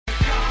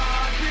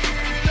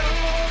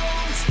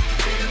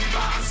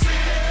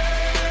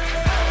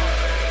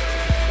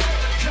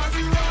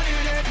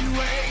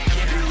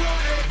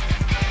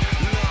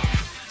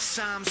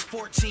Psalms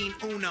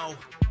 14:1.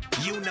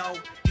 You know,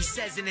 he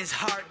says in his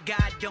heart,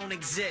 God don't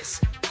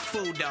exist.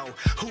 Fudo,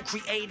 who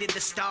created the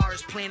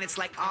stars, planets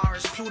like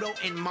ours, Pluto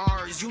and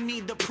Mars. You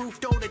need the proof,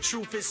 though the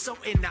truth is so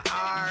in the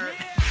art.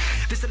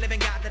 This the living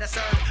God that I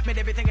serve, made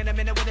everything in a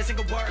minute with a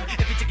single word.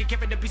 If you're taking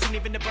care of the beast and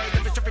even the birds,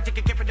 if it's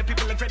taking care of the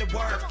people and created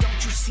worth.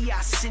 Don't you see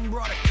our sin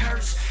brought a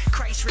curse?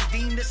 Christ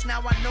redeemed us,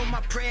 now I know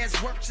my prayers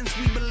work. Since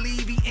we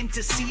believe he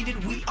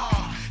interceded, we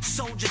are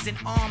soldiers in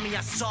army,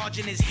 our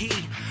sergeant is he.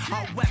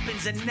 Our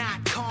weapons are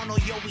not carnal,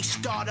 yo, we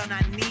start on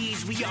our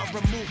knees. We are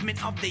a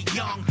movement of the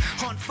young,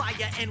 on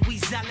fire, and we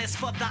zealous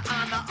for the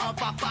honor of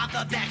our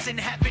Father that's in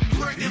heaven.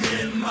 Bring him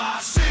in my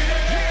city.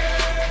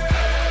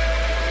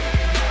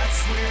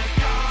 That's where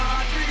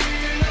God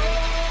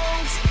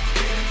belongs.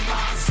 In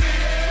my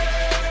city.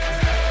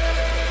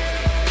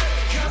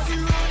 'Cause you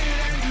run it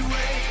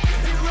anyway.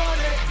 You run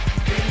it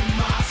in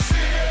my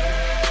city.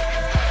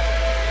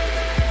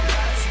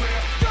 That's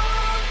where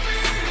God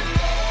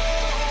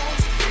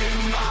belongs. In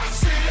my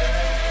city.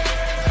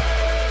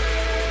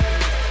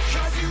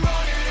 'Cause you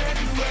run it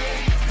anyway.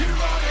 You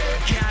run it.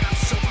 God, I'm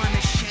so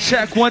unashamed.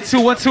 Check 1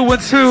 2 1 2 1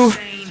 2.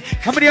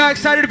 How many of y'all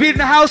excited to be in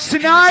the house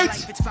tonight?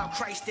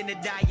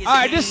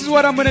 Alright, this is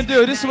what I'm gonna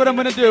do.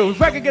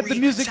 If I can get the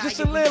music just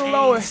a little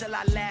lower.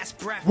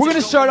 We're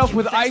gonna start off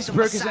with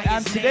icebreakers,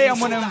 and today I'm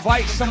gonna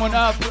invite someone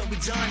up.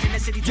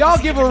 Y'all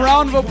give a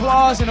round of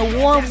applause and a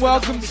warm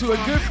welcome to a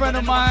good friend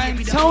of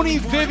mine, Tony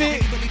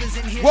Vivid.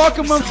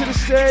 Welcome him to the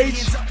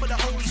stage.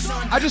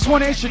 I just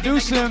want to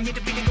introduce him.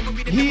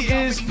 He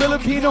is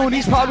Filipino, and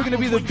he's probably going to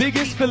be the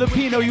biggest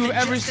Filipino you've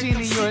ever seen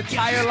in your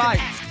entire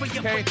life.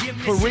 Okay,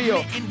 for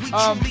real.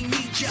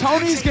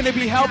 Tony's going to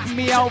be helping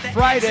me out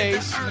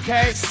Fridays.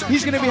 Okay,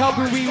 he's going to be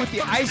helping me with the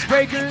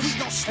icebreakers.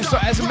 And so,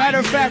 as a matter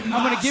of fact,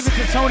 I'm going to give it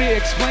to Tony to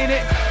explain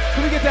it.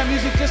 Can we get that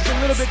music just a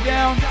little bit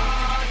down?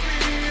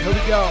 Here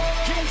we go.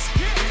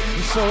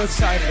 I'm so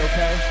excited.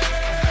 Okay,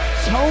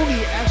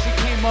 Tony actually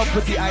came up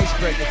with the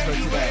icebreakers for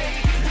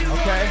today.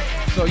 Okay,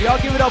 so y'all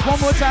give it up one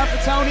more time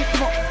for Tony.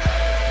 Come on.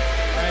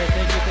 All right,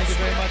 thank you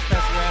very much,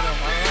 Pastor Adam.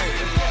 All right,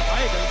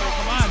 everybody,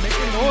 come on, make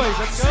some noise.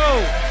 Let's go.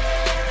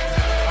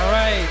 All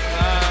right,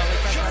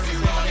 like Pastor Adam was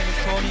saying, my name is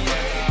Tony, and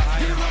I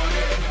am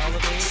here to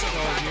elevate. So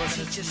you're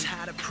Teach us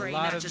how to pray,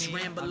 not just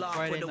ramble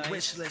off with a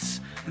wish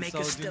list. Make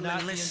us still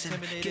and listen.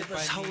 Give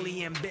us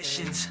holy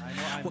ambitions.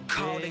 We're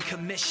called and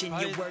commissioned.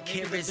 Your work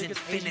here isn't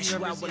finished.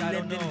 While we're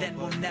living, then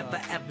we'll never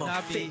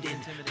ever fit in.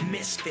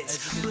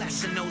 Misfits,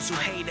 blessing those who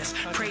hate us.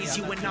 Praise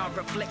you in our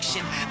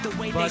affliction. The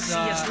way they see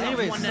us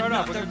love one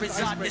another is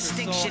our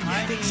distinction.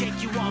 They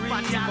take you off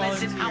our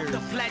dollars and out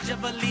the pledge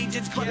of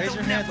allegiance, but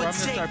they'll never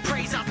take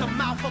praise out the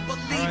mouth of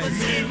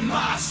believers in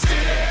my city.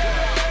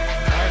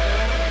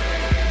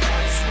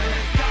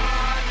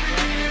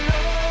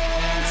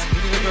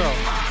 Girl.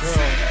 I'm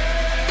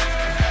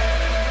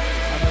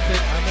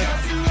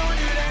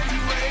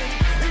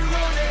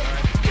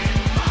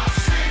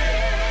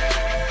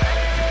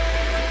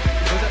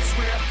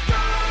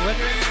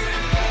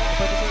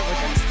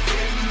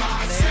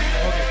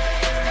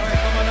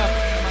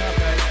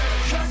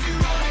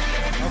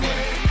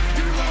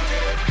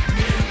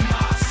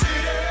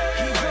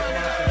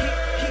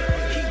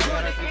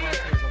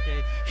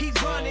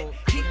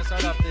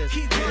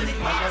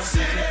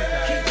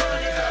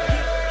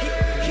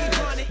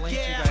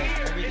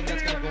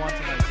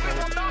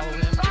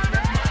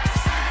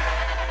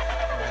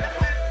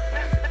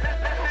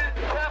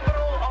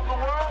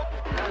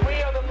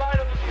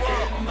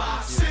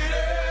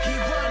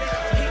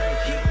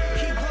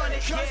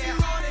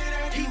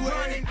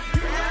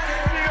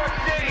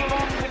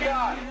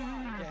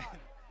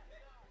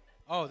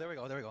Oh, there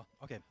we go.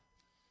 Okay.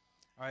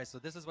 All right, so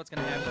this is what's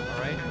going to happen, all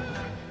right?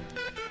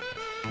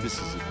 This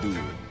is a duel.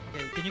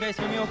 Okay, can you guys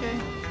hear me okay?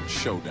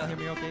 Showdown. Y'all hear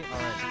me okay? All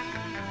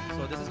right.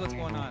 So this is what's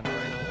going on, all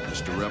right?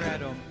 Mr. Rebel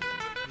Adam,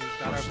 he's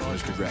got our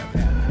versus Mr. Gravity.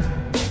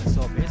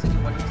 So basically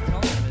what he's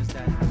telling them is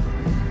that we're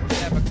going to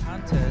have a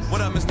contest.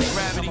 What up, Mr.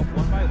 Gravity?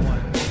 One by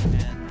one,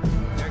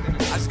 and they're going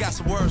to... I just got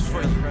some words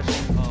for you.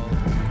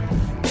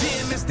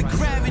 Dear Mr.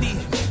 Gravity,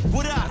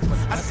 what up?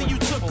 I see you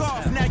took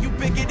off, now you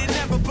bigger than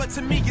ever, but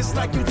to me it's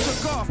like you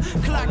took off.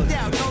 Clocked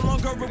out, no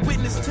longer a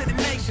witness to the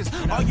nations.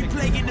 All you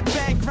play in the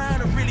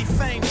background are really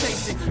fame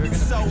chasing. Been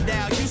sold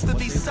out, used to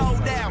be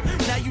sold out.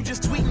 Now you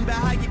just tweeting about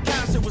how your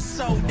concert was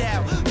sold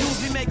out.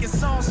 Usually making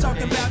songs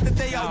talking about that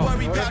they all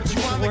worry about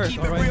you. I'ma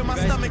keep it real, my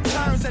stomach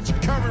turns at your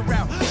current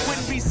route.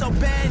 Wouldn't be so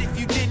bad if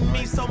you didn't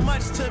mean so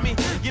much to me.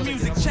 Your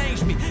music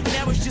changed me,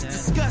 now it's just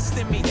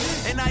disgusting me.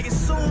 And I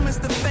assume it's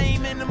the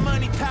fame and the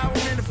money, power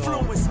and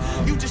influence.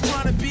 You just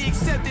trying to be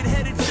accepted,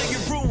 headed to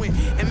your ruin.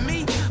 And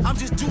me, I'm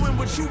just doing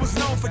what you was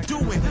known for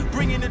doing.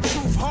 Bringing the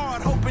truth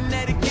hard, hoping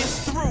that it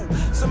gets through.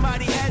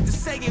 Somebody had to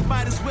say it,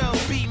 might as well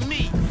be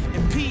me.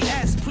 And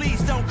P.S.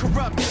 please don't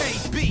corrupt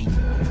KB.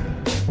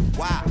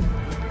 Wow.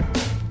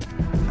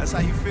 That's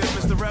how you feel,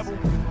 Mr. Rebel?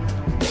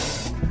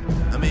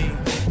 I mean,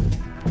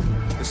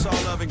 it's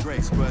all love and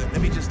grace, but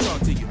let me just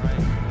talk to you.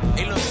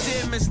 Hey, look,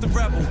 dear Mr.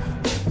 Rebel,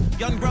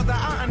 Young brother,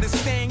 I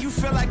understand. You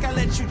feel like I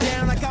let you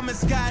down, like I'm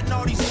misguiding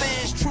all these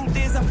fans. Truth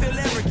is, I feel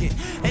arrogant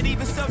and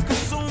even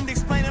self-consumed,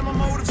 explaining my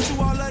motives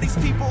to all of these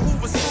people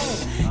who've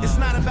assumed it's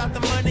not about the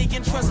money.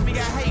 And trust me,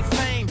 I hate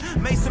fame.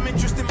 Made some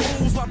interesting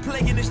moves while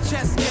playing this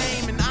chess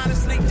game, and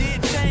honestly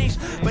did change,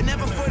 but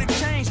never for the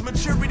change.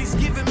 Maturity's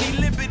giving me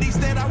liberties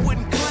that I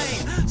wouldn't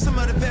claim. Some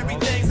of the very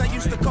things I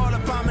used to call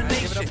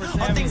abomination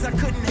are things I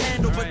couldn't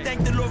handle, but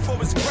thank the Lord for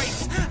His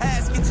grace. I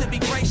ask you to be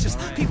gracious.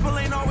 People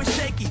ain't always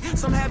shaky.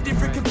 Some have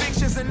different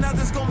convictions, and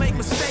others gon' make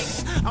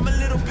mistakes. I'm a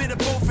little bit of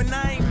both, and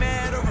I ain't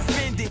mad or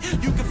offended.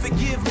 You can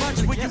forgive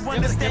much when you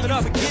understand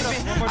you're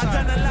forgiven. I've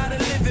done a lot of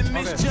living,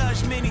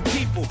 misjudged many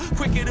people.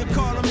 Quicker to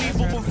call them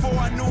evil before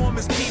I knew them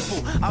as people.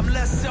 I'm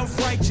less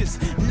self-righteous,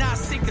 not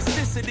seeker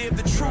sensitive.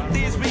 The truth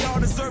is, we all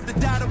deserve to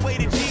die the way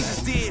that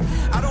Jesus did.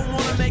 I don't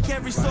wanna make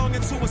every song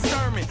into a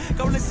sermon.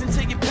 Go listen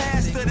to your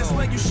pastor, that's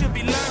what you should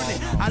be learning.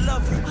 I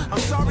love you, I'm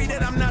sorry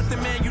that I'm not the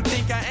man you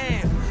think I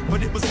am,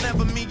 but it was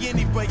never me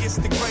anyway, it's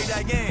the great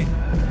I am.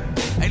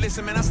 Hey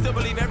listen man, I still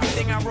believe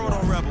everything I wrote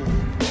on Rebel.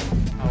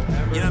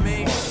 You know what I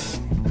mean?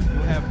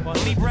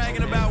 Me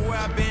bragging about where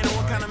I've been and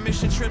what kind of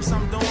mission trips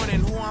I'm doing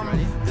and who I'm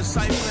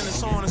discipling and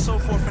so on and so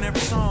forth in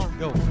every song.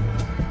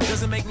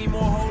 Doesn't make me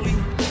more holy,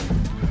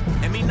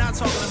 and me not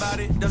talking about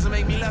it doesn't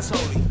make me less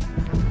holy.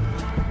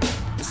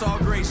 It's all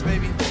grace,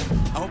 baby.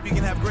 I hope you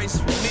can have grace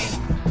for me,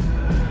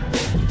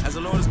 as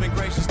the Lord has been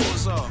gracious to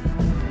us all.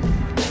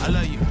 I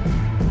love you.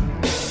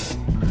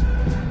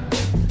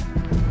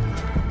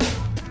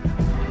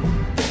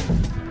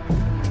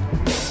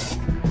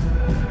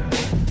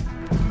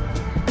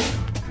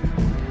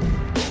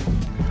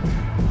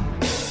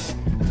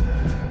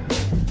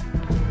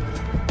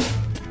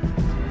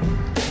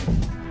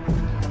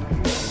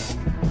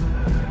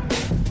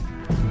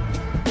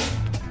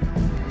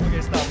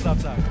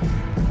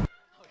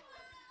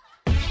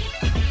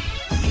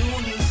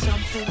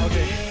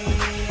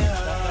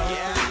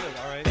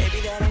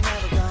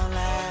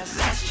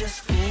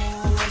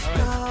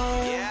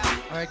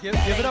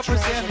 Give it up for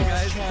Sammy,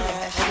 guys.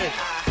 Okay.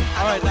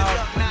 All right, now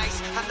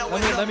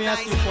let me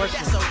ask you a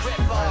question. For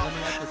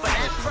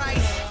that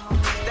price,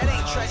 that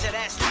ain't treasure,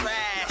 that's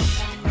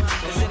trash.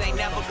 'Cause it ain't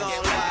never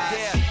gonna last.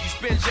 Yeah, you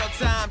spend your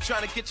time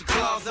trying to get your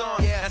claws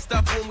on. That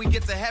stuff when we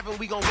get to heaven,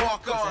 we gon'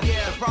 walk on.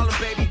 The problem,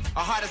 baby,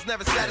 our heart is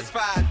never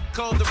satisfied.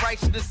 Clothed the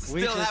righteousness and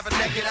still have a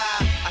naked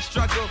eye. I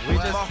struggle,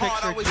 my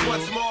heart always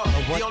wants more.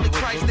 The only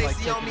Christ they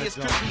see on me is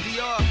Christian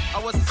Dior. I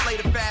was a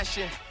slave to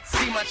fashion.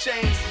 See my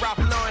chains, Ralph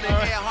Lauren and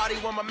Air Hardy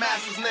won my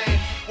master's name.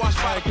 Wash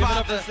by the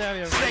Father,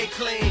 stay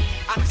clean.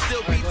 I can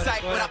still be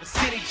tight without the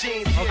skinny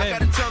jeans. I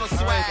got eternal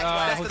swag,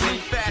 that's the new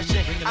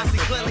fashion. I see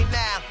clearly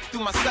now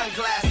through my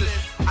sunglasses.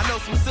 I know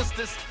some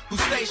sisters who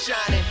stay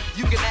shining.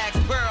 You can ask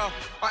Pearl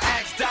or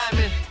ask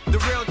Diamond. The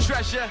real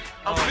treasure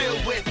I'm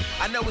filled with.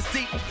 I know it's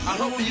deep, I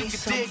hope you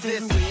can dig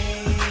this.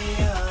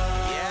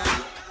 Yeah,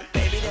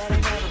 baby, that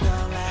ain't never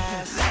gonna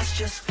last. That's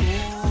just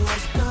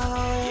fool's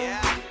gold. Yeah.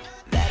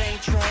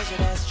 Treasure,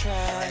 that's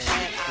trash.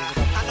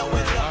 I know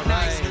it look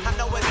nice, I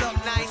know it look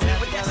nice,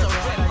 but that's a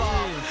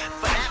rip-off.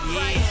 For that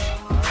price,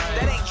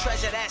 that ain't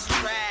treasure, that's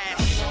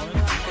trash.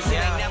 'Cause it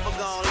ain't never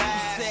gonna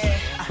last.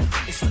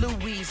 It's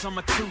Louise on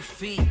my 2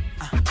 feet.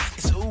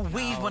 It's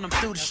ooh-wee when I'm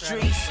through the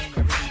streets.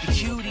 The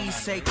cuties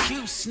say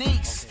cute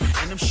sneaks,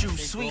 and them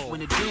shoes sweet when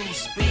the dudes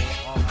speak.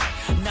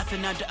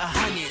 Nothing under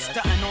 100,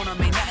 stunting on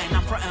them ain't nothing.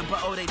 I'm frontin', but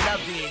oh, they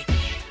love it.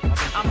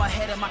 I'm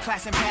ahead of my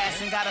class in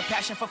passing, got a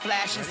passion for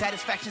flashing,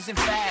 satisfactions in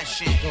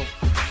fashion.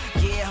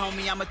 Yeah,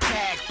 homie, I'm a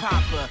tag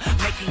popper,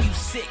 making you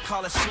sick,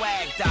 call a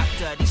swag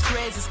doctor. These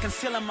threads is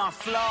concealing my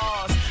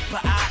flaws,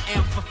 but I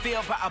am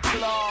fulfilled by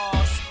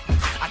applause.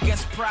 I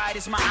guess pride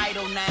is my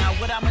idol now.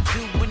 What I'ma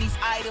do when these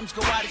items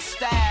go out of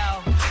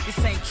style? This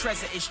ain't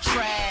treasure, it's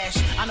trash.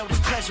 I know this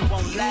pleasure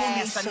won't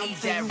last, I need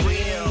that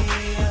real.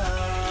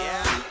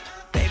 Yeah,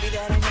 baby,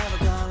 that ain't never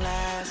gonna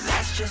last.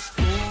 That's just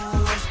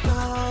fool's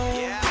gold.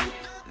 Yeah.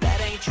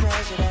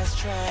 Treasure, that's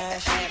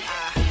trash. And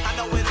I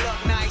know it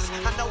look nice,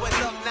 I know it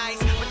look nice,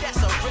 but that's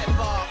a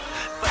rip-off.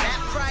 For that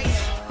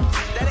price,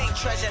 that ain't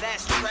treasure,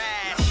 that's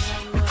trash.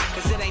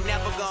 'Cause it ain't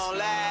never gonna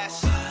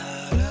last.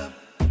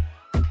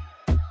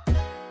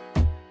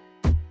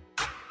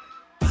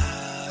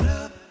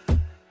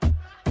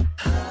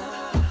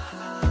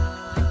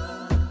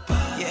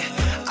 Yeah,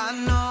 I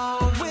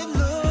know it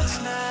looks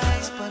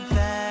nice, but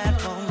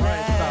that won't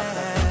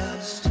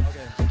last.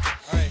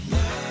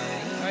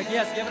 All right,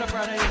 yes, give it up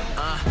right here.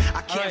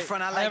 I can't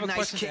front, I like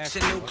nice kicks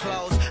and new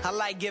clothes. I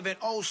like giving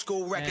old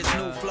school records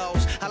new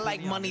flows. I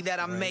like money that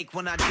I make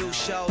when I do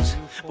shows,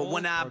 but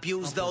when I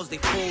abuse those, they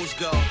fools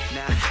go.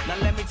 Now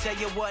let me tell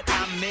you what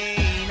I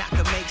mean. I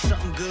can make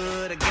something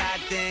good, a God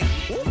thing.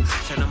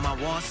 Turn on my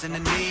wants and the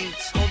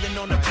needs. Holding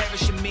on to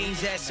perishing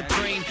means that's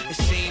supreme. It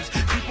seems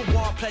people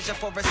want pleasure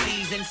for a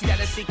season instead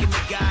of seeking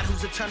the God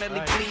who's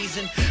eternally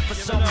pleasing. For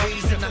some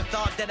reason, I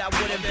thought that I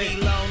wouldn't be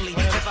lonely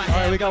if I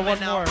had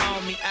women out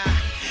on me.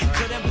 I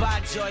couldn't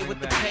buy joy with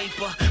the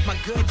paper. My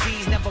good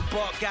deeds never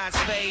bought God's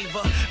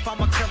favor. Found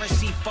my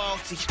currency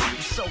faulty.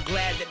 I'm so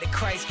glad that the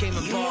Christ came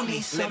and bought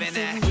me. Living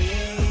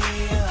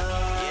that.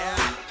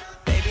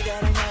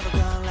 that ain't never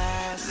gonna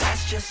last.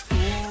 That's just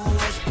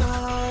fool's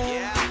gold.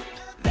 Yeah.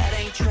 That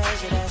ain't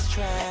treasure, that's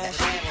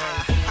trash.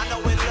 I know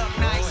it look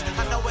nice,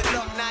 I know it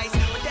look nice,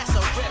 but that's a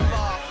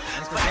rip-off.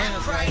 For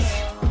that price,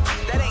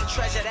 that ain't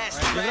treasure, that's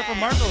trash. Give it up for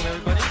Marco,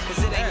 everybody. Cause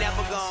it ain't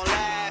never gonna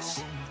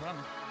last.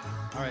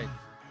 All right.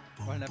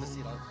 Go ahead and have a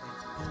seat. All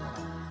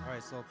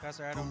right, so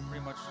Pastor Adam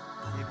pretty much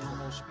gave you the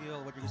whole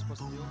spiel, what you're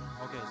supposed to do.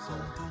 Okay, so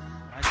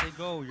when I say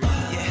go, you're going to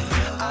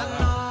I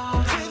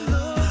know it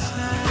looks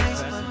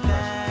nice, but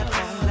that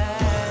won't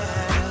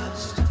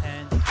last.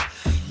 And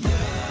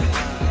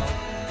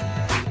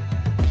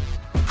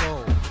go,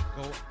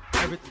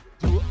 everything,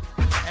 do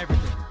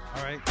everything,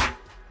 all right?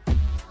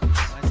 When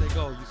I say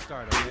go, you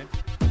start, okay?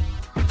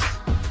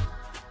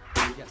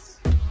 Yes.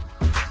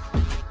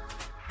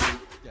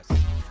 Yes.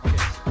 Okay,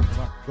 come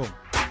on, go.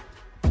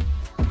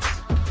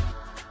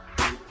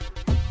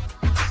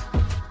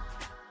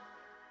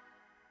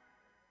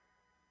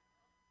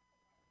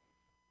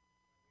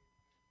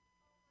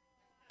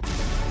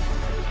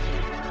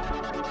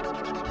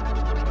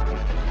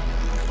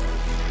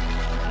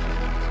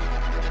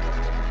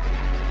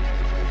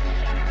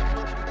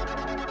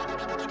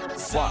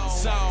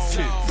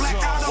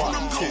 Blackout on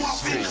them, go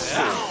off in the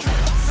zone.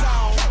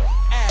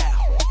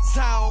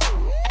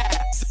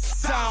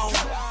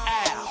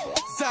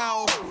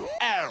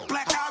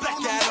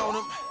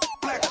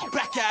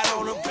 Blackout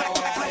on them,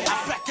 blackout on them,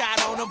 blackout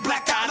on them,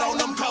 blackout on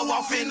them, go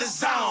off in the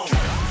zone.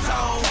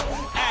 Zone,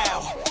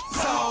 ow,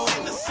 zone,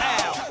 in the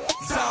zone,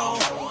 zone,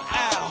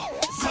 ow,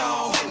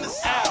 zone, in the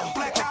zone.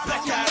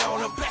 Blackout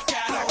on them,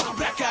 blackout on them,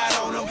 blackout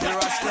on them,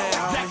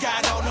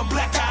 blackout on them,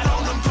 blackout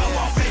on them, go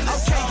off in the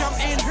zone. Okay, I'm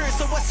in here,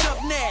 so what's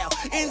up now?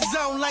 In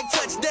zone like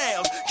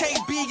touchdowns.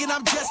 KB and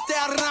I'm just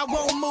out and I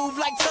won't move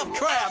like tough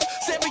crowds.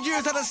 7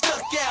 years I done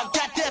stuck out,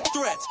 got death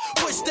threats,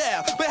 pushed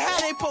out. But how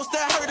they supposed to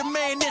hurt a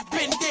man that's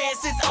been dead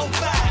since 05?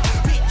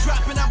 Beat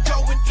dropping, I'm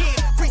going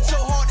in. Preach so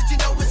hard that you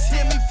know it's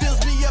him. He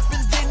fills me up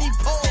and then he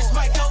pulls. This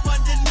might go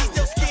underneath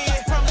your skin.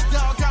 Promise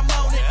dog, I'm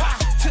on it.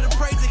 To the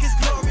praise of his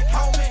glory,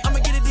 homie. I'ma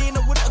get it in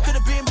or what I could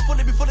have been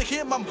before they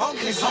him. I'm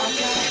hungry. Tunnel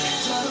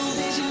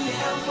vision,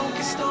 yeah, I'm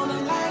focused on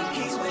the light.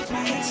 He's with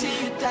me, can't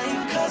see a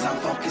thing, cause I'm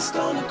focused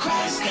on the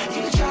Christ.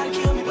 You can try to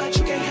kill me, but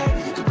you can't hurt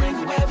me. You can bring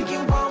whoever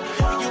you want.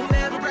 You'll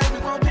never break me,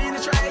 won't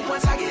penetrate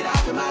once I get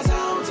off in my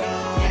zone.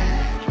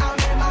 I'm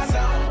in my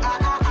zone.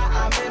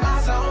 I'm in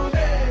my zone.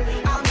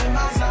 I'm in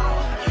my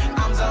zone.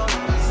 I'm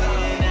zoning my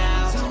zone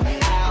now.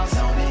 Zoning out,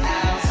 zoning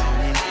out,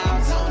 zoning out,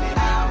 zoning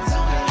out,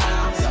 zoning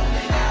out,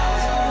 zoning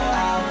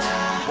out.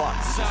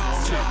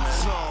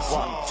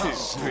 1, 2,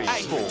 3,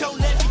 4. Don't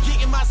let me get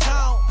in my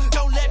zone.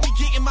 Don't let me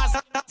get in my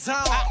zone.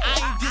 I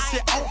ain't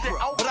dissing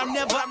Oprah, but I'm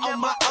never on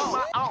my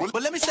own.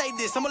 But let me say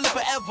this, I'ma live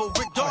forever,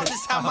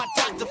 regardless how my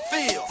doctor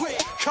feel.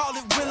 Call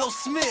it Willow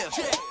Smith,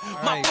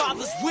 my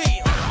father's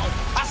will.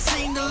 I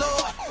seen the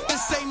Lord, the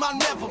same I'll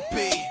never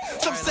be.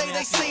 Some say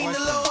they seen the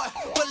Lord,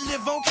 but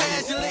live on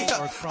casually.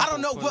 I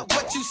don't know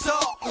what you saw,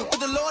 but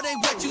the Lord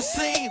ain't what you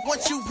seen.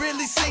 Once you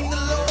really seen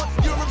the Lord,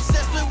 you're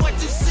obsessed with what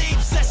you see.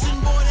 Obsession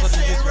more than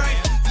say right.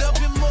 Love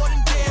him more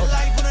than dead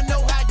life. Wanna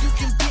know how you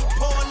can beat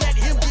poor, let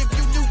him give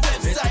you new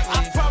website.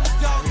 I promise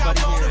dog, I'm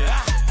on it.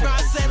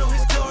 Christ settle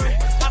his glory.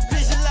 I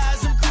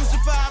visualize him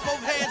crucified,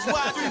 both hands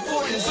wide, 3,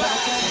 4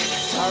 inside.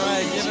 All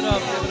right, give it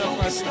up for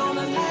us. All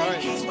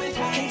right.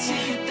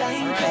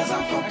 Cause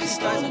I'm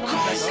focused on the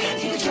Christ.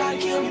 You can try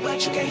to kill me,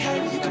 but you can't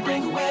hurt me. You can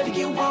bring whoever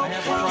you want.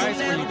 You'll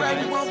never break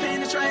me, won't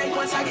penetrate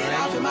once I get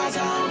off in my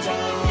zone.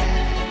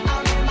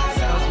 I'm in my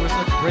zone. We're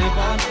such brave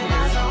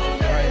volunteers. All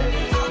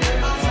right.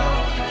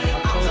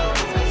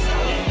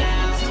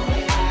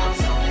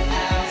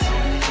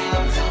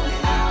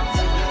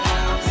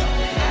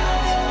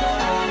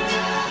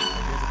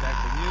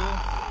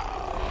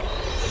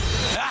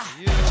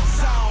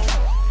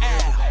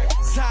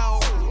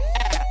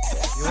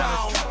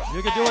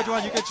 You can do what you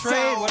want. You can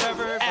trade,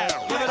 whatever.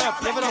 Give it up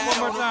one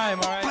more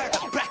time, all right?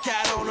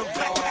 Blackout on them,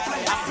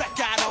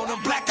 blackout on them,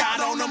 blackout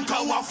on them,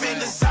 go off in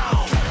the zone.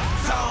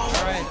 All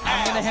right,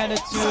 I'm going to hand it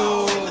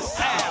to Tina.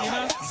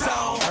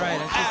 All right,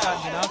 and she's got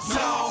an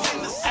announcement.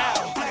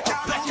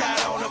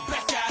 Blackout on them,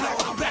 blackout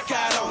on them,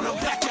 blackout on them,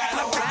 blackout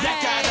on them,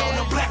 blackout on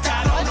them,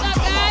 blackout on them,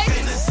 go off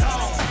in the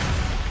zone.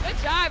 Good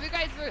job, you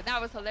guys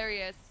that was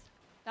hilarious.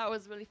 That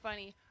was really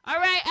funny. All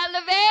right,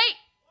 elevate.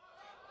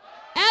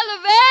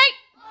 Elevate.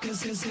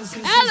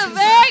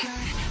 Elevate!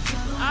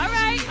 All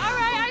right,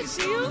 I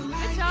see you.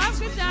 Good job.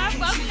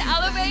 Welcome to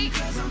Elevate.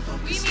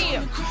 We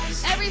meet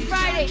every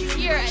Friday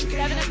here at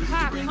 7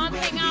 o'clock. Come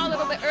hang out a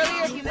little bit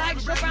earlier if you like.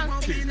 Show around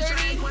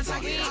 6:30.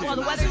 While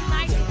the weather's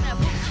nice, we're going to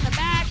books in the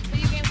back,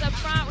 video games up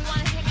front. We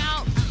want to hang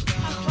out,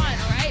 have fun,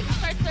 all right? We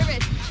start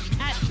service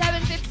at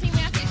 7:15. We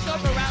have to show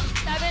up around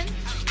 7.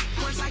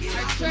 Our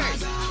church,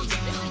 this is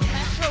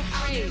Metro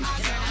Praise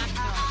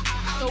International.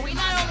 So we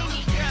not only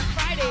meet here on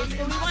Fridays,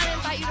 but we want to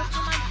invite you to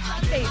come on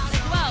Sundays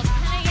as well.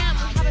 10 a.m.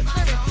 we have a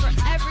service for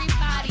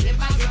everybody.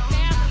 Invite your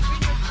family,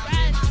 bring your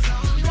friends.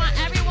 We want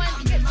everyone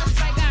to get touched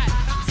by God.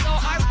 So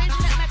our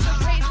vision at Metro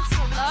Praise is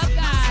to love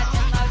God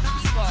and love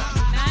people.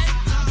 Amen?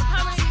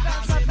 How many of you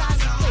guys love God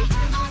in this place?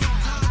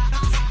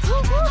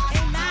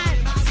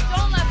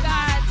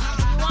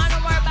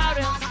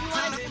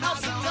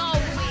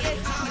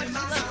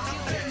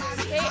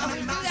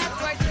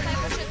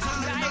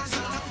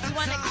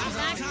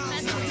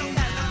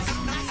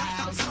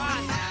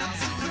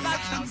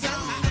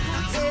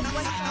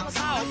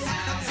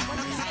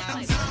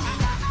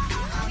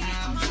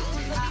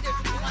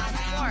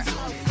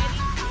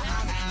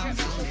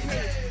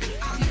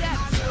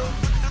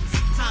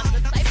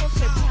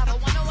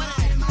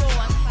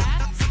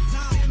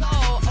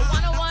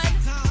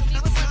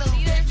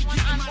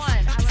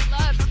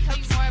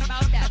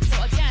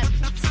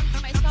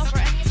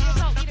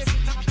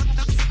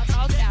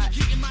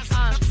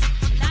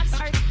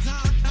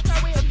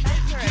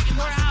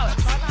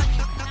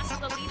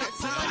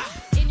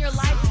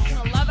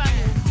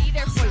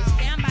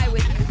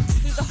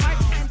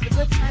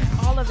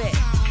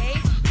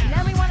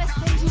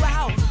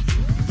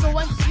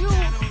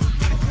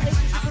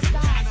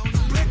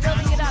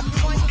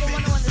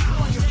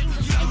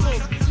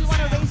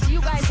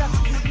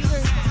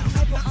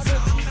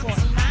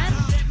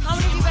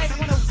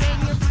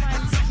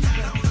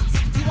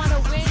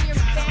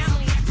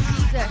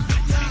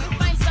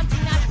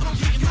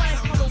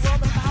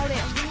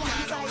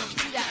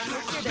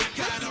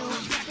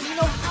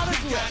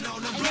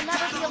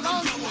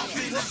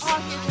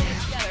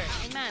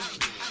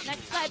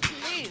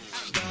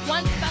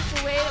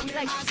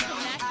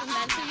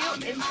 recommend to you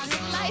is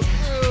Green Life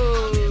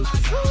Group.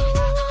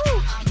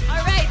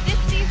 All right, this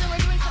season we're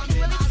doing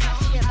something really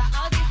special here. The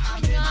holidays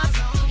coming up,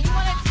 and we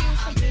want to do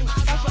something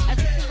special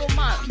every single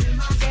month.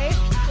 Okay,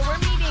 so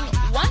we're meeting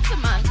once a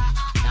month.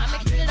 Not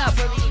mixing it up.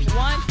 We're meeting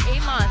once a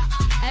month,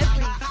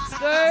 every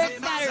third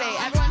Saturday.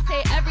 Everyone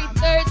say every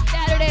third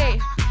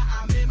Saturday.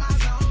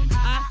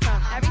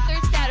 Awesome. Every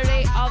third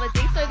Saturday. All the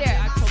dates are there.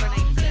 October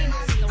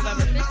 19th,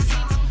 November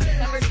 15th,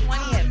 December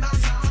 20th.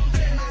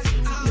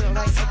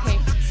 Right? Okay.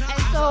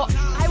 And so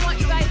I want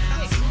you guys to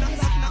make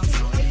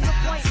the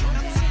point.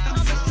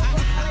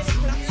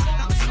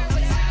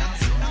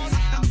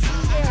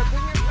 There,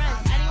 bring your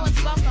friends.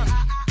 Anyone's welcome.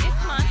 This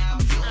month,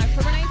 on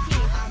October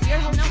 19th, we are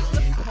heading out to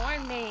the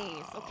corn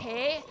maze.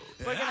 Okay?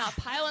 We're gonna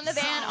pile in the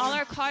van all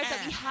our cars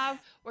that we have.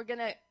 We're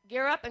gonna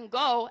gear up and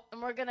go,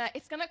 and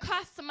it's gonna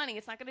cost some money.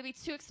 It's not gonna be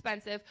too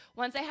expensive.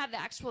 Once I have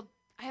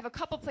I have a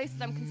couple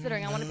places I'm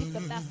considering. I want to pick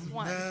the best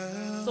one.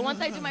 So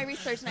once I do my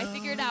research and I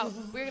figure it out,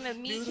 we're gonna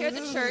meet here at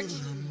the church.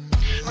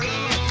 We're gonna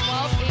meet at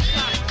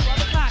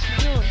 12 o'clock,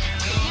 noon.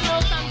 You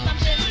know something?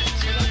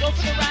 We're gonna go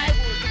for the ride.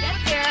 We'll get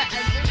there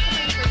and bring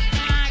something for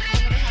snacks.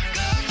 I'm gonna have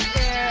some food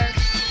there,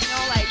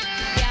 like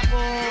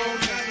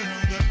apples,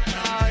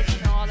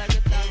 and all that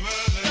good stuff.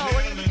 So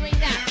we're gonna be doing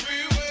that.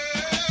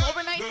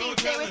 October 19th,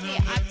 stay with me.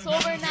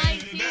 October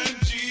 19th.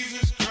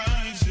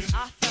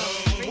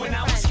 Awesome. Bring When your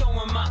I was friends.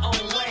 going my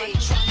own way,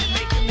 trying to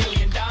make $1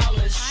 million,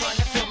 trying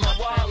to fill my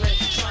wallet,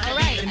 trying to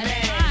be the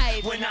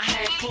man. When I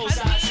had closed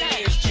eyes and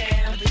ears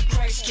jammed,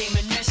 Christ came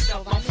and messed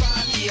up my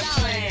 5-year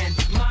plan.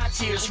 My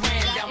tears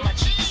ran down my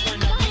cheeks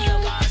when I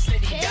realized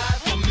that he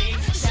died for me.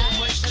 So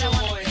much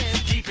joy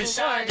deep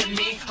inside of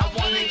me. I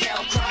wanna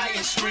yell, cry,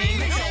 and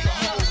scream and tell the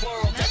whole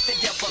world that the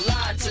devil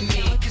lied to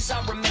me. Cause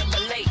I remember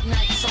late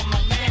nights on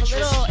my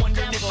mattress,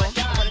 wondering if I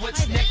died,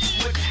 what's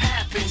next, what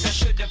happens? I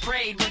should have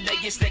prayed when they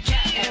gets the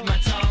cat at my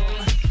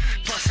tongue.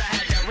 Plus I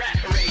had that rat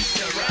race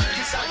to run.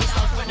 Cause I was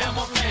lost but now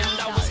I'm found.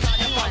 I was caught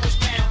up, I was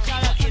bound.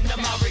 Feet in the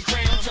miry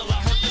ground till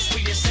I heard the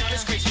sweetest sound.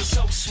 His grace was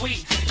so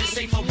sweet to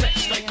save a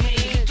wretch like me.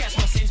 Cast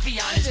my sins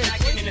beyond his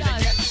back and into the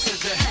depths of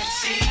the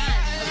sea.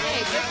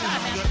 Okay, good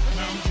job, man.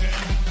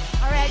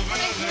 All right, I just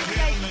want to hear you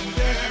guys do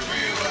this.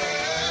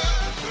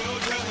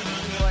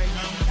 Lord,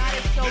 God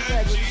is so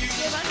good. Would you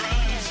give us?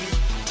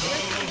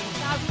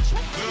 God, we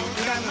trust you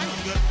with our money.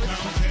 We're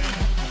trusting you.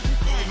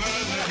 We're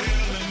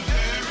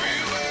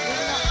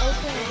going to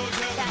open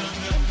that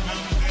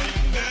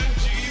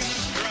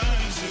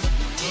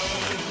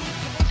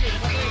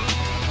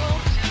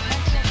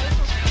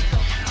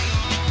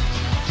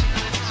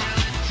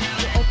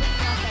You're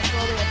opening up that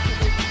doorway of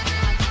provision.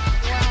 God,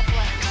 pour out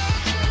blessings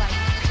into your life.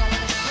 So I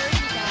want to encourage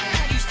you guys.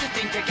 I used to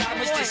think that God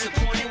was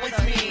disappointed with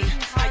me.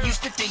 I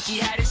used to think he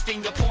had his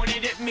finger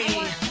pointed at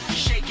me.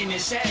 Shaking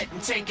his head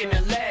and taking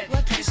a lead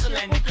pencil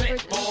and the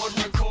clipboard,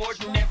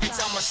 recording every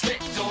time I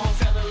slipped or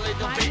fell a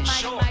little bit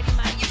short.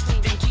 I used to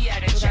think he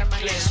had a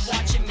checklist,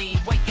 watching me,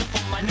 waiting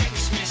for my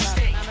next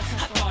mistake.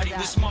 I thought he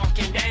was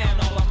marking down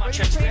all of my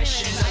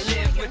transgressions. I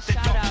lived with the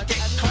dark,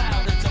 thick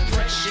cloud of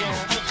depression.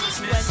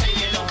 Hopelessness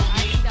hanging over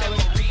me.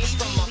 Memories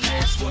from my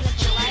past were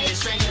choking and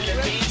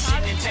strangling me,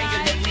 sitting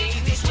entangling me.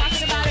 These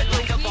weights moving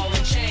like a ball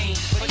and chain.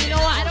 But you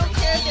know what? I don't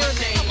care if there was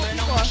a couple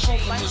people or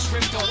shame was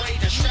ripped away,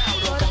 the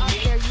shroud over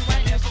me.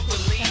 I never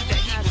believed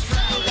that he was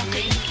proud of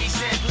me. He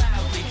said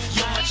loudly,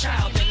 "You're my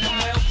child and I'm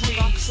well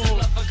pleased." The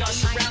love of God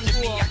surrounded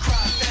me. I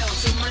cried, fell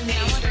to my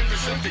knees.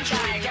 Rivers of the joy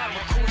of God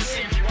were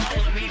coursing through all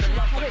of me. The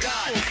love of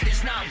God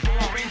is not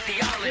boring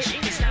theology.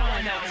 'Cause now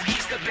I know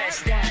he's the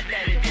best dad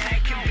that a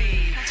dad can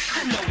be.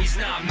 I know he's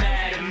not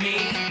mad at me.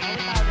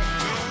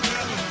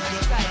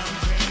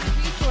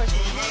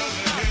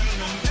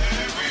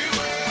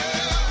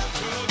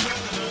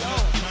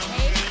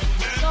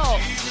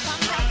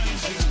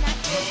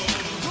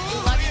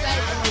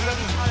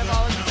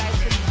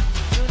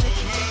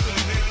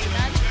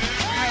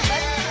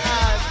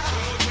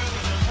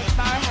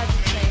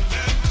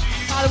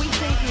 Father, we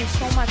thank you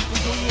so much for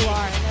who you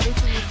are and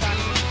everything you've done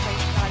in this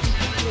place, God. We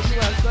thank you that you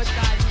are a good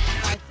God and you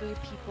provide for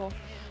your people.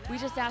 We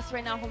just ask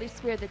right now, Holy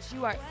Spirit, that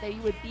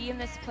you would be in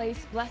this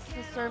place. Bless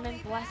the sermon,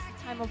 bless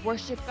the time of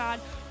worship,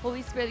 God.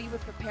 Holy Spirit, that you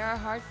would prepare our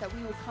hearts, that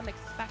we would come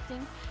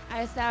expecting.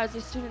 I ask that as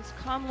your students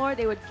come, Lord,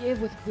 they would give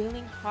with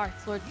willing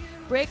hearts, Lord.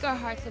 Break our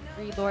hearts of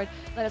greed, Lord.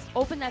 Let us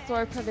open that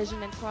door of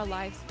provision into our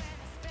lives.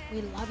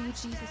 We love you,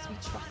 Jesus. We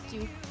trust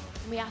you.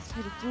 And we ask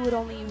you to do what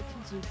only you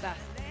can do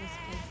best in this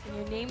place. In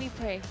your name we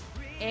pray.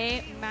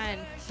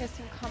 Amen.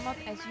 Kristen, come up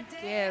as you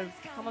give.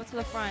 Come up to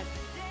the front.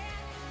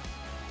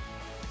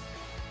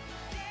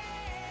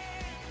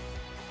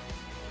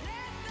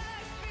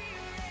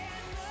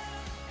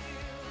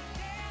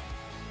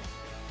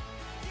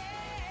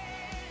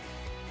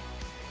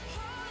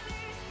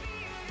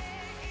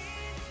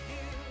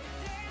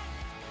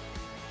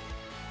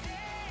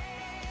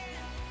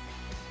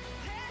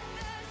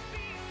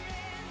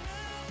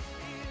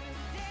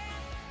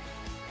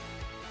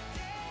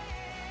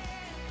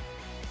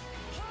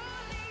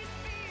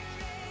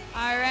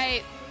 All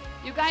right.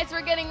 You You guys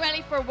are getting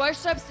ready for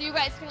worship, so you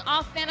guys can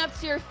all stand up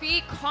to your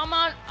feet. Come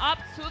on up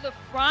to the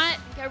front.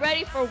 Get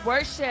ready for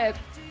worship.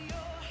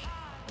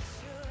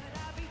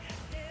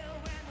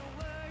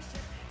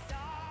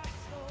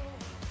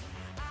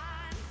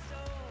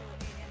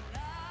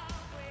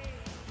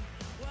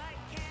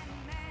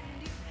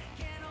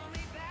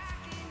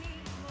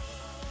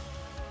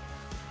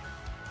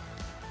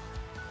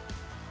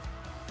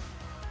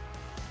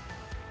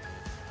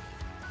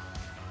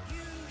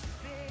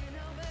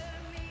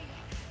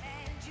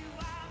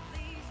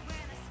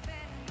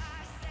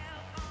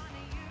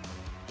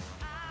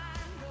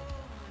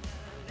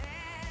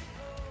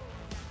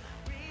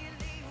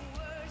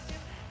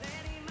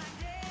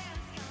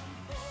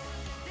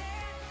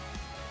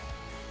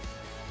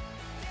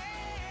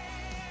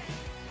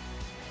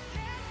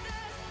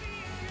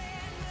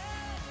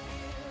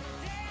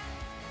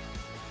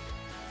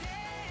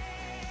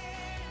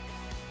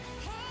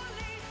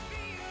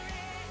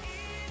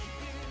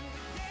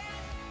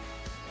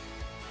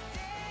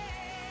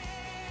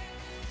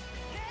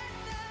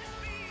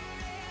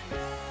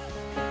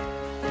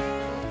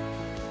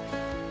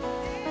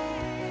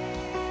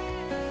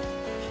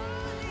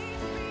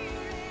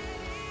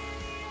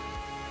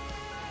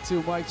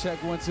 Mic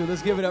check 1 2.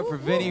 Let's give it up for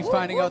Vinny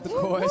finding out the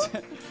chords.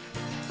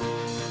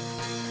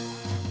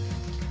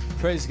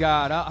 Praise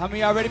God. How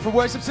many of y'all ready for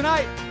worship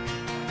tonight?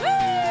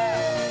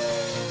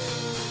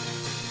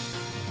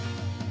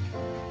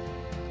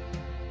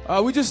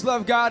 We just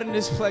love God in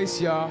this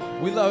place,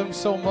 y'all. We love Him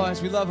so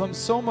much. We love Him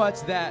so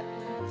much that,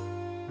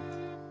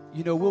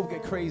 you know, we'll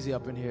get crazy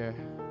up in here.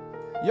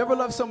 You ever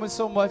love someone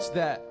so much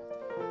that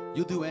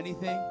you'll do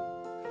anything?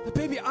 Like,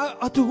 baby,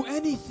 I'll do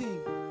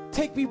anything.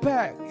 Take me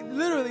back.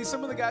 Literally,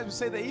 some of the guys would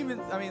say that. Even,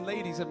 I mean,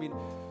 ladies, I mean,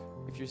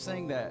 if you're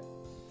saying that,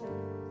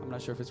 I'm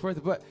not sure if it's worth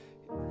it. But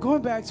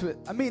going back to it,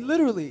 I mean,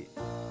 literally,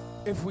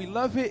 if we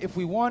love it, if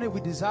we want it,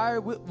 we desire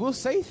it, we'll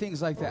say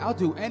things like that. I'll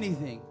do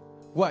anything.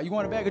 What, you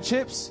want a bag of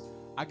chips?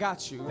 I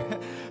got you.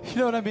 You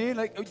know what I mean?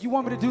 Like, you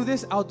want me to do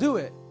this? I'll do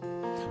it.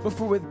 But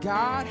for with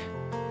God,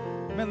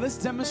 man, let's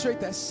demonstrate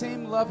that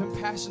same love and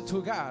passion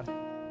to God.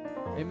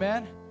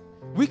 Amen?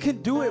 We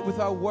can do it with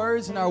our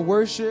words and our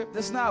worship.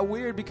 That's not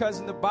weird because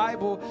in the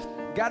Bible,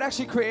 God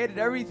actually created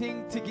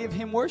everything to give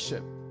Him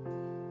worship.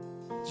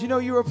 Did you know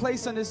you were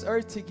placed on this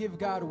earth to give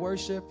God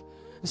worship?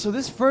 And so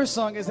this first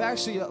song is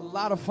actually a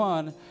lot of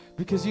fun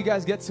because you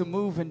guys get to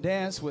move and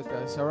dance with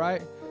us, all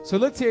right? So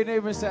look to your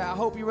neighbor and say, I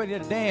hope you're ready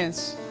to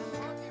dance.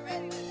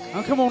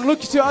 Now come on, look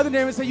to your other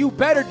neighbor and say, you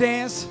better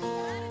dance.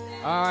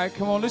 All right,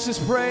 come on, let's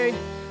just pray.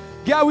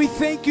 God, we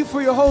thank you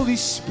for your Holy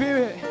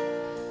Spirit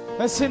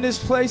that's in this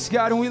place,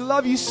 God, and we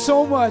love you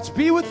so much.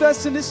 Be with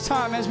us in this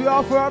time as we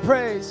offer our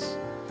praise.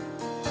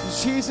 In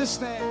Jesus'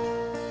 name.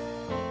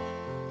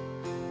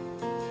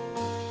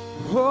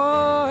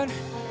 Lord,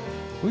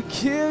 we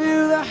give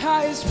you the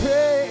highest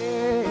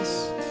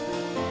praise.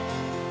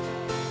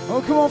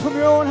 Oh, come on, from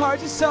your own heart,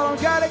 just tell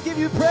them, God, I give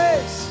you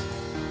praise.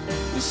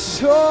 You're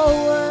so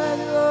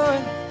worthy,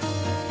 Lord.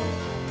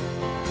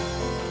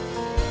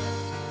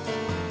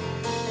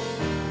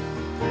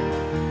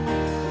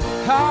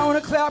 I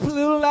want to clap a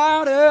little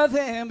louder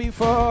than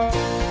before.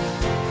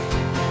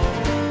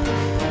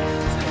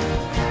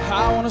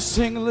 I want to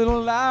sing a little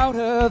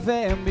louder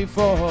than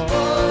before.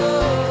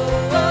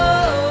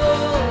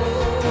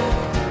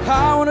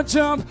 I want to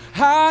jump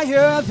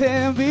higher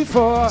than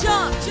before.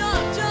 Jump,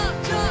 jump,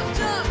 jump, jump,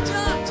 jump,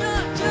 jump,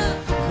 jump,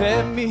 jump.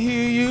 Let me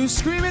hear you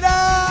scream it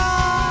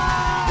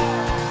out.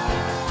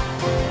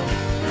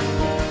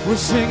 We're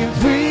singing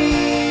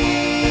freedom.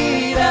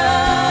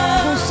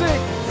 We'll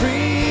sing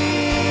freedom,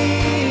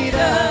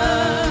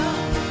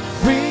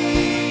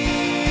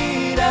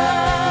 freedom,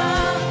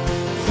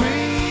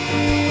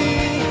 freedom.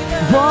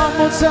 One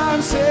more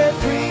time, say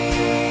freedom,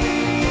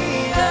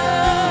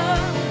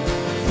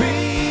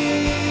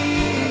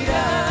 freedom,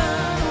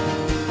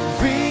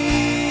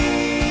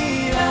 freedom,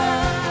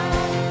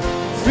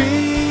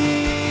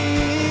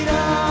 freedom.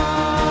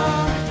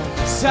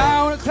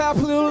 Sound and clap a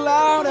little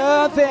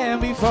louder than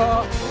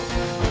before.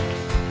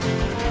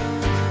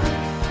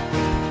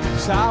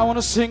 So I want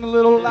to sing a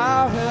little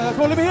louder.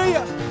 Come on, let me hear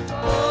you.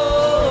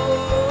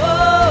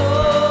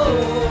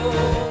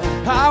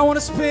 I want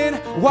to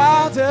spin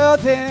wilder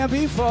than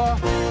before.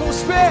 Come on,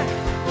 spin.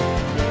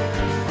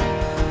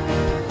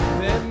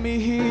 Let me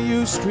hear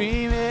you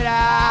scream it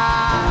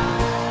out.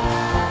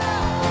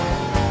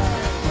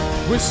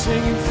 We're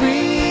singing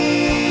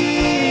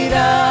freedom.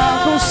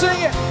 Come on,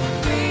 sing it.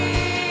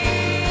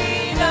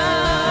 Freedom.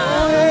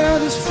 Oh, yeah,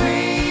 this freedom.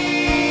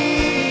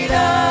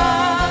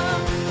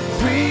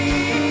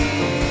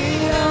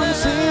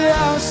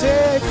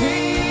 Say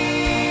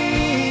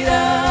freedom,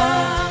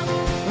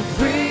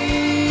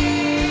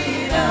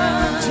 freedom,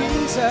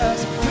 Jesus,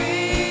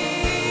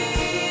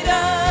 freedom,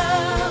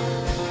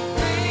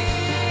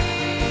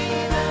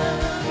 freedom.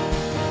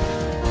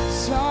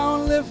 So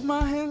I'll lift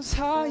my hands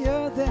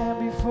higher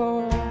than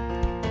before.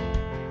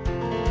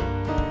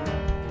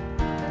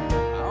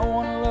 I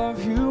want to love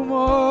you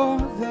more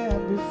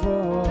than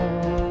before.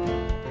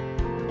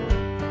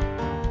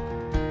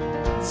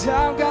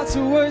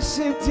 to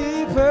worship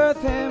deeper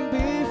than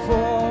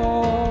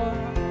before.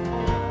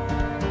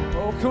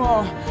 Oh, come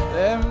on,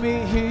 let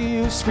me hear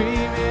you scream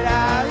it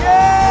out,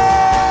 yeah!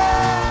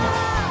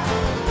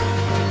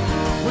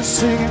 We're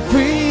singing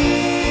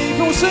free,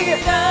 come on, sing it!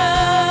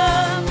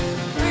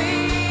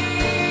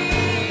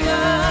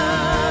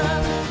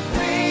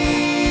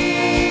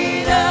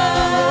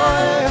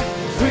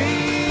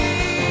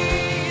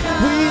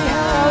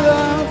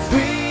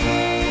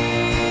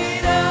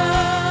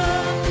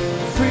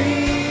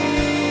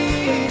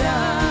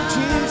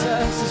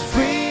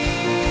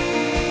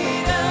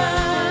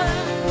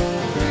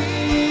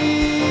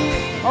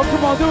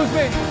 Come on, do it with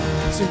me.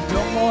 Say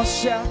no more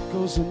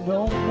shackles and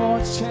no more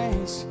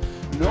chains.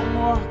 No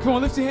more. Come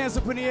on, lift your hands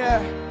up in the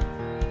air.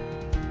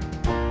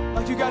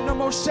 Like you got no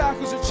more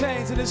shackles or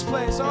chains in this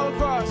place, all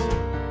across.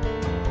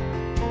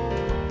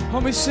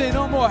 Homie, say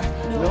no more.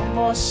 No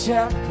more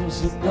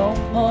shackles and no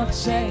more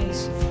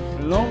chains.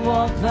 No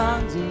more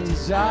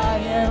bondage, I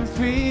am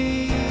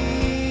free.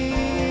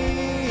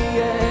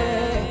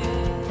 Yeah.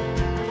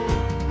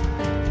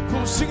 Come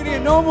on, sing it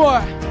again, no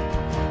more.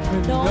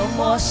 No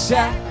more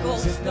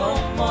shackles, no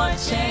more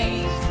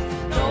chains,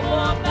 no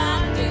more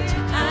bondage,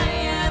 I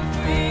am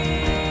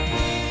free.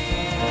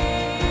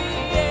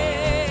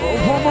 Yeah. Oh,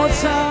 one more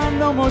time,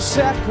 no more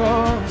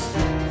shackles.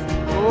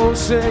 Oh,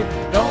 say,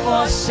 no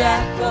more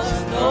shackles,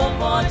 no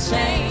more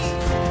chains,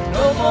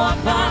 no more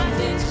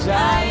bondage,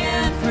 I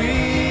am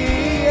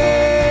free.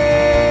 Yeah.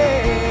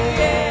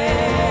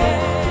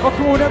 Oh,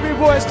 come on, every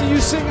voice, can you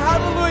sing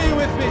hallelujah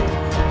with me?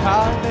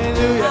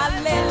 Hallelujah.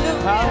 Hallelujah.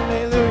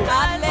 Hallelujah.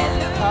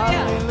 Hallelujah.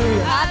 Hallelujah.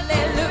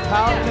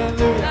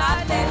 Hallelujah. Hallelujah.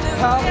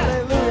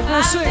 Hallelujah.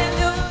 We'll sing.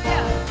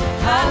 Hallelujah.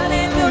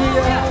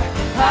 Hallelujah.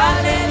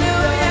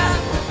 Hallelujah.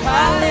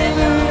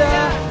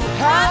 Hallelujah.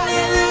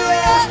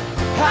 Hallelujah.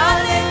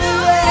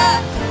 Hallelujah.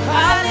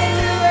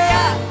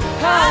 Hallelujah.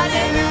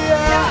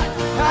 Hallelujah.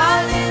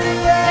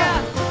 Hallelujah.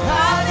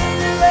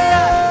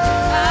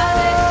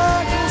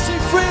 Hallelujah. We'll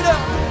sing freedom.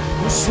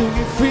 We're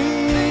singing freedom.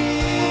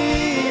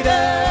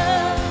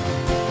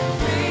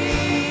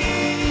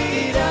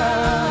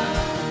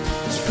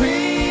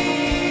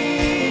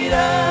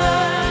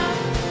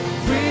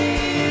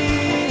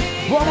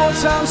 One more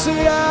time, sing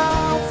it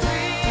out.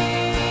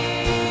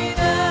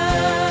 Freedom,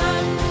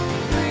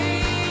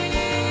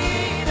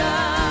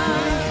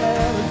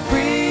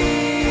 freedom,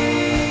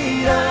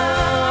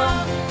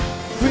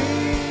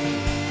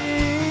 Freedom.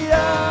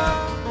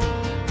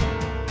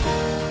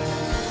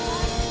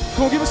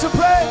 Come on, give us a praise.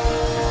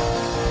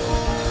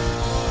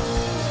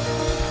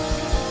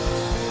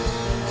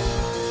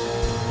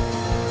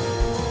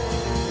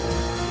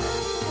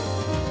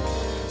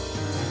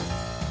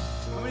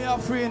 How many of y'all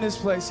free in this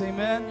place?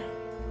 Amen.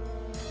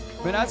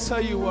 Man, I tell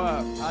you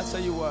what,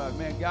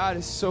 man, God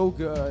is so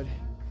good.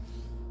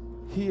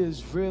 He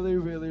is really,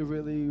 really,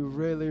 really,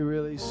 really,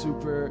 really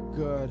super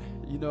good.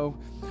 You know,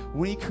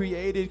 when he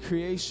created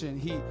creation,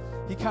 he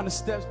kind of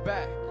steps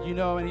back, you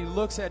know, and he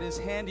looks at his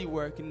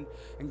handiwork, and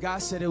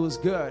God said it was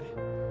good.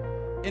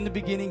 In the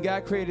beginning,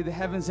 God created the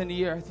heavens and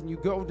the earth, and you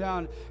go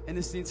down, and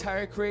it's the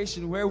entire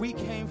creation where we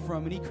came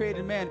from, and he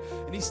created man,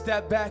 and he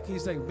stepped back, and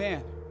he's like,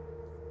 man,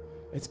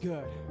 it's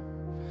good.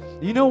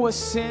 You know what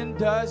sin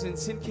does? And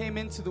sin came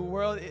into the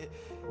world.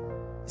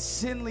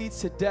 Sin leads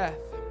to death.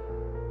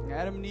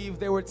 Adam and Eve,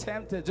 they were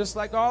tempted, just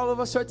like all of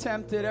us are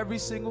tempted every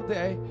single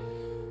day.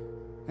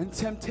 And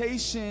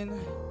temptation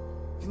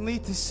can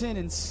lead to sin,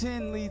 and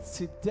sin leads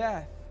to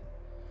death.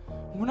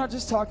 We're not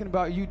just talking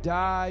about you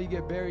die, you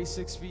get buried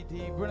 6 feet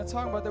deep. We're not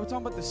talking about that. We're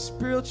talking about the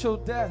spiritual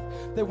death,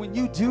 that when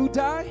you do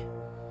die,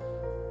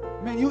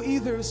 man, you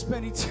either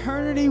spend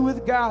eternity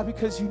with God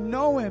because you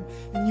know him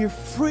and you're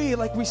free,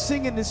 like we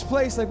sing in this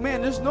place, like,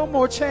 man, there's no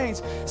more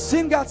chains.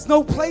 Sin got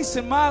no place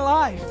in my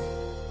life.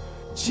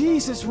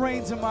 Jesus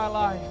reigns in my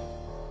life.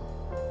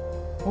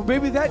 Well,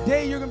 maybe that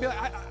day you're going to be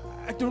like,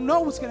 I don't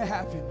know what's going to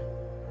happen.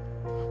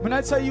 When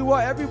I tell you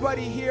what,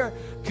 everybody here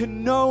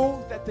can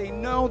know that they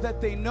know that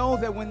they know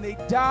that when they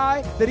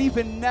die, that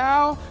even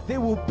now they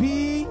will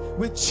be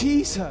with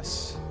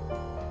Jesus.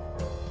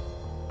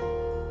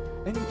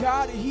 And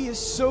God, he is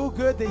so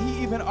good that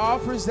he even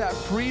offers that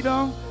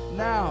freedom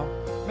now.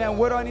 Man,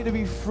 what do I need to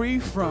be free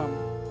from?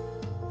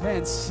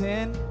 Man,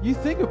 sin. You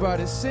think about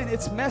it, sin,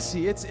 it's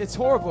messy, it's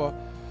horrible.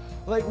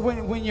 Like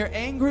when you're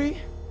angry,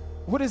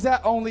 what does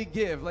that only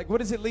give? Like,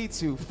 what does it lead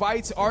to?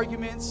 Fights,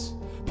 arguments,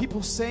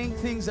 people saying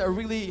things that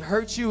really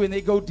hurt you and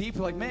they go deep.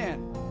 Like, man,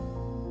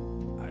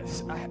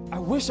 I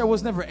wish I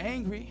was never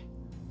angry.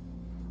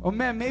 Or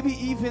man, maybe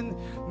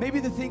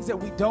the things that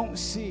we don't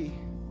see.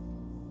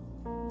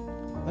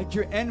 Like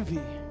your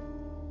envy,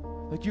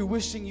 like you're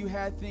wishing you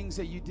had things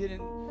that you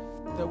didn't,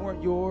 that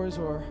weren't yours,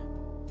 or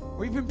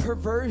even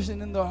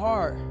perversion in the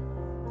heart.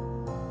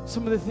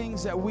 Some of the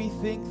things that we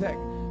think that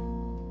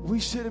we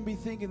shouldn't be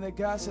thinking, that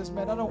God says,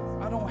 man, I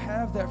don't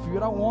have that for you. I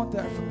don't want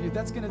that from you.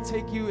 That's going to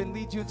take you and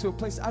lead you into a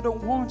place I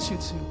don't want you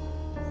to.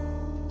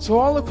 So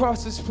all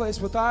across this place,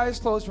 with eyes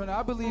closed right now,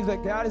 I believe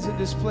that God is in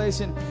this place,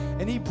 and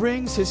he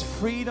brings his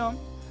freedom.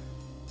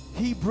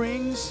 He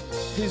brings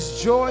his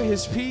joy,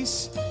 his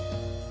peace.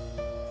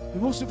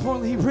 And most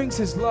importantly, He brings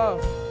His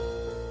love.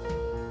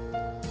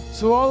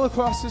 So all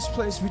across this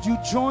place, would you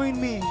join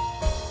me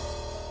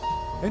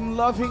in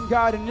loving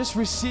God and just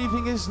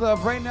receiving His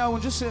love right now,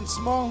 and just in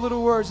small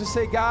little words to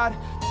say, God,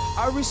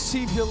 I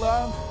receive your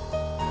love.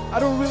 I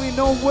don't really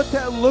know what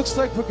that looks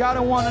like, but God, I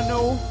want to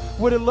know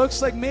what it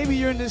looks like. Maybe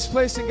you're in this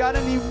place and God,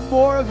 I need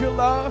more of your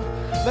love.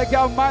 Like,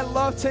 God, my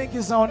love tank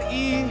is on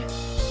E.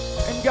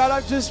 And God,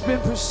 I've just been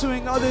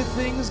pursuing other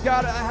things.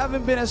 God, I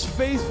haven't been as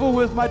faithful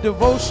with my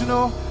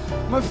devotional.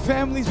 My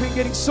family's been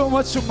getting so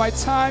much of my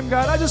time.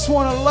 God, I just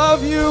want to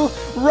love you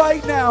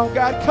right now.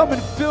 God, come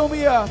and fill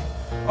me up.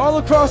 All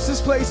across this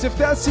place, if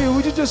that's you,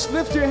 would you just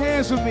lift your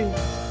hands with me?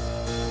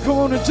 Come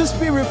on and just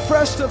be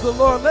refreshed of the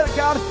Lord. Let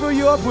God fill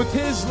you up with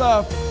His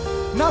love.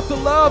 Not the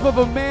love of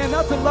a man,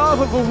 not the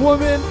love of a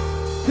woman,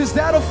 because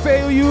that'll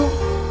fail you.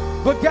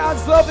 But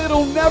God's love,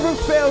 it'll never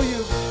fail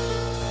you.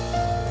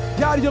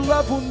 God, your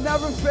love will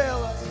never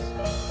fail us.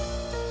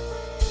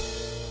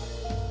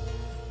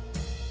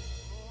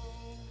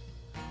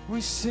 We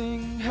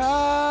sing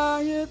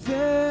higher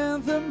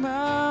than the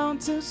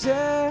mountains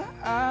that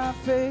I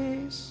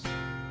face.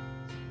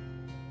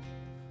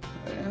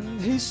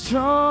 And He's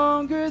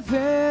stronger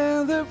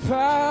than the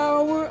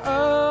power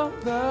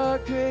of the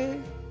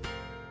grave.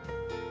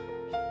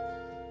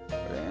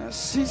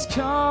 Yes, He's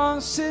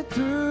constant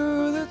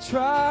through the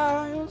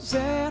trials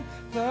and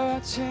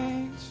the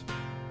change.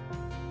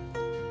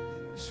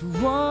 There's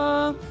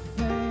one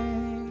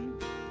thing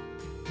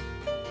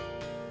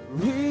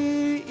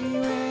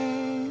remains.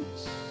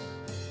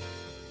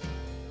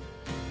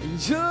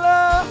 Your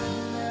love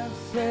never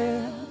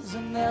fails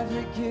and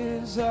never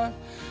gives up.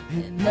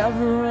 It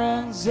never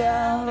runs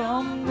out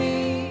on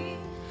me.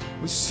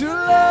 Your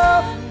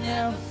love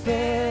never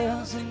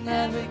fails and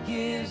never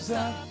gives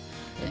up.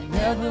 It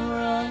never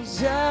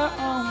runs out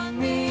on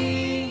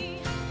me.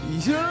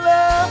 Your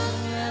love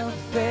never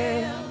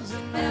fails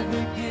and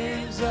never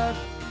gives up.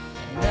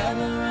 It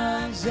never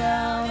runs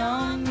out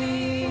on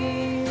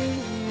me.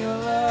 Your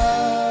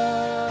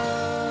love.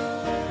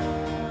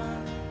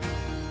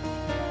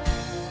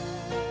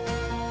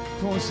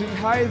 Come on, sing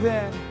higher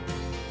than.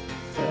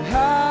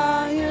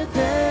 Higher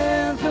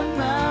than the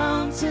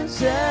mountains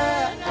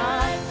that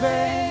I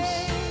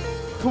face.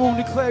 Come on,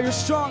 declare you're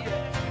stronger.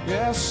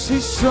 Yes,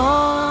 He's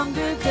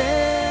stronger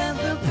than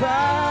the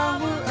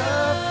power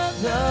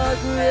of the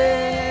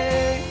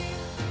grave.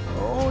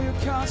 Oh,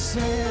 you're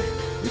constant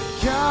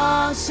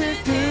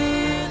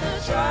through the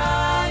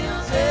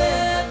trials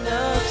and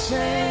the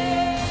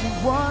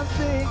change. One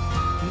thing,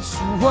 it's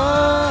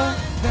one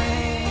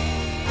thing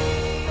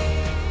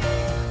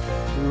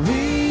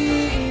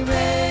remains.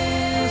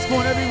 Come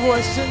on, every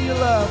voice, sing your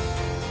love.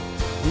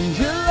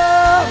 Your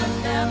love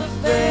never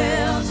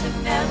fails, it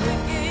never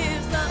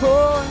gives up.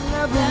 Oh, it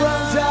never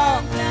runs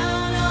out.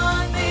 Down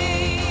on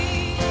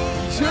me.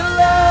 Your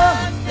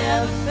love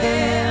never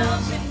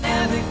fails, it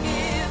never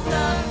gives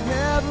up.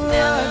 Never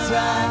runs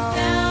out.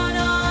 Down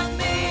on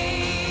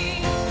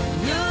me.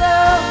 Your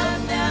love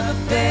never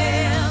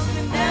fails,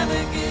 it never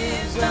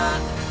gives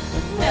up.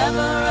 It never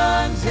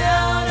runs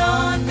out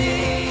on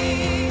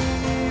me.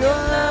 Your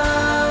love.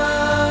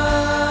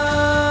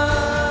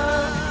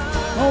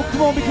 Oh,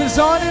 come on, because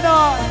on and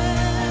on.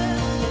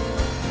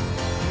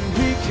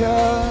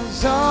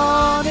 Because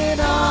on and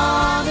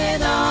on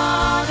and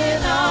on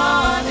and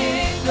on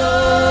it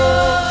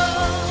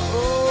goes.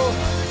 Oh,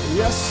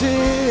 yes,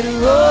 it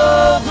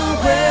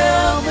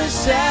overwhelms and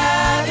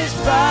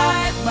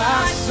satisfies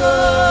my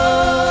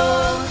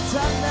soul.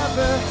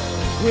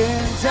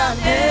 And I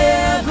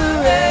never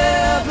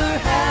ever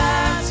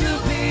had to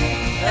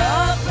be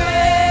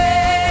afraid.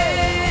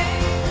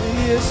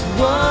 It's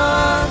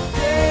one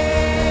thing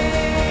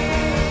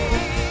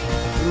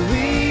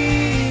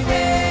remains.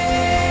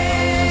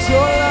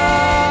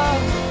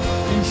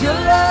 Your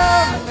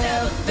love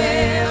never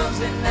fails,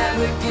 it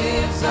never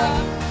gives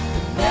up,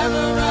 it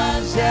never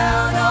runs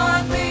out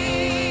on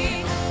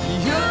me.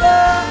 Your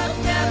love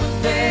never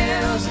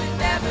fails, it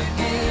never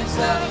gives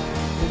up,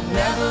 it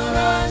never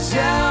runs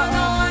out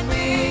on me.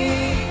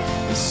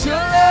 Your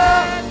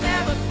love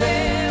never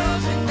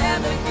fails, it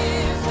never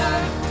gives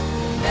up,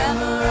 it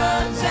never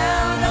runs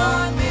out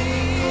on me.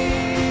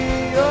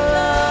 Your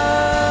love.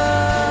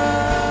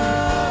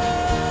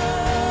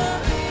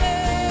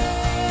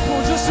 Come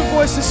on, just a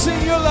voice to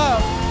sing your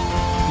love.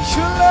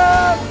 Your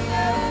love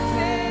never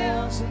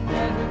fails, it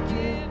never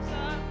gives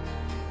up,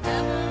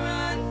 never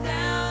runs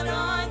out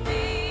on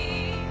me.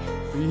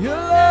 Your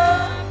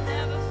love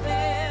never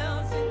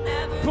fails, it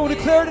never. Come on,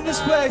 declare it in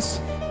this place.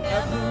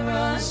 Never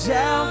runs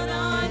out,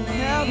 it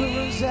never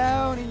runs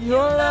out. And your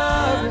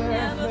love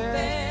never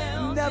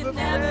fails, never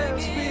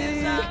fails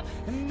me,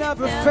 it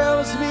never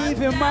fails me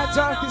even in my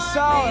darkest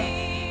hour.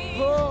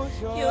 Oh,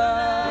 your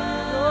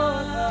love,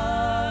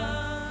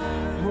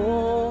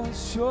 oh,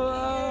 it's your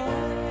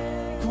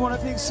love. Come on, I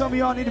think some of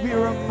y'all need to be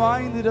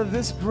reminded of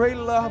this great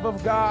love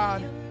of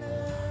God.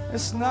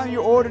 It's not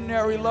your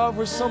ordinary love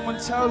where someone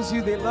tells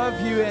you they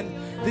love you and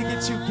they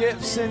get you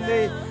gifts and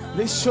they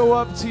They show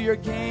up to your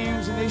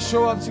games and they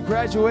show up to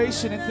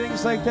graduation and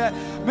things like that.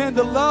 Man,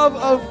 the love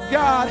of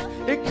God,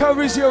 it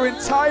covers your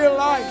entire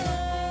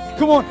life.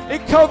 Come on,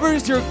 it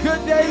covers your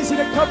good days and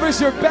it covers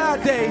your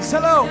bad days.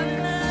 Hello.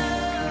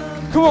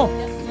 Come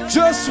on.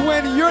 Just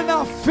when you're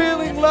not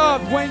feeling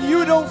love, when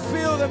you don't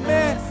feel that,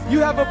 man, you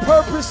have a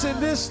purpose in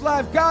this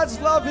life, God's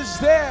love is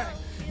there.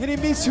 And He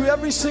meets you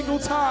every single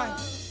time.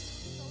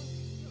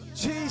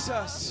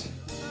 Jesus.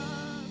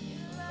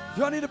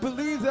 Y'all need to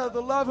believe that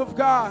the love of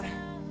God,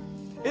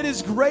 it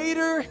is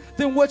greater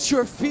than what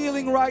you're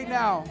feeling right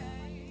now.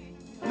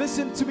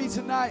 Listen to me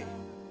tonight.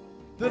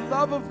 The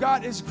love of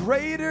God is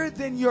greater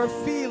than your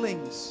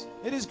feelings.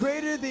 It is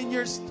greater than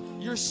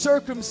your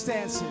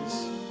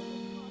circumstances.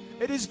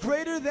 It is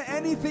greater than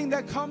anything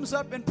that comes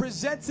up and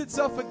presents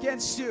itself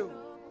against you.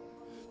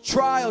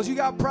 Trials, you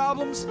got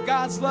problems,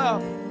 God's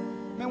love.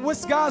 Man,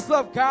 what's God's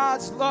love?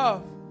 God's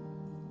love.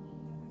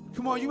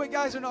 Come on, you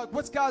guys are not.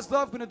 What's God's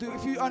love going to do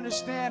if you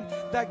understand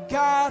that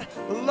God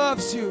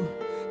loves you?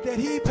 That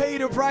He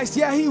paid a price.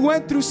 Yeah, He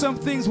went through some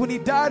things when He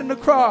died on the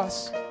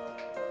cross.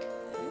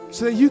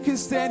 So that you can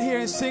stand here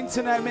and sing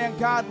tonight, man,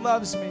 God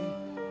loves me.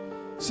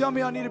 Some of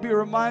y'all need to be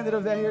reminded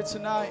of that here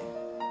tonight.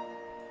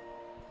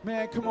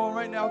 Man, come on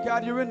right now.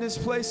 God, you're in this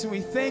place and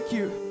we thank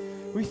you.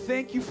 We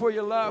thank you for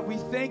your love. We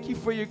thank you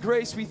for your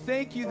grace. We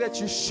thank you that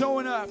you're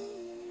showing up.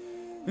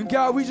 And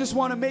God, we just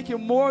want to make it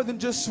more than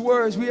just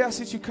words. We ask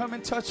that you come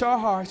and touch our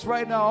hearts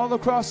right now all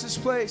across this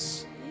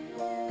place.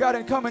 God,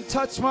 and come and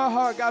touch my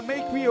heart. God,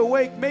 make me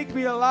awake. Make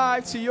me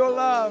alive to your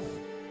love.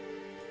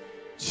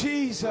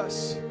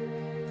 Jesus.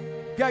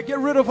 God, get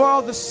rid of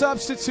all the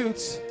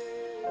substitutes,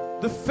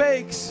 the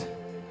fakes,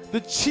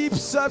 the cheap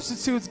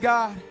substitutes,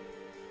 God.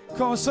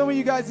 Come on, some of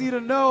you guys need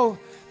to know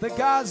that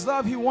God's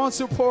love, He wants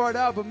to pour it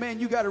out, but man,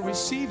 you got to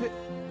receive it.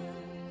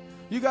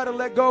 You got to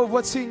let go of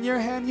what's in your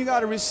hand. You got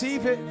to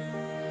receive it.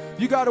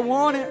 You got to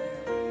want it.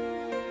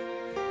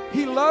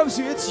 He loves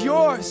you. It's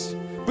yours,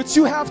 but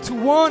you have to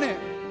want it.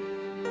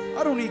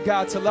 I don't need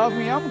God to love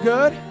me. I'm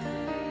good.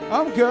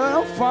 I'm good.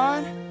 I'm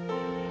fine.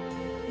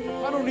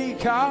 I don't need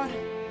God.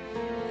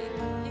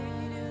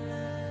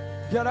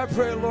 God, I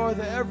pray, Lord,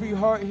 that every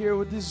heart here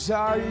would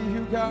desire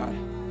you, God.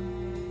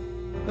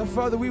 That,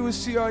 Father, we would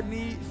see our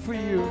need for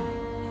you.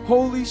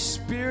 Holy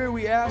Spirit,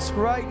 we ask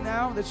right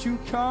now that you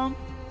come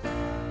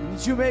and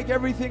that you make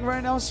everything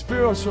right now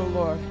spiritual,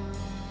 Lord.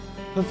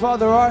 The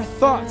Father, our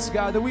thoughts,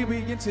 God, that we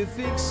begin to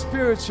think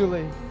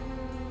spiritually.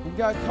 And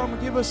God, come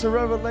and give us a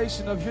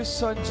revelation of your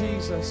Son,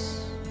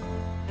 Jesus.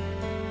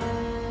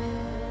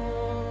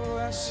 Oh,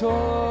 that's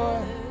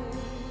all.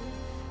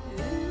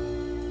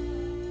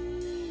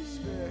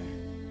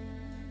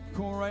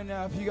 Come on right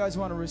now, if you guys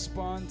want to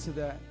respond to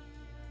that.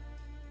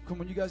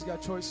 Come on, you guys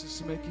got choices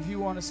to make. If you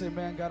want to say,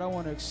 man, God, I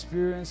want to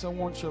experience, I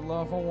want your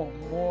love, I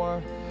want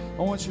more.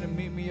 I want you to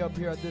meet me up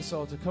here at this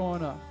altar. Come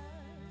on up.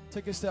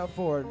 Take a step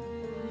forward.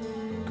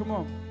 Come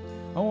on.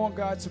 I want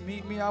God to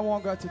meet me. I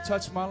want God to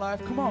touch my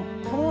life. Come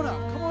on. Come on up.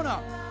 Come on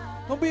up.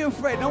 Don't be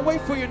afraid. Don't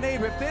wait for your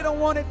neighbor. If they don't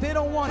want it, they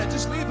don't want it.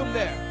 Just leave them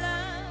there.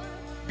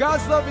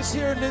 God's love is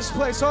here in this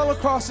place, all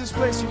across this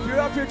place. If you're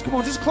up here, come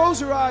on, just close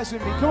your eyes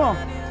with me. Come on.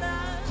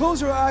 Close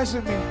your eyes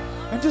with me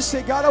and just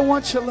say, God, I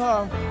want your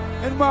love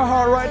in my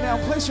heart right now.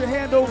 Place your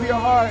hand over your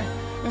heart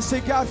and say,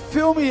 God,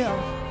 fill me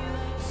up.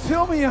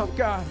 Fill me up,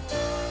 God.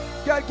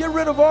 God, get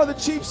rid of all the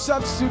cheap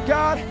substitute,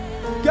 God.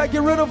 God,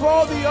 get rid of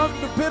all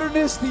the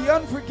bitterness, the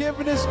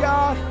unforgiveness,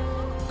 God.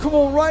 Come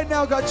on, right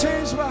now, God,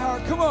 change my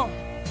heart. Come on.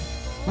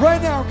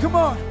 Right now, come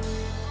on.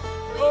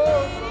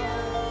 Oh.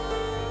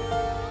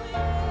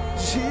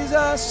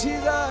 Jesus,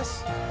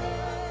 Jesus.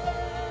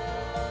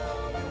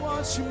 We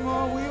want you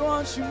more, we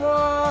want you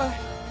more.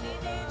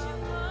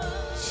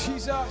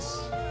 Jesus.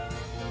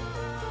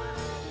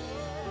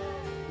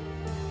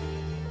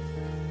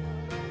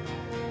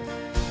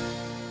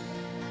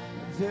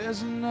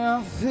 There's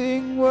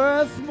nothing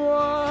worth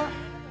more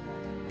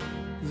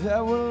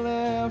that will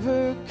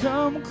ever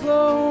come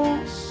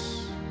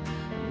close.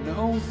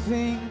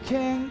 Nothing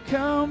can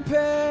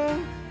compare.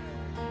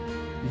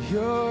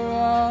 You're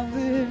our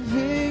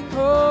living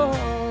hope.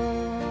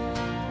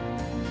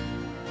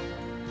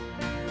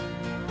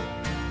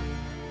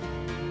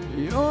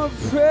 Your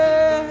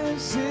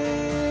presence.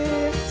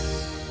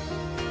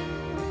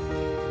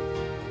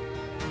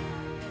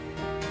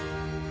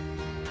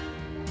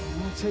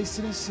 We'll taste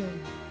it and sing.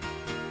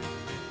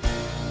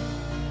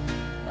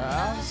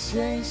 I've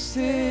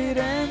tasted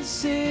and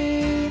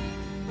seen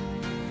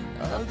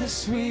of the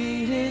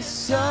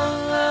sweetest of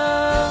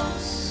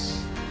loves,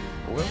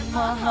 when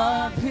my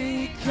heart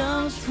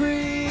becomes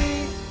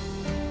free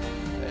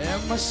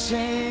and my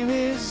shame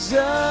is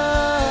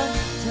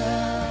undone.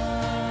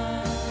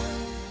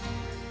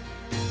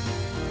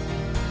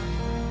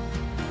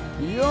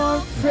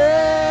 Your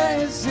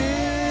presence,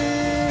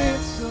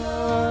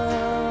 Lord.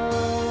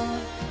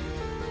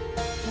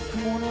 Oh,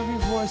 come on, every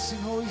voice, sing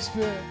Holy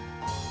Spirit.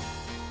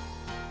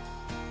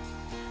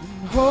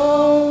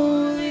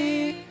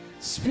 Holy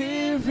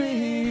Spirit,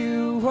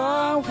 you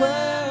are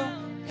welcome.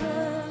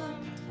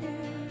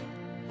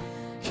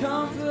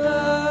 Come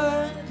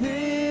flood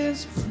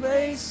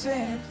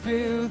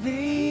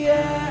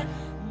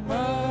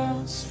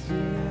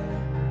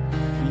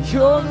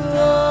Your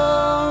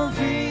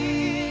glory,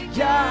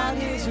 God,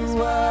 is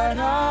what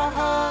our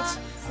hearts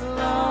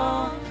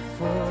long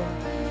for.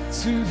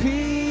 To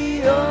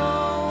be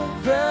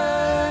overcome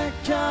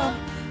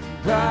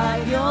by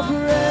your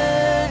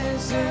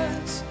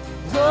presence,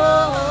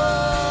 Lord.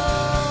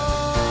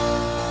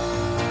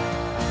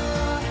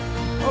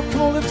 Oh,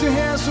 come on, lift your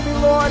hands for me,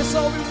 Lord. It's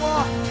all we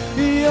want.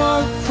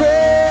 Your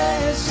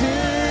presence.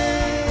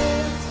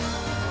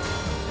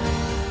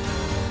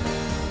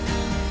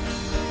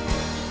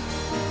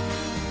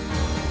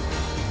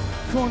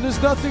 Come on,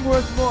 there's nothing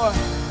worth more.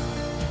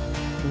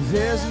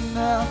 There's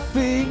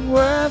nothing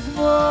worth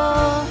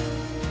more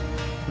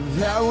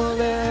that will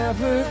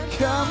ever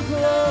come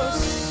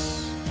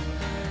close.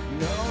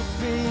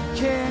 Nothing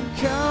can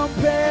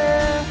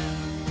compare.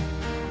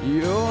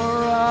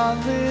 You're our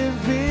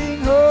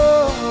living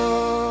hope.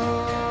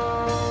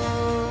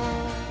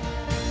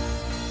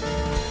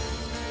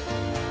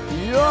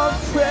 Your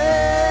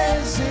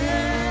presence.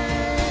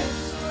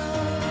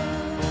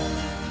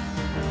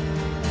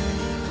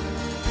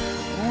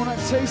 When I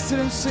taste it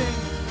and sing,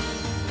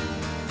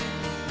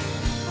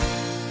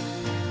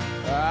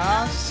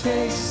 I've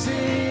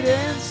tasted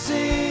and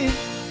seen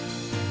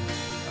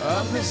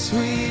of the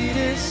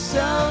sweetest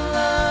of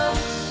loves.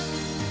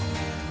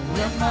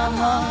 When my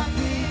heart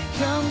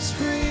becomes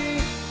free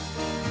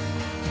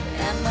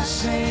and my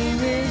shame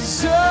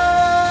is undone.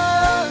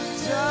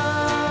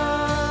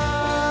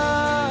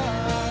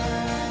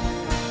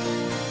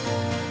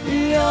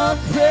 Your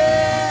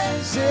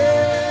presence,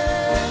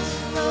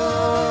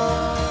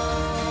 Lord.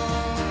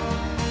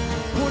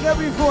 With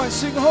every voice,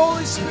 sing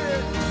Holy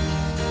Spirit.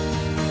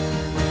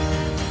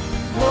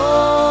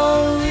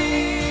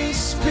 Holy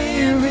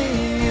Spirit,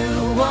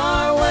 you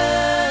are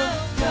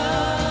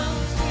welcome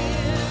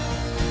here.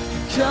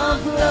 Come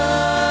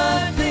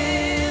flood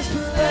this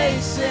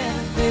place and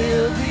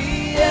fill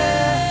the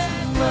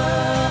atmosphere.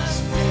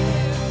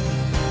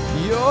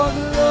 Your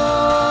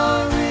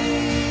glory,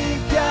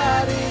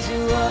 God, is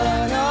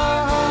what our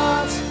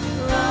hearts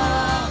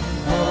long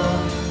for.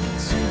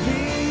 To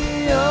be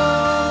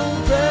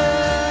overcome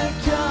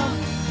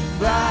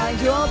by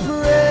your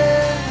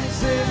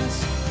presence.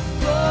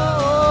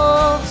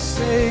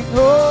 Sing,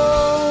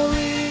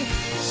 Holy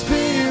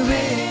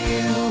Spirit,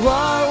 you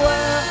are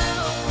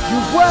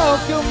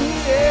welcome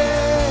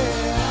here.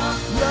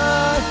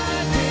 Flood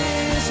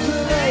this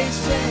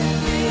place and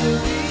fill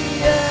the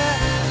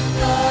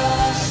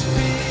atmosphere.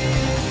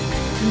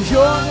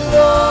 Your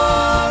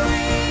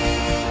glory,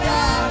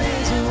 God,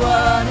 is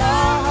what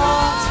our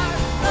hearts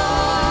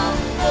long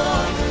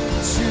for.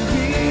 To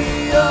be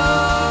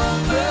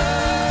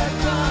overcome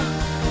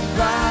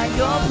by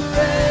your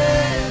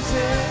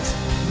presence.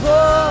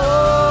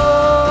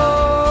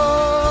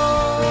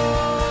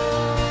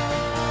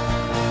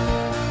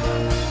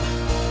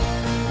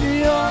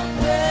 Your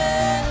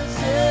presence.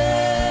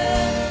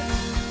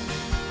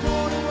 Come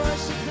on and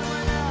worship Him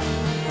right now.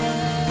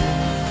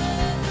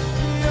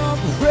 Your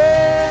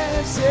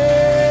presence.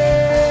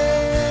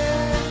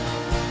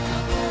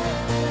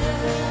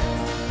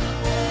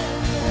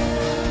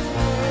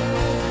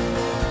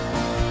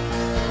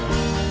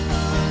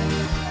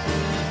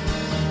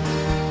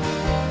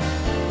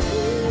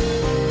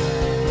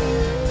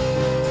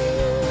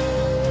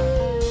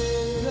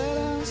 Let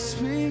us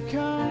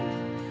become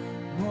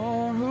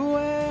more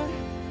aware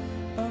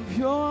of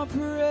your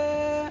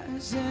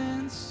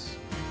presence.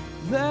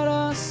 Let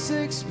us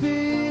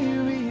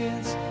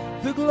experience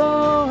the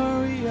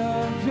glory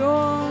of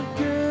your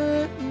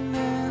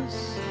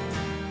goodness.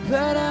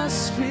 Let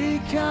us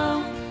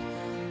become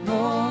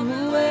more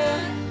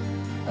aware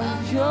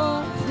of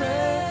your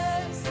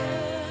presence.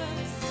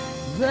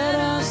 Let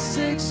us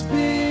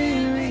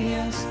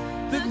experience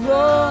the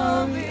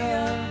glory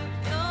of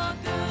your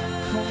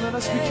goodness. Come on, let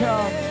us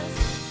become.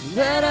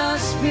 Let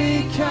us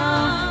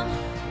become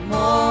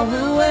more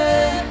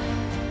aware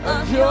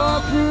of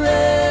your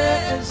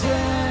presence.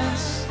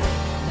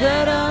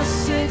 Let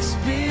us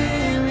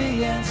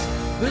experience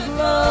the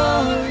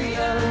glory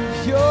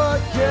of your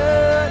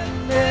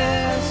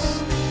goodness.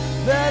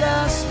 Let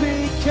us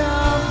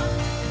become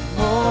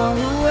more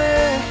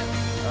aware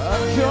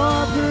of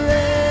your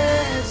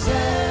presence.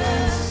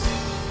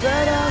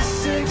 Let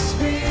us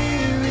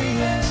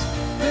experience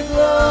the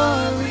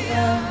glory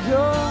of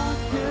your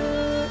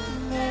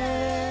goodness.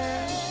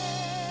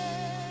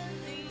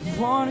 I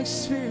want to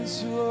experience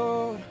you,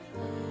 Lord,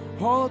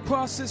 all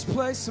across this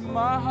place in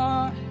my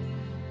heart.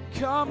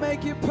 Come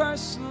make it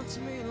personal to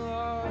me,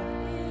 Lord.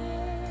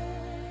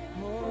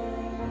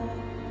 Oh,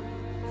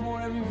 come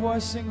on, every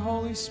voice sing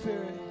Holy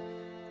Spirit.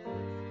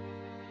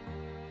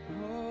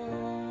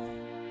 Oh,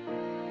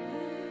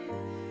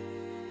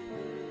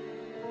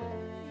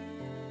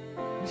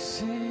 we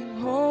sing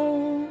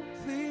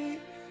Holy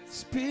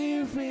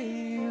Spirit,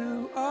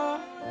 you are.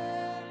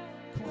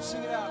 Come on,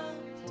 sing it out.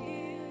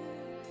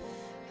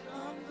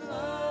 Come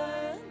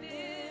flood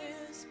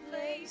this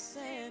place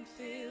and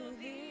fill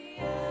the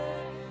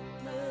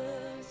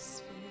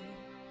atmosphere.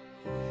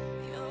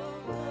 Your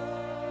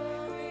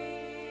glory,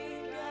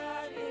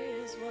 God,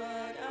 is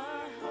what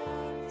our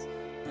hearts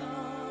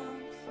long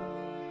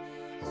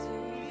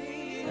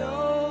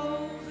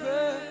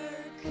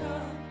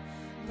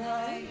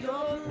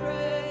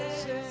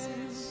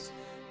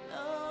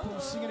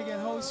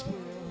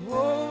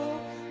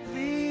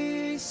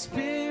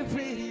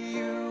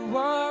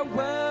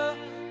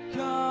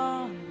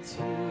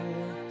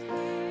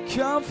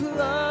Come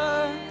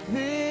flood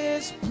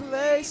this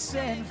place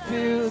and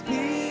fill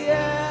the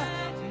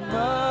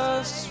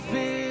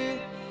atmosphere.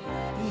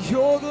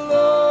 Your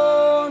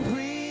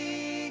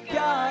glory,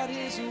 God,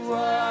 is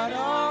what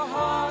our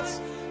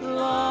hearts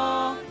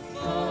long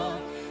for.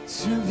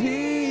 To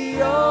be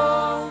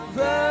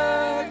overcome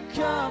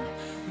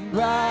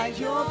by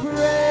your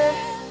prayer.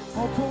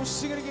 Oh, come on,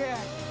 sing it again.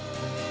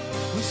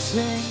 We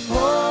sing,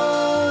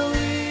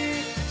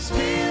 Holy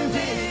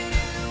Spirit,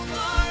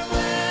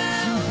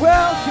 you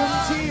welcome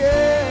to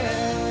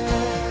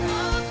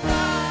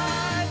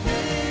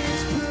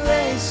this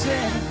place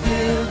and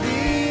fill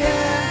the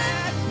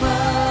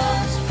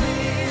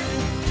atmosphere.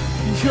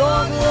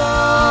 Your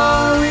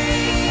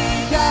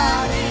glory,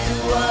 God, is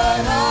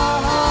what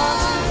our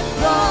hearts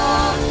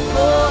long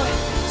for.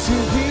 To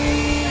be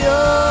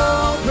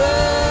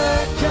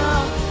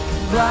overcome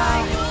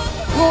by.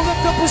 We'll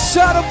lift up a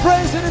shout of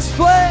praise in this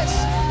place.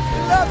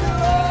 Love you,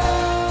 Lord.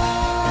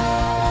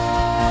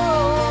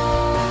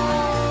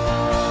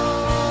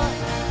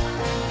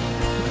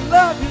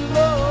 Love you,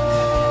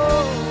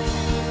 Lord.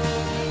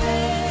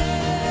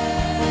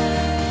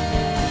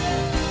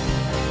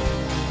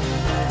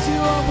 Lift you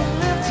up and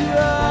lift you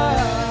up.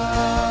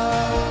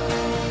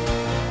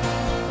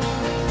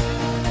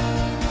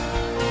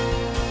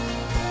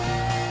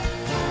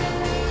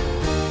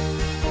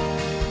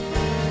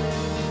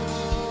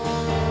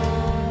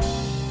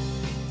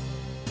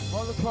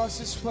 Across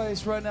this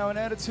place right now, an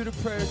attitude of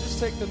prayer. Just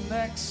take the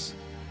next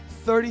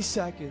 30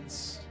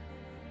 seconds.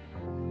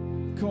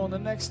 Come on, the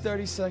next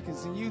 30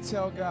 seconds, and you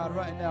tell God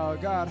right now,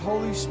 God,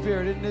 Holy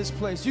Spirit, in this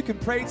place. You can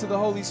pray to the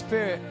Holy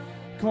Spirit.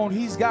 Come on,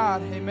 He's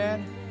God.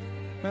 Amen.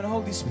 Man,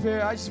 Holy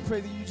Spirit, I just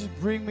pray that you just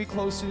bring me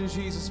closer to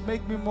Jesus.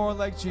 Make me more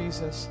like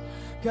Jesus.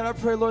 God, I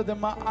pray, Lord, that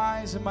my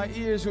eyes and my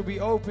ears will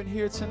be open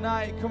here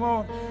tonight. Come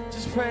on,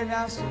 just pray and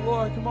ask the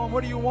Lord. Come on,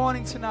 what are you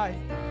wanting tonight?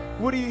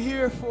 What are you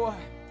here for?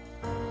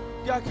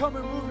 God, come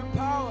and move in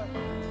power.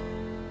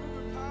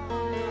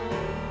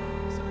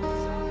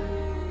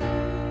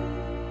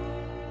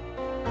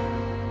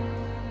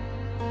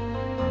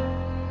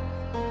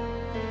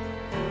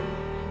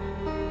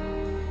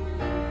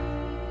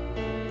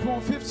 Come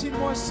on, 15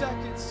 more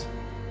seconds.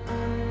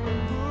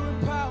 Move in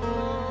power,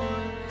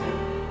 Lord.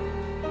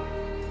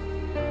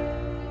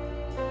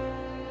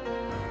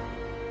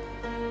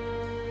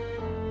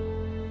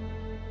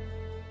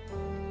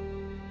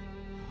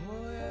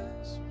 Oh,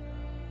 yes.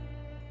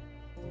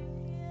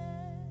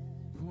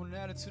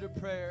 Attitude of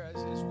prayer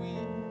as we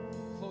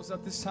close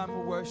out this time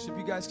of worship.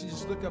 You guys can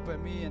just look up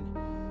at me, and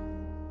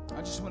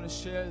I just want to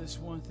share this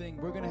one thing.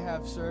 We're going to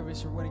have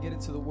service. We're going to get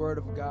into the Word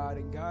of God,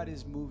 and God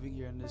is moving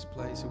here in this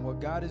place. And what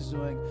God is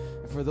doing,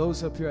 and for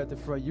those up here at the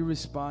front, you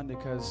respond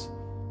because,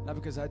 not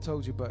because I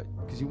told you, but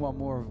because you want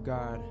more of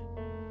God.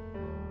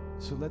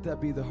 So let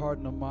that be the heart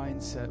and the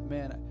mindset.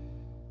 Man,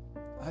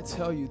 I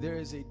tell you, there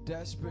is a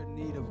desperate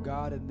need of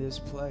God in this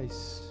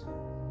place.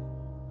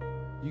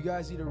 You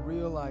guys need to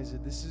realize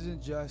that this isn't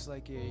just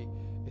like a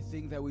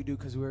thing that we do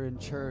because we're in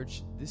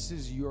church. This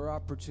is your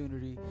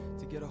opportunity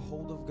to get a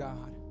hold of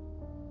God.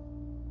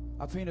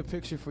 I'll paint a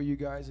picture for you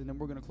guys, and then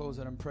we're going to close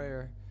out in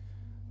prayer.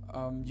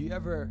 God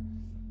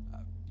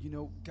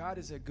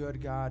is a good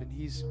God, and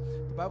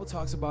the Bible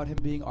talks about Him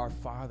being our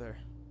Father.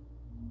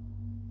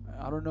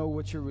 I don't know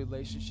what your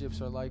relationships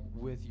are like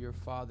with your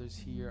fathers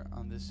here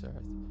on this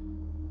earth.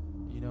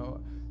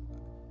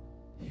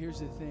 Here's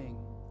the thing.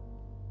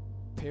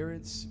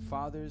 Parents,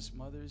 fathers,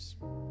 mothers,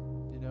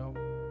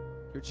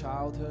 your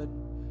childhood.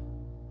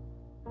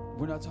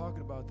 We're not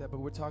talking about that, but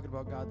we're talking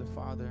about God the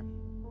Father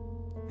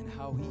and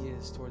how He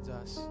is towards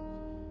us.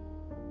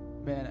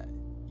 Man,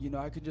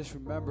 I could just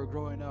remember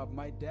growing up,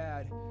 my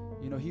dad,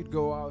 he'd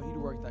go out, he'd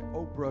work like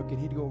Oak Brook, and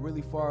he'd go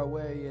really far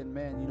away, and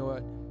man, you know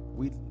what?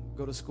 We'd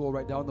go to school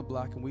right down the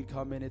block, and we'd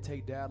come in. It'd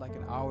take Dad like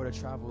an hour to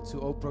travel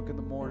to Oak Brook in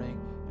the morning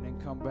and then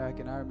come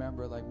back, and I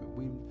remember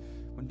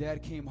when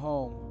Dad came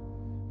home,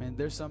 man,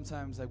 there's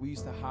sometimes like we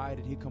used to hide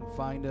and he'd come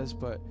find us,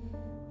 but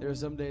there were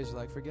some days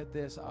like, forget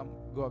this, I'm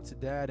go up to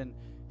Dad, and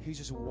he's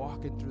just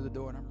walking through the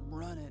door, and I'm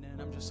running,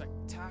 and I'm just like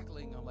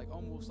tackling him, like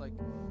almost like,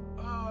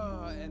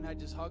 and I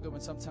just hug him,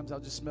 and sometimes I'll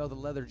just smell the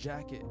leather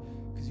jacket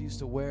because he used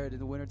to wear it in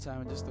the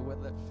wintertime, and just the wet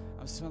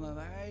I'm smelling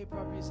like, hey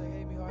puppy, he's like,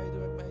 hey me, how you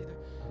doing, mate?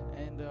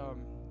 And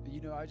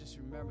I just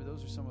remember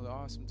those are some of the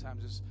awesome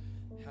times, just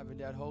having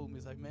Dad hold me.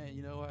 He's like, man,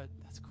 you know what?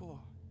 That's cool.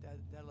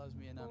 Dad loves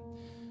me, and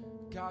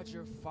God,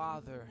 your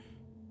Father,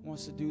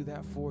 wants to do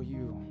that for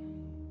you.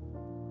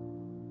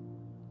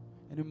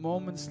 And in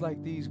moments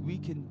like these, we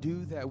can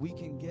do that. We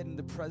can get in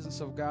the presence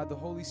of God. The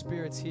Holy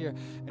Spirit's here,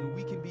 and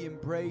we can be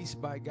embraced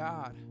by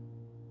God.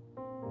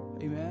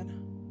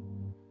 Amen?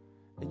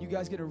 And you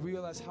guys get to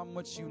realize how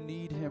much you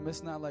need Him.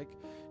 It's not like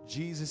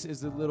Jesus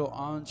is the little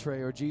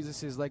entree, or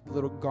Jesus is like the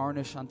little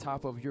garnish on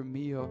top of your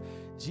meal.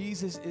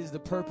 Jesus is the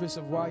purpose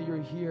of why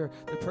you're here,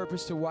 the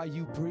purpose to why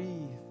you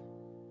breathe.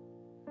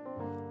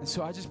 And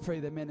so I just pray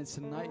that, man, it's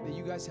tonight that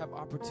you guys have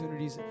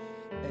opportunities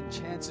and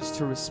chances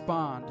to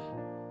respond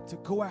to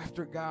go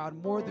after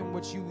God more than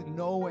what you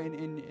know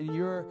in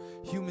your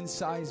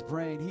human-sized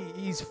brain.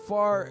 He's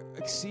far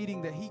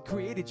exceeding that. He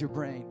created your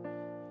brain.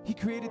 He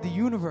created the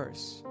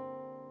universe.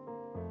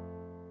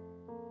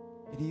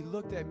 And he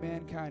looked at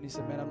mankind. He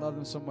said, man, I love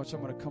them so much.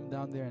 I'm going to come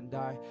down there and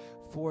die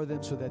for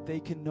them so that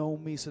they can know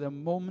me. So that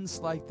moments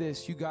like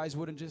this, you guys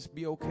wouldn't just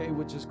be okay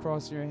with just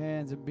crossing your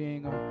hands and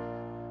being,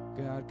 oh,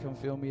 God, come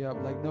fill me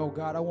up. Like, no,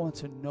 God, I want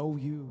to know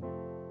you.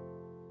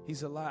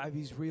 He's alive.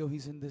 He's real.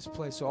 He's in this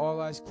place. So all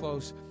eyes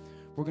closed.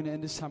 We're going to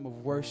end this time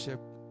of worship.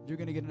 You're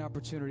going to get an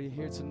opportunity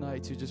here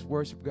tonight to just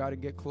worship God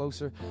and get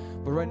closer.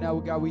 But right now,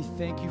 God, we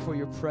thank you for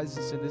your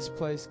presence in this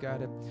place,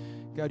 God.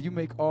 And God, you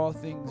make all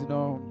things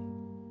known.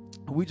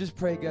 We just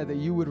pray, God, that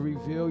you would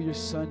reveal your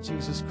Son,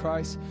 Jesus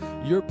Christ,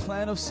 your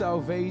plan of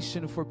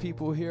salvation for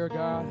people here,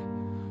 God.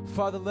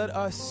 Father, let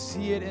us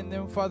see it in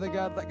them, Father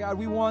God. God,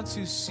 we want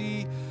to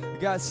see,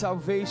 God,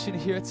 salvation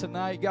here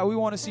tonight. God, we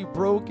want to see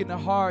broken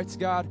hearts,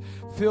 God,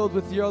 filled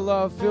with your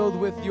love, filled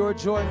with your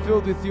joy,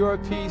 filled with your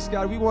peace.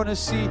 God, we want to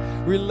see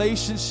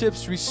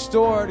relationships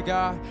restored,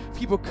 God.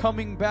 People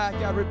coming back,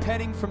 God,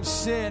 repenting from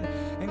sin.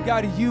 And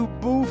God, you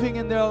moving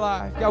in their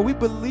life. God, we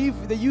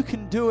believe that you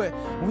can do it.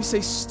 And we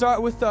say,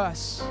 start with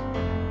us.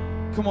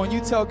 Come on,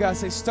 you tell God,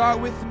 say, start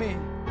with me.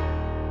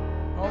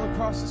 All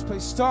across this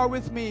place, start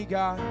with me,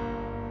 God.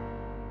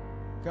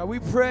 God, we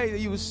pray that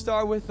you would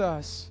start with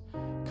us.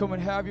 Come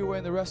and have your way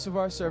in the rest of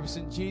our service.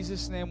 In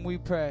Jesus' name we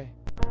pray.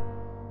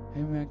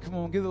 Amen. Come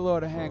on, give the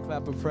Lord a hand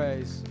clap of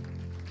praise.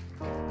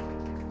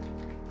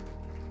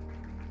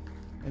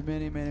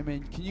 Amen, amen,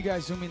 amen. Can you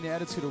guys zoom in the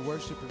attitude of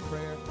worship and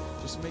prayer?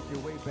 Just make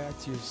your way back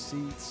to your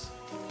seats.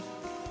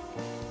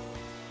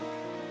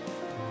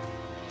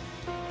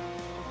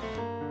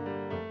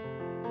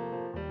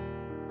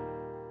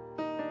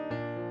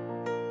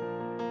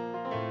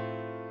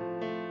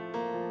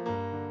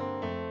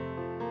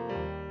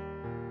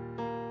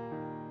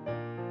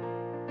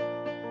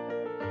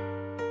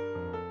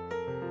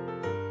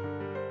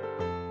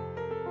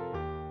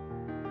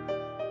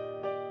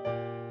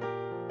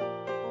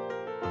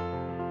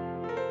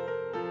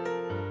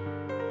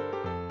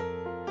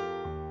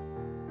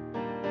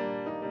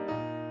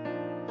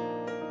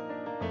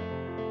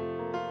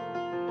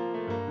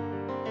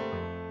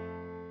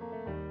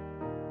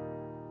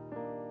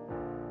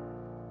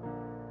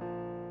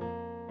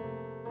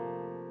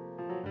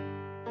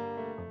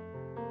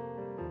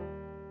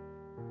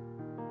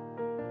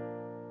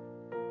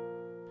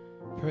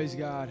 Praise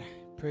God.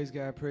 Praise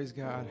God. Praise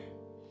God.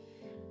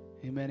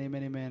 Amen,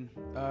 amen, amen.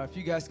 If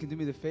you guys can do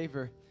me the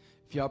favor,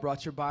 if y'all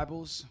brought your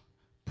Bibles,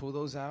 pull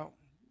those out.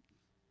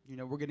 You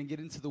know, we're going to get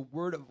into the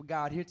Word of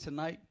God here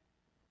tonight.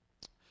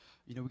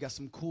 You know, we got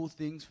some cool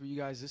things for you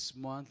guys this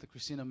month. Like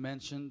Christina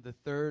mentioned, the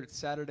third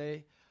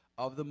Saturday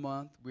of the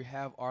month, we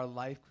have our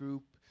life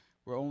group.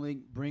 We're only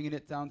bringing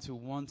it down to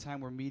one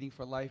time. We're meeting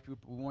for life group.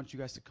 We want you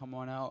guys to come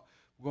on out.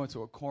 We're going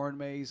to a corn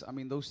maze. I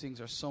mean, those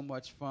things are so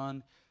much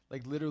fun.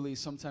 Like, literally,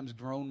 sometimes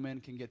grown men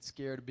can get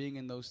scared being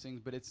in those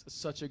things, but it's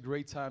such a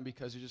great time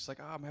because you're just like,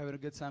 oh, I'm having a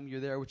good time. You're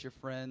there with your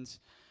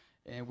friends,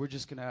 and we're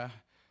just going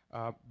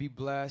to be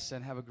blessed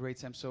and have a great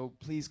time. So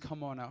please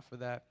come on out for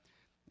that.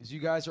 As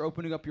you guys are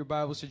opening up your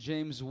Bibles to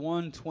James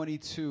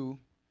 1:22,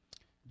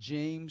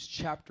 James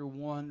chapter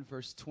 1,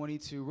 verse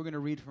 22. We're going to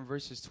read from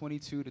verses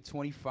 22 to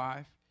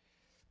 25.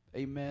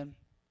 Amen.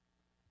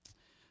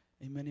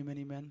 Amen, amen,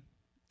 amen.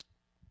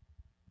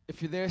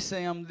 If you're there,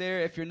 say I'm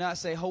there. If you're not,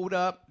 say hold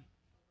up.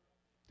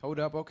 Hold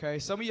up, okay.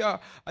 Some of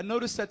y'all, I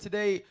noticed that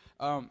today,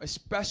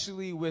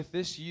 especially with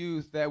this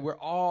youth, that we're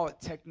all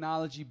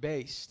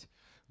technology-based.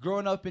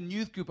 Growing up in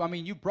youth group, I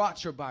mean, you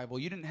brought your Bible.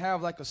 You didn't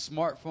have like a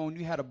smartphone.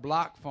 You had a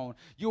block phone.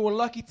 You were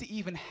lucky to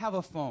even have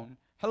a phone.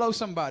 Hello,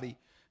 somebody.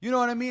 You know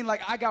what I mean?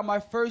 Like, I got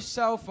my first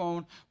cell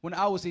phone when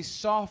I was a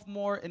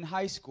sophomore in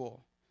high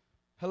school.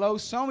 Hello,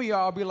 some of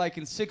y'all be like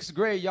in 6th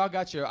grade, y'all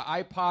got your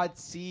iPod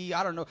C,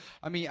 I don't know,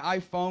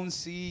 iPhone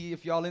C,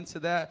 if y'all into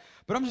that.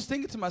 But I'm just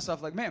thinking to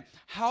myself, like, man,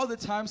 how the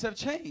times have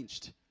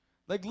changed.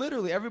 Like,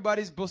 literally,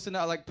 everybody's busting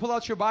out, like, pull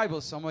out your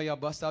Bibles. Some of y'all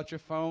bust out your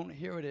phone.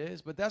 Here it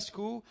is, but that's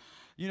cool.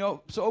 You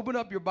know, so open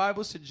up your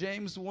Bibles to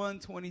James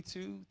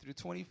 1:22 through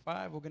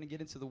 25. We're going to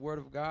get into the Word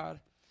of God.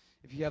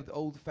 If you have the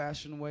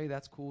old-fashioned way,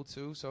 that's cool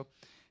too. So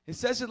it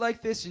says it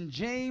like this in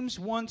James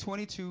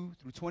 1:22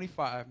 through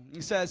 25.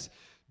 It says,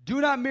 do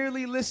not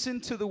merely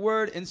listen to the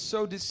word and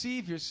so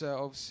deceive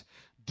yourselves.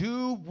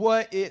 Do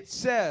what it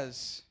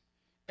says.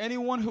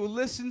 Anyone who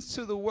listens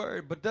to the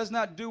word but does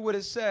not do what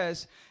it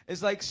says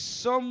is like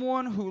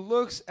someone who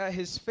looks at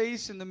his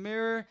face in the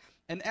mirror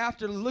and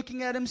after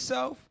looking at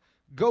himself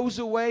goes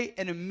away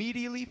and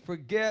immediately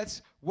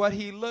forgets what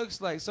he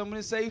looks like.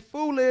 Somebody say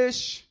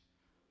foolish.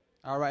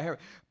 All right, here.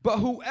 But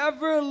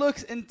whoever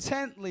looks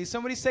intently,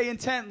 somebody say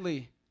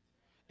intently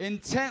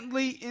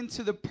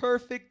into the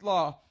perfect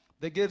law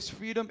that gives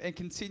freedom and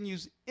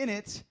continues in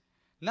it,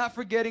 not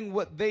forgetting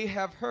what they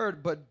have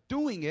heard, but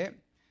doing it,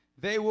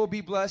 they will be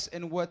blessed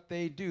in what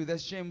they do.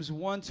 That's James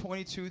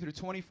 1:22 through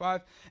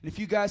 25. And if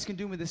you guys can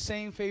do me the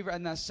same favor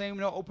and that same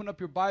note, open up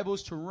your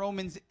Bibles to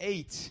Romans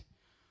 8.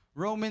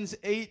 Romans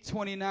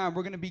 8:29.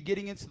 We're going to be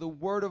getting into the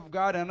Word of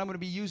God, and I'm going to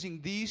be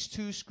using these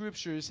two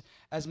scriptures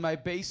as my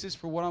basis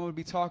for what I'm going to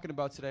be talking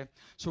about today.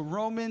 So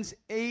Romans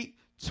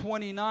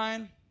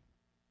 8:29.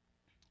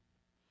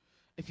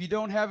 If you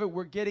don't have it,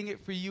 we're getting it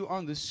for you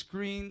on the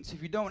screen. So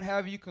if you don't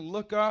have it, you can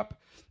look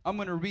up. I'm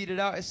going to read it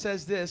out. It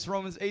says this,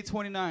 Romans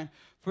 8:29.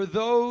 For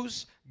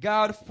those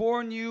God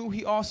foreknew,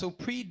 he also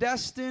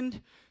predestined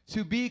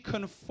to be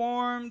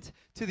conformed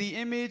to the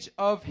image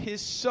of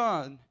his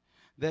Son,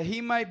 that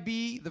he might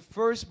be the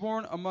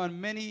firstborn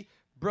among many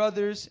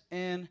brothers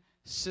and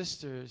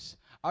sisters.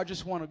 I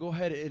just want to go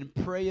ahead and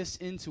pray us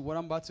into what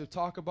I'm about to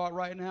talk about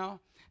right now.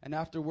 And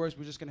afterwards,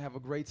 we're just going to have a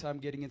great time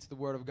getting into the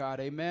Word of God.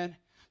 Amen.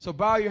 So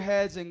bow your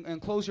heads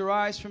and close your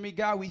eyes for me.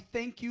 God, we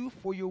thank you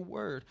for your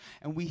word.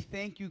 And we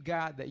thank you,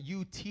 God, that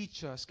you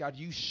teach us. God,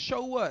 you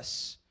show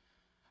us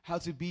how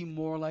to be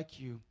more like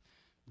you.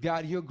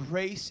 God, your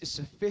grace is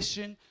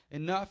sufficient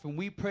enough. And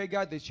we pray,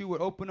 God, that you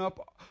would open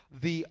up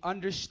the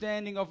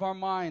understanding of our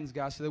minds,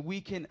 God, so that we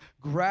can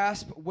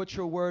grasp what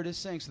your word is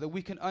saying, so that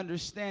we can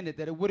understand it,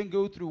 that it wouldn't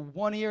go through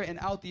one ear and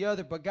out the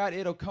other, but God,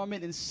 it'll come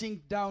in and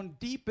sink down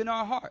deep in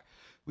our heart.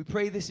 We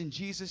pray this in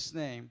Jesus'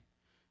 name.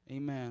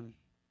 Amen.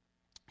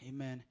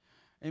 Amen.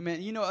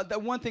 Amen. You know, the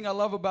one thing I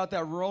love about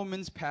that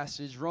Romans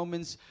passage,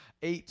 Romans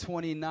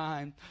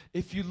 8:29,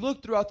 if you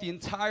look throughout the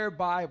entire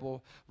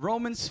Bible,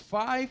 Romans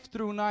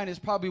 5-9 is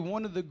probably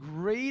one of the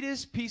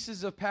greatest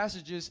pieces of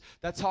passages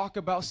that talk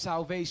about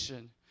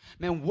salvation.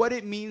 Man, what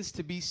it means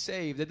to be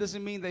saved. That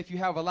doesn't mean that if you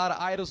have a lot of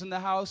idols in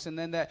the house and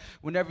then that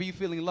whenever you're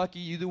feeling lucky,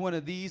 you do one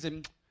of these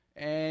and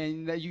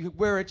that you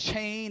wear a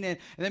chain, and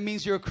that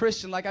means you're a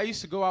Christian. Like I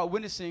used to go out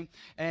witnessing,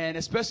 and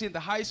especially at the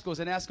high schools,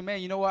 and ask them, man,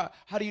 you know what,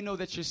 how do you know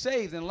that you're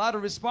saved? And a lot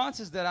of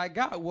responses that I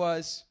got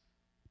was,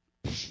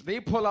 they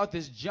pull out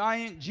this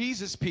giant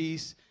Jesus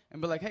piece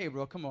and be like, hey,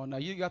 bro, come on now,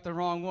 you got the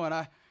wrong one.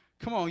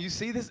 Come on, you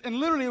see this? And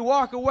literally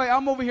walk away.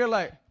 I'm over here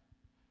like,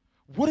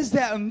 what does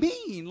that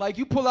mean? Like,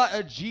 you pull out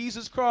a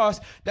Jesus cross,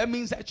 that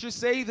means that you're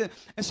saved.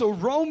 And so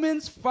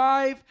Romans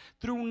 5-9,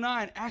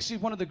 actually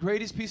one of the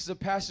greatest pieces of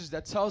passage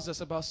that tells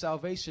us about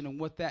salvation and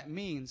what that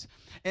means.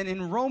 And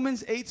in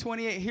Romans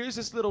 8:28, here's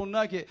this little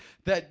nugget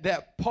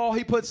that Paul,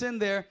 he puts in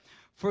there.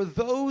 For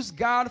those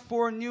God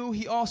foreknew,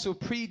 he also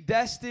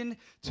predestined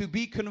to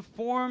be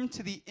conformed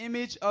to the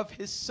image of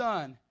his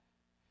Son,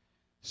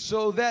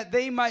 so that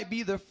they might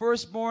be the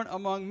firstborn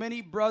among many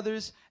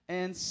brothers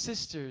and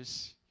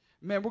sisters.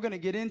 Man, we're going to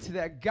get into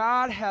that.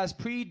 God has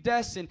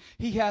predestined.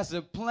 He has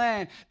a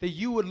plan that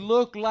you would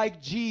look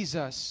like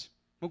Jesus,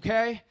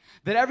 okay?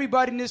 That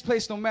everybody in this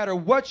place, no matter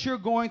what you're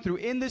going through,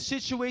 in the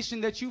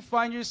situation that you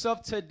find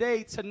yourself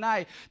today,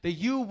 tonight, that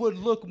you would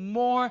look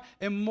more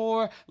and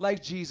more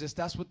like Jesus.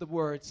 That's what the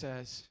word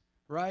says,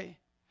 right?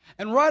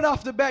 And right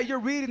off the bat, you're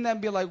reading that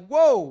and be like,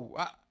 whoa,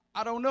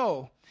 I don't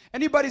know.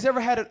 Anybody's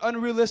ever had an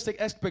unrealistic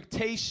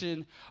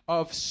expectation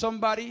of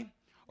somebody?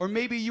 Or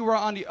maybe you were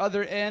on the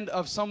other end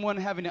of someone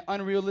having an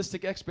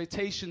unrealistic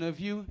expectation of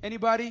you.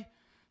 Anybody?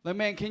 Like,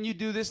 man, can you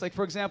do this? Like,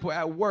 for example,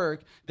 at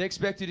work, they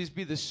expect you to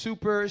be the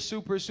super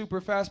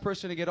fast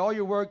person to get all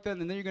your work done,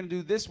 and then you're going to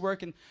do this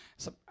work, and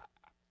so,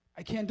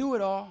 I can't do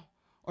it all.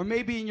 Or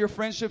maybe in your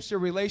friendships,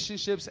 your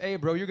relationships, hey,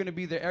 bro, you're going to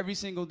be there every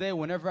single day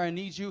whenever I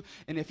need you,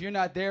 and if you're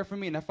not there for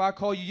me, and if I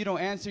call you, you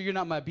don't answer, you're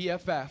not my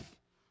BFF.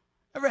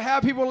 Ever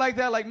have people like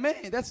that? Like,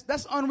 man,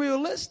 that's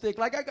unrealistic.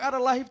 Like, I got a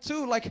life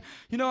too. Like,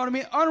 you know what I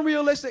mean?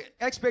 Unrealistic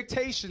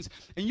expectations.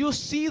 And you'll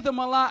see them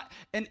a lot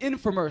in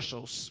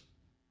infomercials.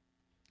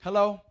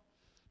 Hello?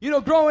 You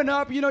know, growing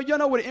up, you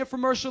know what an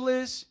infomercial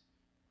is?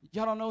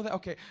 Y'all don't know that?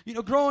 Okay. You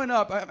know, growing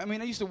up, I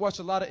used to watch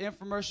a lot of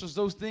infomercials,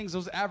 those things,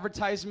 those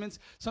advertisements.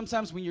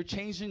 Sometimes when you're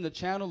changing the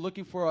channel,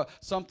 looking for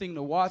something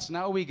to watch,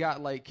 now we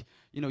got like,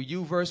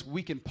 Uverse,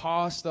 we can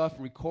pause stuff,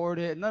 record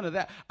it, none of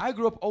that. I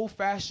grew up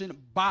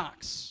old-fashioned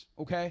box,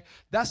 okay?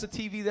 That's the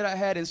TV that I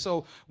had, and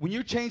so when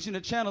you're changing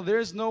the channel,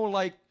 there's no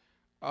like,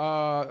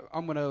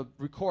 I'm going to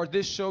record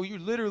this show. You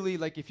literally,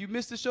 like, if you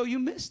missed the show, you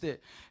missed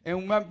it.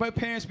 And my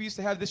parents, we used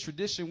to have this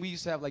tradition. We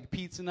used to have, like,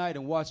 pizza night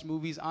and watch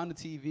movies on the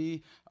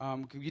TV.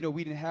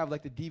 We didn't have,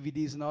 like, the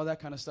DVDs and all that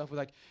kind of stuff. We're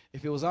like,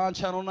 if it was on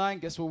Channel 9,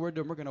 guess what we're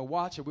doing? We're going to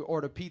watch it. We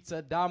order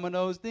pizza,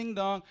 Domino's, ding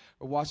dong.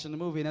 We're watching the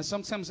movie. And then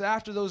sometimes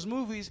after those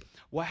movies,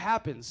 what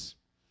happens?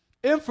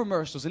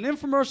 Infomercials. And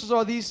infomercials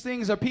are these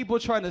things are people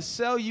trying to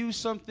sell you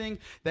something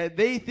that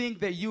they think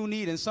that you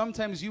need. And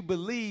sometimes you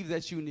believe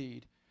that you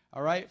need.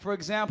 All right. For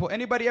example,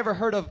 anybody ever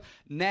heard of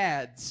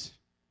NADS?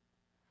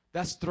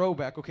 That's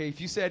throwback. Okay.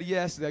 If you said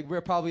yes, like we're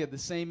probably at the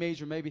same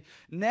age or maybe.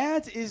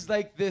 NADS is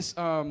like this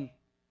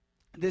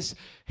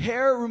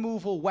hair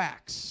removal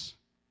wax.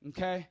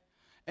 Okay.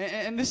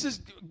 And this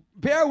is,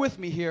 bear with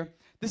me here.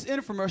 This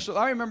infomercial,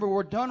 I remember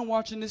we're done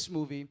watching this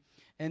movie.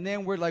 And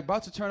then we're like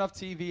about to turn off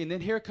TV. And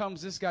then here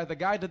comes this guy, the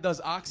guy that does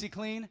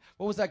OxyClean.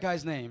 What was that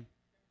guy's name?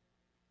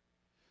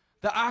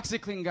 The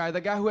OxyClean guy, the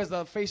guy who has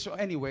the facial,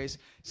 anyways.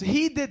 So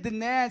he did the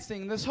NADS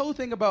thing, this whole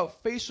thing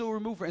about facial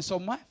remover. And so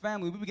my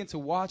family, we begin to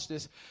watch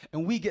this,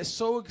 and we get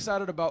so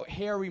excited about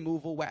hair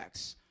removal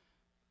wax.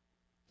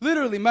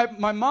 Literally,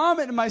 my mom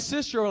and my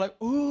sister are like,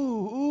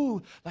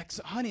 ooh, like,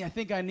 so, honey, I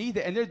think I need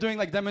that. And they're doing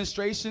like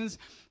demonstrations.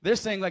 They're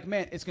saying like,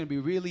 man, it's going to be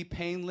really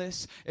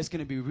painless. It's going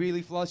to be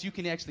really flawless. You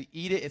can actually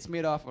eat it. It's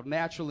made off of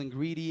natural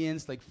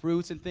ingredients like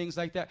fruits and things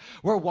like that.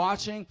 We're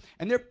watching,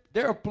 and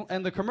they're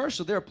in the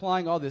commercial, they're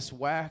applying all this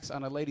wax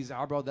on a lady's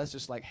eyebrow that's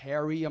just like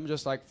hairy. I'm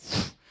just like,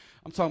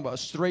 I'm talking about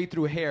straight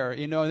through hair,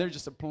 you know, and they're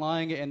just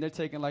applying it, and they're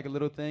taking like a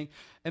little thing.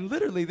 And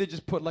literally, they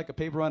just put like a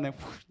paper on it,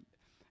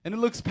 and it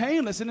looks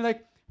painless. And they're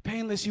like,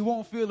 painless, you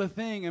won't feel a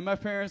thing. And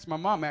my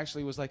mom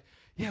actually was like,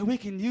 yeah, we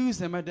can use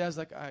that. My dad's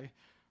like,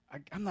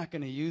 I'm not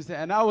going to use that.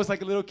 And I was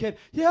like a little kid,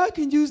 yeah, I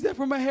can use that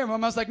for my hair. My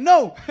mom's like,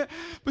 no.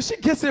 But she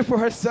gets it for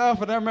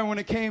herself. And I remember when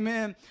it came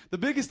in, the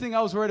biggest thing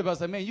I was worried about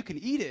was like, man, you can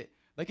eat it.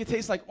 Like, it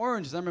tastes like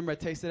oranges. I remember I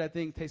tasted that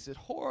thing. It tasted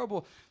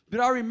horrible.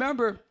 But I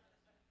remember,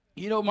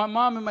 you know, my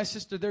mom and my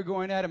sister, they're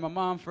going at it. My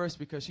mom first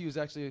because she was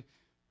actually,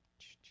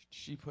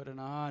 she put it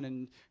on,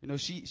 and, you know,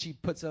 she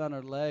puts it on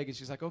her leg, and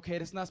she's like, okay,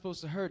 that's not supposed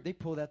to hurt. They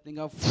pull that thing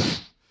out.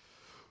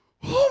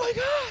 Oh, my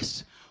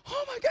gosh.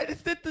 Oh, my God.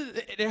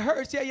 It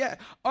hurts. Yeah.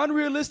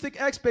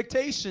 Unrealistic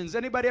expectations.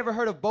 Anybody ever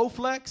heard of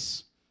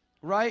Bowflex?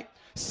 Right?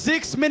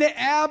 6-minute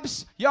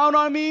abs. Y'all know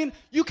what I mean?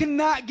 You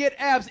cannot get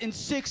abs in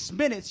 6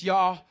 minutes,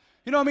 y'all.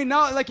 You know what I mean?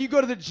 Now, like, you go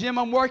to the gym,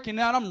 I'm working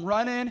out, I'm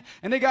running,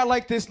 and they got,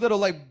 like, this little,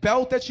 like,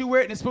 belt that you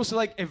wear, and it's supposed to,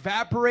 like,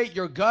 evaporate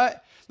your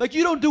gut. Like,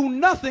 you don't do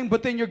nothing,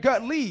 but then your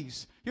gut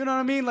leaves. You know what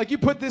I mean? Like, you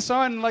put this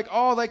on, and, like,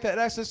 all, like, that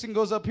excess thing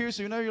goes up here,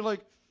 so, you know, you're,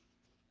 like,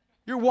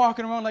 you're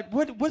walking around, like,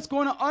 what's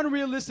going on?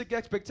 Unrealistic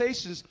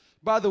expectations.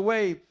 By the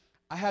way,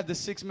 I have the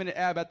 6-minute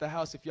ab at the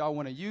house if y'all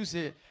want to use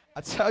it.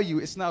 I tell you,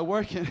 it's not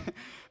working.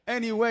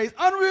 Anyways,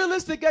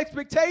 unrealistic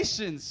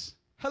expectations.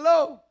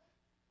 Hello?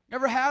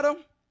 Ever had them?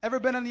 Ever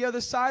been on the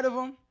other side of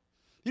them?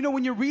 You know,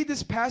 when you read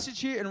this passage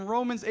here in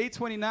Romans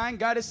 8:29,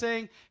 God is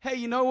saying, hey,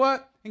 you know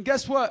what? And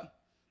guess what?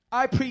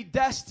 I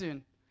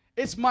predestined.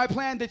 It's my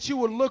plan that you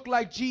will look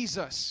like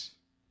Jesus.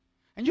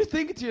 And you're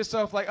thinking to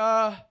yourself like,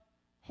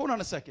 hold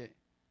on a second.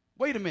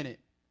 Wait a minute.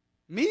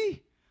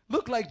 Me?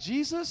 Look like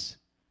Jesus?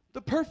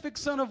 The perfect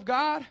Son of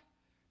God?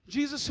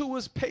 Jesus who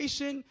was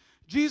patient?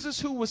 Jesus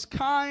who was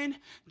kind?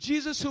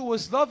 Jesus who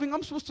was loving?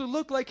 I'm supposed to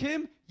look like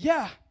him?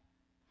 Yeah.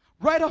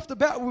 Right off the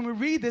bat, when we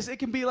read this, it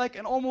can be like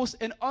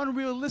almost an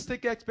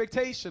unrealistic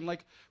expectation.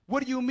 Like,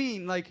 what do you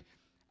mean? Like,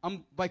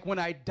 I'm like, when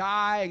I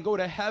die and go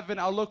to heaven,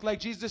 I'll look like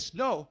Jesus?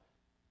 No.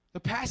 The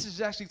passage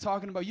is actually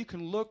talking about you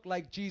can look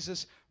like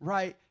Jesus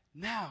right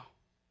now.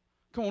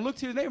 Come on, look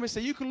to your neighbor and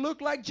say, you can look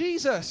like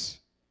Jesus.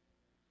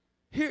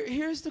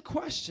 Here's the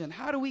question.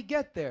 How do we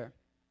get there?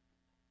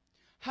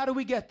 How do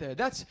we get there?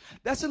 That's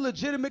a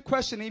legitimate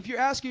question. And if you're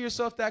asking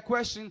yourself that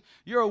question,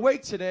 you're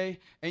awake today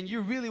and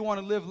you really want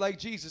to live like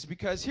Jesus.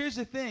 Because here's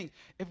the thing.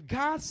 If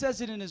God says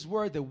it in his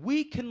word that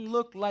we can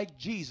look like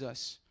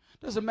Jesus,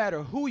 doesn't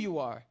matter who you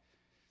are.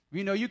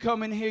 You know, you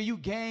come in here, you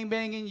gang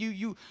banging,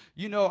 you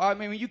know, I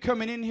mean, when you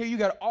coming in here, you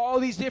got all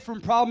these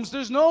different problems.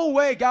 There's no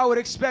way God would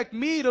expect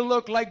me to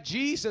look like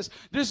Jesus.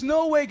 There's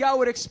no way God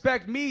would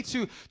expect me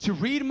to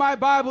read my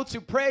Bible, to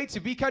pray, to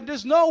be kind.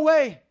 There's no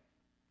way.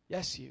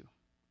 Yes, you.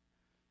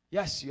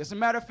 Yes, you. As a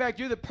matter of fact,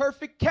 you're the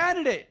perfect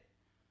candidate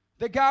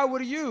that God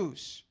would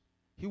use.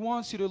 He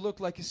wants you to look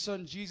like his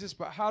son Jesus,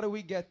 but how do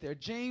we get there?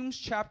 James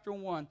chapter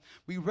 1.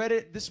 We read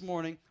it this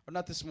morning, or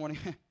not this morning.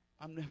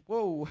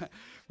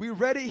 We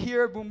read it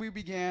here when we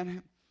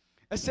began.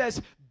 It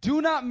says,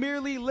 do not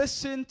merely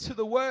listen to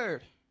the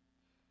word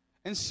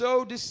and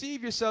so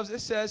deceive yourselves.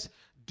 It says,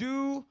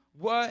 do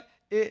what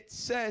it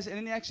says. And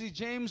then actually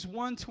James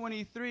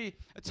 1:23,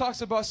 it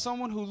talks about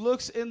someone who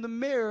looks in the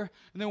mirror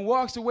and then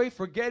walks away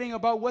forgetting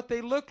about what they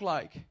look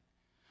like.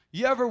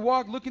 You ever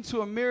look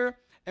into a mirror,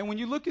 and when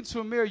you look into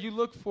a mirror, you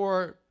look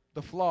for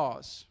the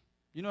flaws.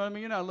 You know what I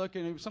mean? You're not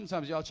looking.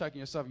 Sometimes y'all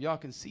checking yourself. Y'all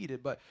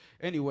conceited. But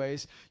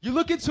anyways, you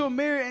look into a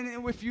mirror,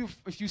 and if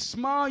you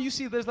smile, you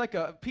see there's like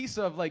a piece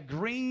of like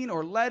green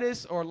or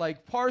lettuce or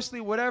like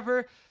parsley,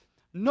 whatever.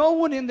 No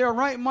one in their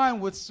right mind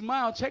would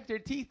smile, check their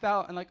teeth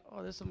out, and like,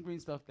 oh, there's some green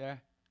stuff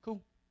there.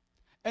 Cool.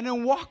 And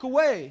then walk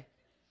away.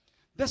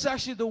 That's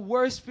actually the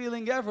worst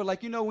feeling ever.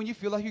 Like, you know, when you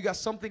feel like you got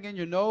something in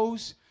your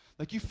nose,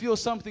 like you feel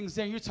something's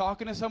there, and you're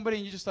talking to somebody,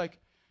 and you're just like,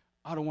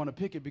 I don't want to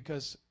pick it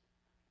because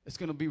it's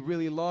going to be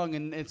really long,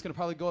 and it's going to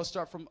probably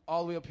start from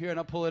all the way up here, and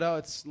I'll pull it out.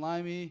 It's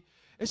slimy.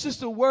 It's just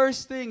the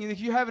worst thing. And if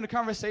you're having a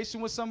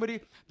conversation with somebody,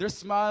 they're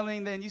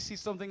smiling, then you see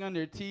something on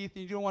their teeth,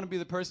 and you don't want to be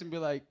the person be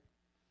like,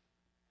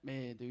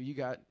 man, dude, you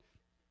got.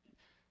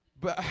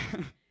 But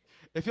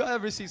if y'all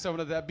ever see someone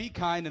like that, be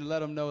kind and let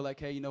them know, like,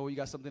 hey, you know, you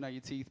got something on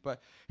your teeth.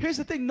 But here's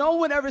the thing. No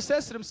one ever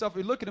says to themselves,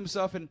 or look at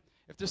himself, and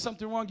if there's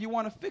something wrong, you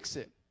want to fix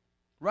it,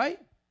 right?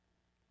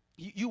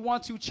 You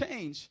want to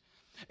change.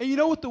 And you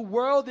know what the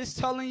world is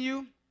telling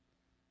you?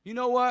 You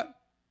know what?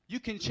 You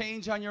can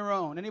change on your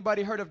own.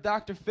 Anybody heard of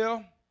Dr.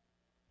 Phil?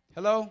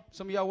 Hello?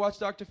 Some of y'all watch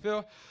Dr.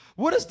 Phil?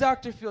 What is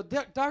Dr. Phil?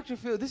 Dr.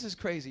 Phil, this is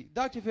crazy.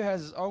 Dr. Phil has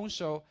his own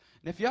show.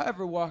 And if y'all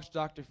ever watch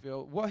Dr.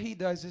 Phil, what he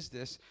does is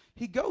this.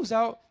 He goes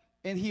out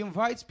and he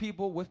invites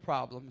people with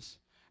problems.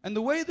 And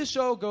the way the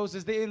show goes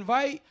is they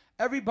invite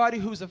everybody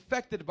who's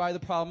affected by the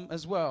problem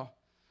as well.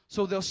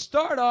 So they'll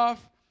start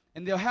off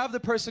and they'll have the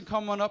person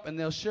come on up and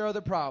they'll share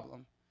the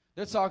problem.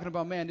 They're talking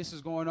about, man, this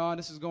is going on,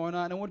 this is going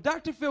on. And what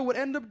Dr. Phil would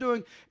end up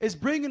doing is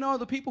bringing all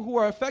the people who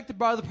are affected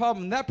by the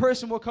problem. And that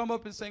person will come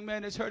up and say,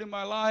 man, it's hurting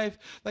my life.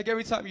 Like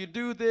every time you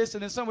do this.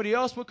 And then somebody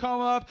else will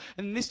come up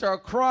and they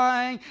start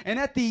crying. And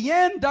at the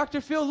end, Dr.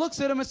 Phil looks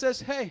at them and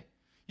says, hey,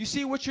 you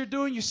see what you're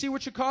doing? You see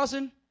what you're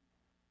causing?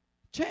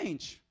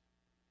 Change.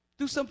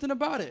 Do something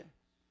about it.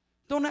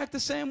 Don't act the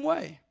same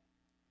way.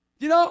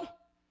 You know?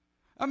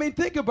 I mean,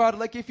 think about it.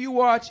 Like if you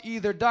watch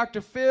either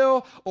Dr.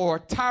 Phil or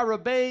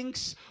Tyra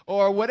Banks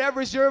or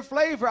whatever's your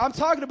flavor, I'm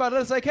talking about it.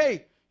 It's like,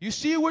 hey, you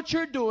see what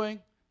you're doing,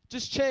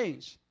 just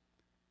change.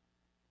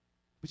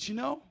 But you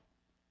know,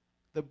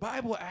 the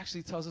Bible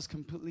actually tells us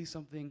completely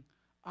something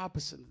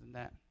opposite than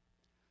that.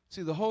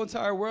 See, the whole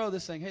entire world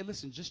is saying, hey,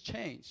 listen, just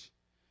change.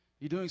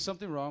 You're doing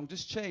something wrong,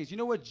 just change. You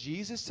know what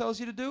Jesus tells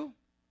you to do?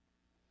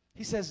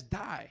 He says,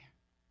 die.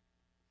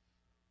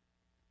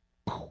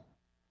 What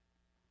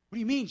do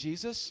you mean,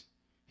 Jesus?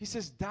 He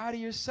says, die to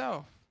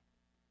yourself.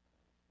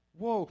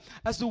 Whoa.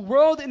 As the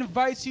world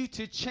invites you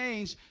to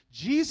change,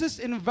 Jesus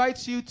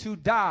invites you to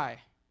die.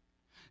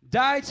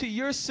 Die to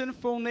your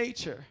sinful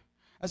nature.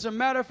 As a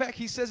matter of fact,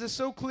 he says it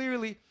so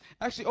clearly.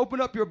 Actually, open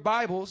up your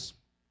Bibles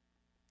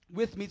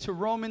with me to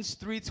Romans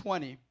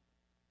 3:20.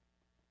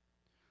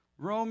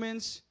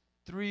 Romans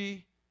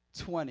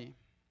 3:20.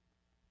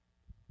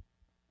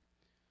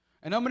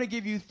 And I'm going to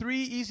give you 3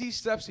 easy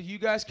steps so you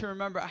guys can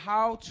remember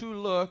how to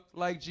look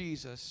like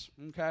Jesus.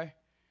 Okay?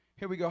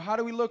 Here we go. How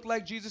do we look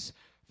like Jesus?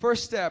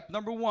 First step,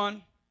 number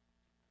 1,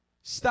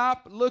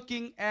 stop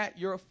looking at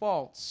your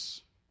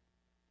faults.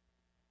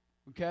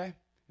 Okay?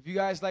 If you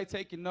guys like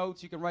taking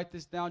notes, you can write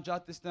this down,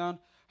 jot this down.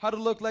 How to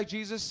look like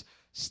Jesus?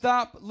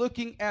 Stop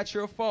looking at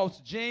your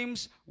faults.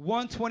 James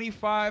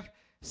 1:25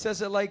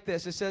 says it like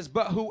this. It says,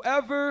 but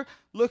whoever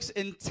looks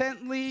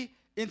intently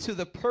into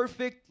the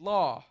perfect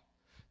law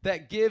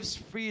that gives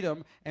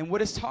freedom. And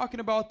what it's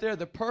talking about there,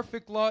 the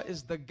perfect law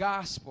is the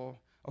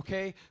gospel.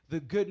 Okay, the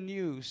good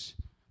news.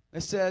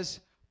 It says,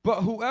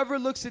 but whoever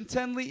looks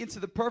intently into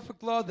the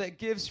perfect law that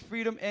gives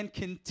freedom and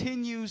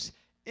continues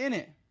in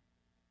it.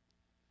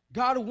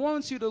 God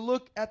wants you to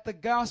look at the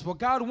gospel.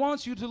 God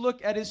wants you to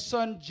look at his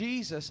son,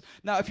 Jesus.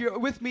 Now, if you're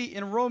with me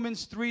in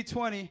Romans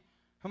 3:20,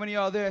 how many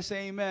of y'all there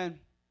say amen?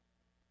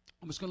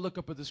 I'm just going to look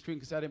up at the screen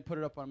because I didn't put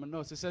it up on my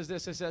notes. It says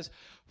this. It says,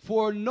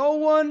 for no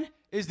one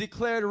is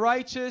declared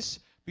righteous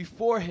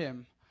before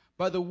him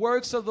by the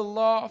works of the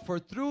law, for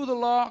through the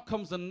law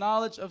comes the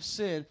knowledge of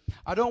sin.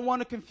 I don't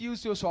want to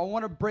confuse you, so I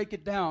want to break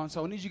it down.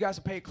 So I need you guys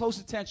to pay close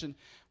attention.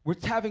 We're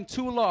having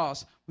 2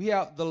 laws. We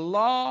have the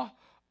law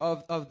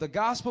of the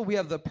gospel. We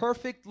have the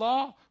perfect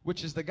law,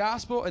 which is the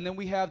gospel. And then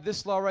we have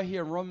this law right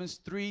here in Romans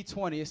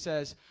 3:20. It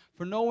says,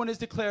 for no one is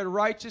declared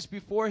righteous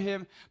before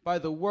him by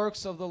the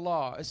works of the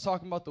law. It's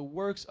talking about the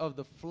works of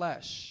the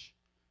flesh.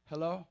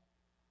 Hello?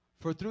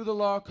 For through the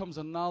law comes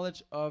a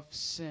knowledge of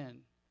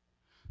sin.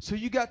 So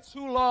you got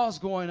 2 laws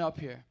going up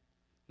here,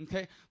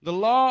 okay? The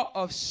law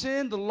of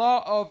sin, the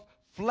law of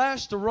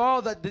flesh, the law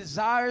that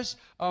desires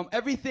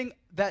everything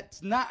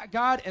that's not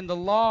God, and the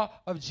law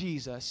of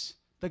Jesus,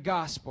 the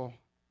gospel.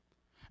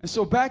 And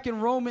so back in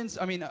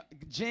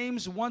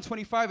James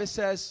 1:25, it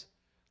says,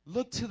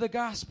 look to the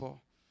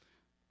gospel.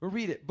 We'll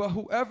read it. But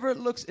whoever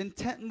looks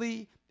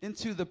intently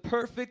into the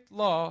perfect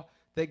law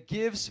that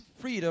gives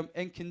freedom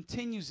and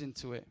continues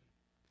into it.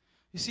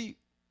 You see,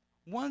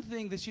 one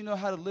thing that you know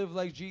how to live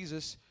like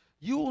Jesus,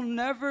 you will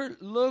never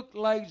look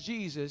like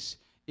Jesus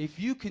if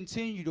you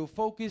continue to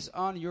focus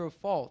on your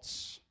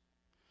faults.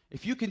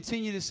 If you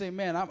continue to say,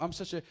 man, I'm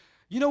such a,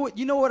 you know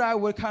what I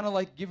would kind of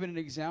like give it an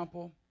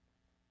example?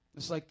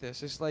 It's like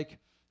this. It's like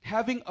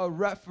having a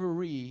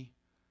referee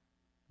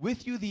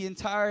with you the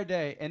entire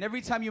day, and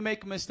every time you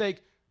make a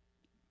mistake,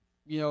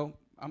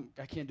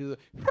 I can't do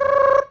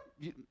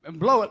and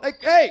blow it.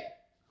 Like, hey,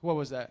 what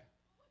was that?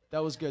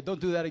 That was good.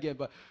 Don't do that again.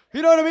 But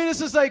you know what I mean? It's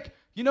just like,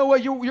 you know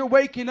what? You're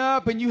waking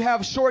up and you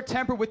have short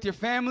temper with your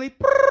family.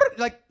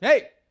 Like,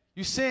 hey,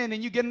 you sin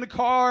and you get in the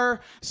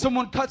car.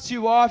 Someone cuts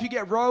you off. You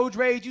get road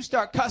rage. You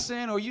start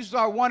cussing, or you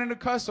start wanting to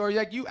cuss, or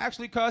like you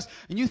actually cuss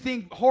and you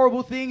think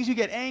horrible things. You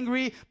get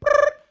angry.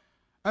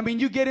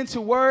 You get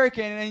into work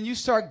and you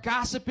start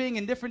gossiping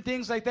and different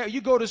things like that.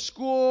 You go to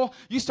school,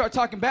 you start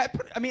talking bad.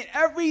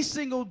 Every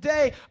single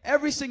day,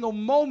 every single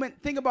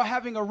moment, think about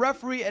having a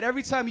referee at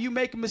every time you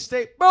make a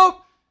mistake. Boom!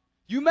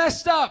 You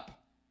messed up.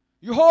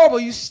 You're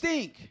horrible. You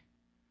stink.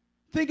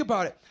 Think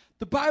about it.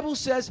 The Bible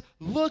says,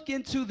 look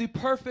into the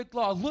perfect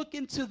law. Look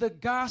into the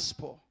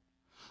gospel.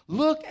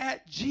 Look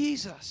at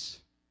Jesus.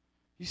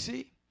 You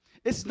see?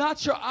 It's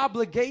not your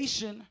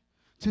obligation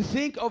to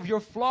think of your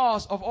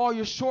flaws, of all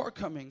your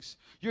shortcomings,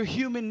 your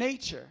human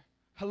nature.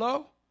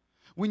 Hello?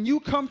 When you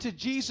come to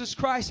Jesus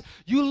Christ,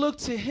 you look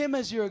to him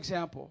as your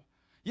example.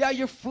 Yeah,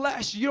 your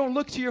flesh, you don't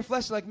look to your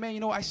flesh like,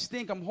 man, I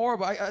stink, I'm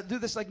horrible, I do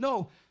this. Like,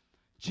 no,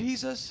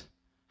 Jesus,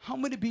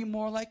 I'm going to be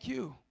more like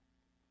you.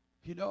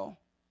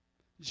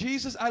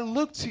 Jesus, I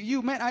look to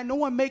you. Man, I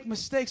know I make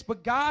mistakes,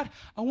 but God,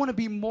 I want to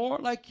be more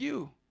like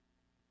you.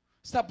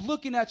 Stop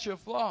looking at your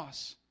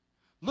flaws.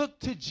 Look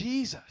to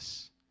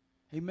Jesus.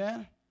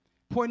 Amen.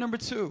 Point number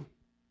 2.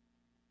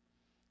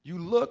 You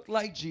look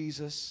like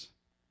Jesus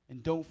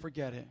and don't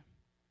forget it.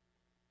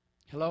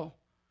 Hello?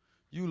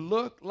 You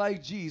look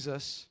like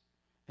Jesus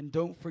and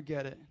don't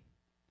forget it.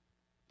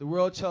 The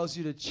world tells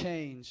you to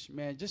change.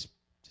 Man, just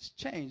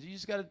change. You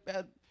just got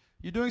to,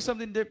 you're doing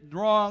something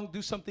wrong,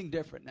 do something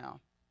different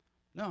now.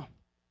 No.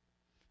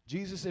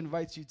 Jesus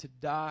invites you to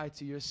die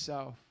to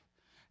yourself.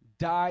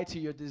 Die to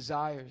your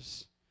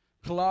desires.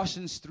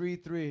 Colossians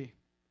 3:3.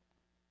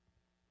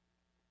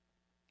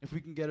 If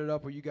we can get it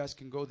up, or you guys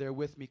can go there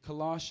with me.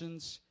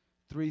 Colossians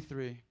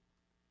 3:3.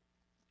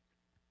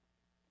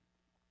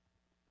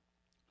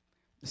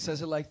 It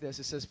says it like this.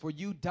 It says, for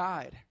you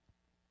died.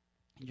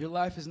 Your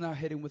life is now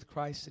hidden with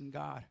Christ in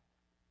God.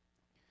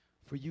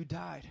 For you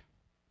died.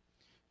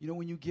 You know,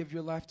 when you give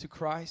your life to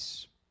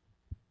Christ,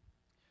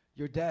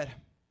 you're dead.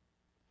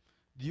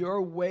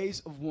 Your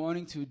ways of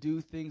wanting to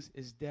do things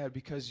is dead,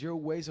 because your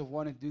ways of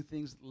wanting to do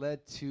things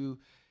led to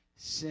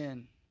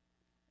sin,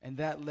 and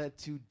that led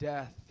to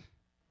death,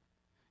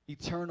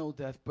 eternal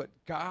death. But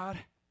God,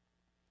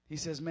 he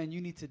says, man, you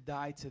need to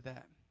die to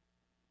that.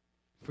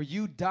 For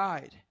you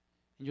died,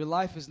 and your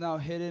life is now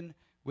hidden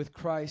with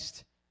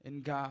Christ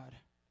in God.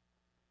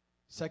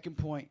 Second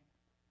point,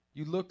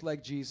 you look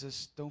like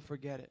Jesus, don't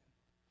forget it.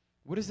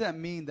 What does that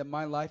mean, that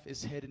my life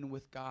is hidden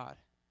with God?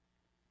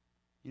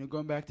 You know,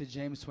 going back to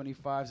James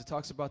 25, it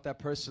talks about that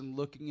person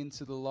looking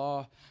into the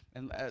law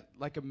and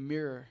like a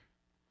mirror.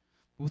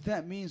 What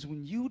that means,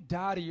 when you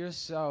die to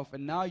yourself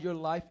and now your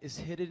life is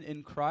hidden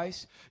in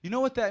Christ, you know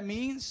what that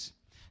means?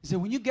 Is that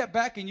when you get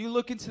back and you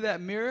look into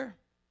that mirror,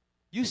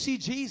 you see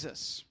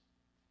Jesus.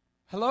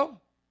 Hello?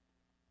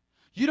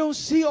 You don't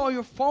see all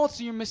your faults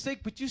and your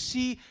mistakes, but you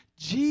see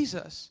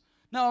Jesus.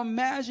 Now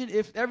imagine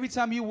if every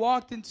time you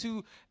walked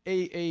into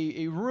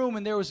a room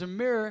and there was a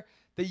mirror,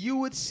 that you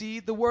would see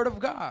the Word of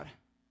God.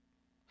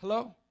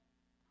 Hello?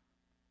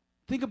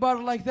 Think about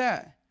it like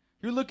that.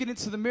 You're looking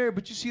into the mirror,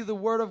 but you see the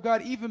Word of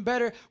God. Even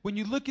better, when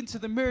you look into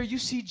the mirror, you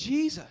see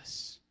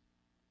Jesus.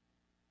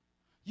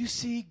 You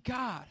see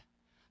God.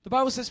 The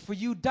Bible says, for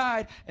you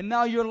died, and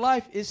now your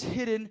life is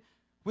hidden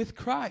with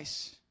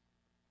Christ.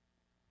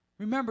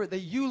 Remember that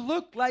you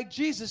look like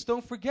Jesus.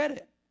 Don't forget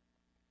it.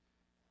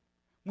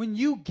 When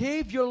you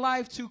gave your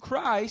life to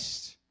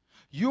Christ,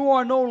 you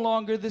are no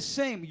longer the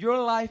same. Your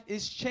life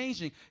is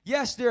changing.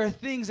 Yes, there are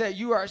things that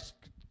you are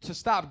to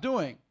stop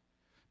doing.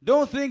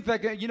 Don't think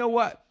that, you know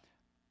what,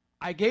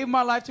 I gave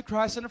my life to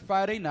Christ on a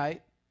Friday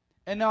night,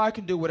 and now I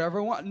can do whatever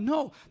I want.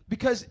 No,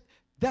 because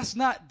that's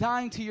not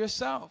dying to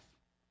yourself.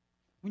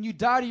 When you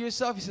die to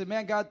yourself, you say,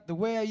 man, God, the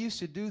way I used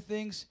to do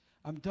things,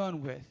 I'm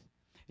done with.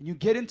 And you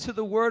get into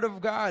the Word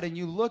of God, and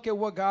you look at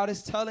what God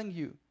is telling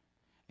you.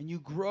 And you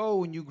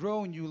grow, and you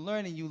grow, and you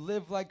learn, and you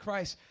live like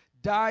Christ.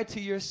 Die to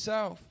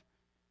yourself.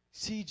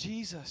 See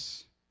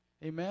Jesus.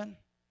 Amen?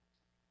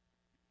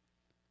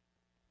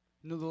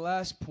 You know, the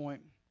last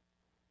point,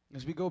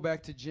 as we go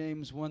back to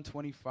James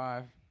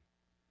 1:25,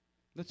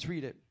 let's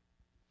read it.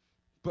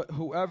 But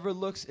whoever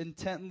looks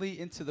intently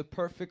into the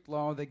perfect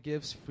law that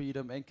gives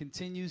freedom and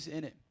continues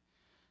in it,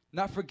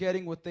 not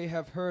forgetting what they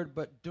have heard,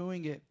 but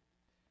doing it,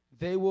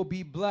 they will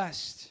be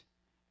blessed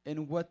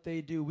in what they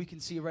do. We can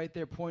see right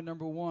there, point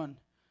number 1.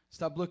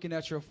 Stop looking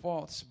at your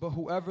faults. But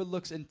whoever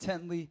looks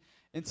intently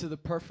into the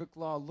perfect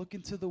law, look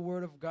into the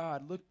Word of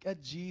God. Look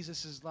at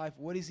Jesus' life.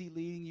 What is he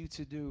leading you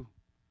to do?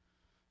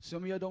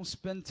 Some of you don't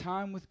spend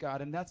time with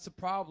God, and that's the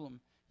problem.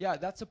 Yeah,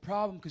 that's a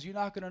problem, because you're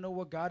not going to know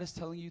what God is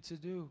telling you to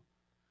do.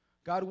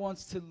 God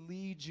wants to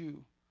lead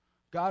you.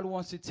 God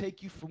wants to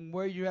take you from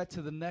where you're at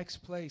to the next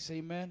place.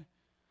 Amen?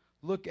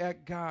 Look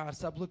at God.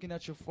 Stop looking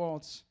at your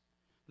faults.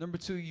 Number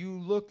 2, you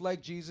look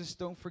like Jesus.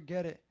 Don't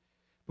forget it.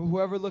 But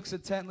whoever looks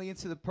intently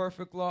into the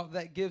perfect law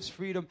that gives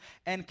freedom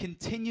and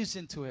continues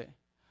into it,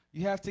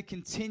 you have to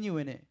continue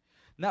in it.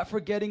 Not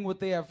forgetting what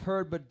they have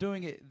heard, but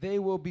doing it. They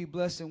will be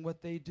blessed in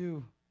what they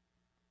do.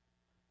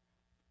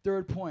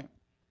 Third point,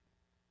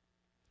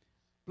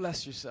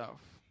 bless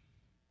yourself.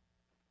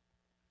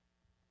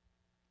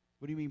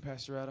 What do you mean,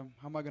 Pastor Adam?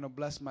 How am I going to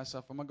bless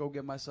myself? I'm going to go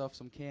get myself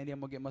some candy. I'm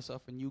going to get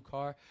myself a new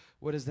car.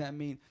 What does that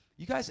mean?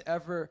 You guys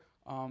ever,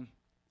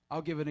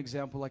 I'll give an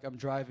example, like I'm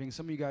driving.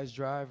 Some of you guys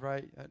drive,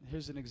 right?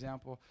 Here's an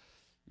example.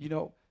 You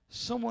know,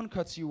 someone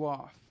cuts you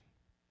off.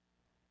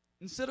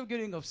 Instead of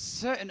getting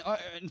upset and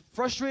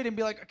frustrated and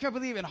be like, I can't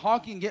believe it, and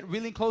honking and get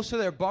really close to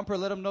their bumper,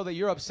 let them know that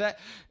you're upset,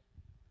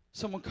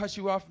 someone cuts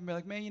you off and be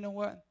like, man, you know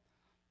what?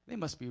 They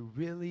must be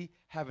really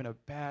having a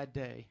bad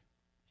day.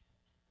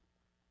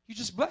 You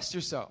just blessed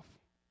yourself.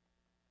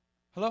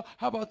 Hello?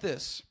 How about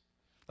this?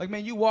 Like,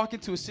 man, you walk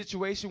into a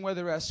situation,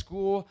 whether at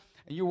school,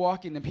 and you're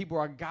walking and people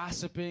are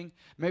gossiping.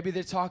 Maybe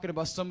they're talking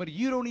about somebody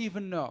you don't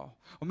even know.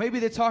 Or maybe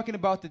they're talking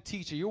about the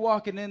teacher. You're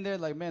walking in there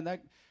like, man,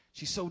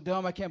 she's so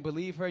dumb, I can't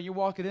believe her. You're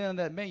walking in and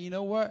that, man, you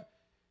know what?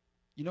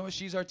 You know what?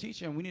 She's our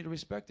teacher, and we need to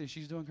respect her.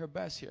 She's doing her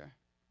best here.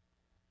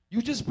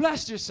 You just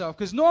blessed yourself.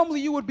 Because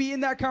normally you would be in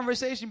that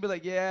conversation and be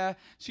like, yeah,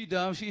 she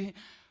dumb.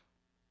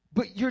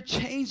 But you're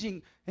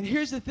changing. And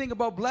here's the thing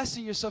about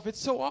blessing yourself. It's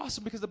so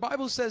awesome because the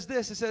Bible says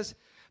this. It says,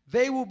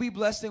 they will be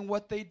blessed in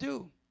what they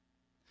do.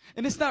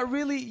 And it's not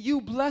really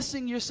you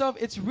blessing yourself.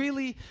 It's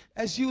really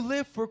as you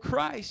live for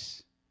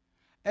Christ.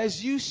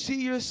 As you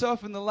see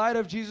yourself in the light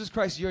of Jesus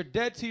Christ, you're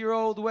dead to your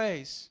old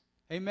ways.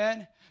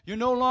 Amen? You're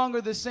no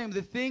longer the same.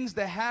 The things,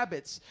 the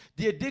habits,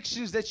 the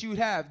addictions that you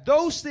have,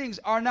 those things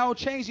are now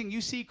changing.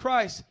 You see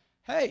Christ.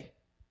 Hey,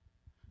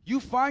 you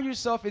find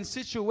yourself in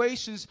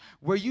situations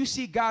where you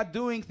see God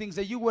doing things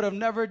that you would have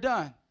never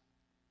done.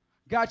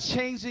 God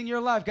changing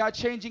your life. God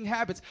changing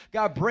habits.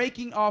 God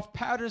breaking off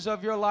patterns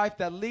of your life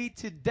that lead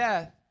to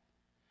death.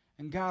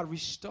 And God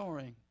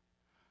restoring.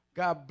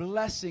 God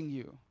blessing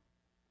you.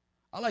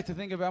 I like to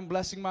think of it, I'm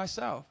blessing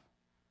myself.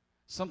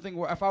 Something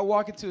where if I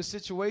walk into a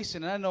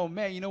situation and I know,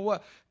 man, you know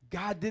what?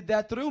 God did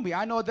that through me.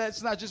 I know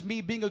that's not just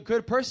me being a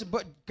good person,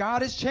 but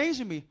God is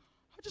changing me.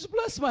 I just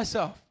bless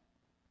myself.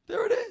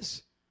 There it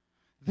is.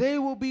 They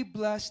will be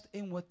blessed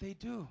in what they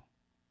do.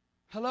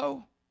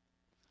 Hello?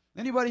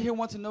 Anybody here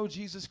want to know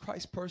Jesus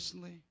Christ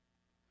personally?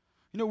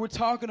 You know, we're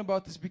talking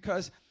about this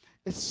because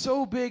it's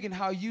so big in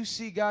how you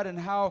see God and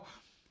how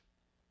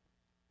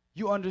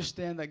you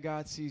understand that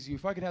God sees you.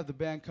 If I could have the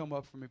band come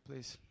up for me,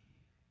 please.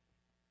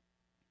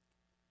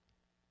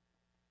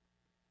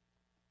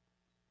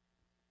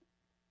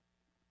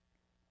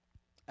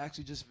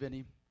 Actually, just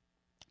Vinny,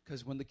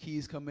 because when the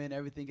keys come in,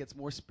 everything gets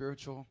more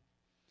spiritual.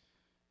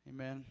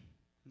 Amen.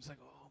 I'm just like,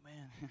 oh,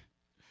 man.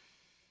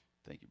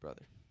 Thank you,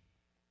 brother.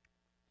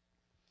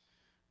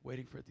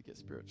 Waiting for it to get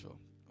spiritual.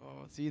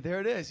 Oh, see,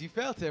 there it is. You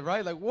felt it,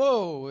 right? Like,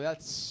 whoa,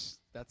 that's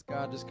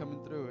God just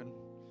coming through. And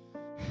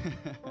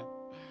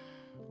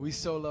we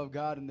so love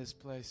God in this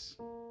place.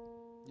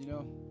 You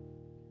know,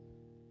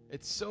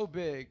 it's so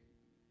big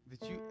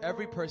that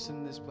every person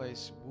in this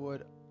place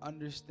would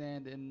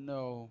understand and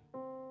know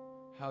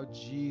how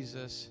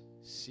Jesus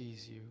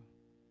sees you.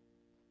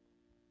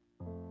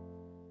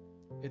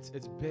 It's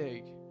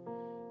big.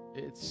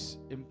 It's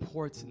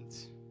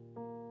important.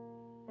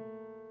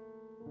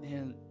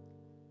 And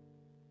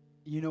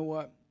you know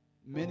what?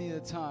 Many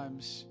of the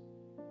times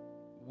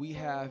we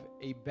have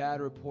a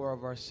bad rapport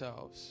of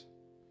ourselves.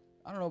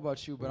 I don't know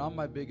about you, but I'm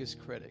my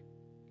biggest critic,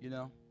 you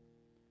know?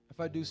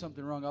 If I do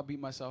something wrong, I'll beat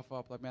myself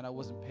up. Like, man, I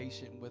wasn't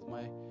patient with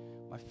my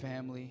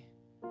family.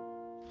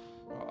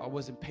 I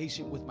wasn't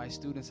patient with my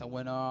students. I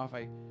went off.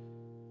 I,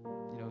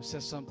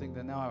 said something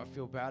that now I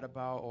feel bad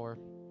about. Or,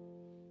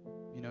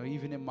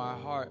 even in my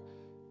heart,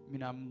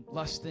 I'm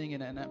lusting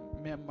and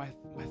man, my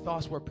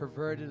thoughts were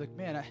perverted. Like,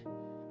 man, I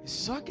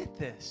suck at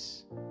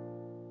this.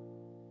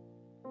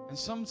 And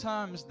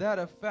sometimes that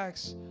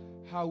affects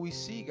how we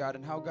see God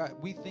and how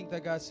we think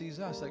that God sees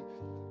us. Like,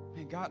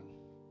 man, God,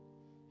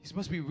 He's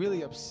supposed to be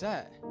really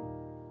upset. I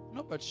don't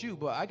know about you,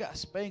 but I got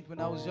spanked when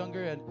I was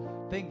younger, and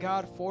thank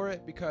God for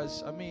it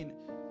because,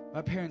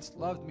 my parents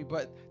loved me.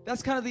 But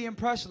that's kind of the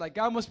impression. Like,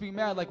 God must be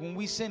mad. Like, when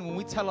we sin, when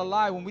we tell a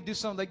lie, when we do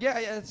something, like, yeah,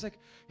 it's like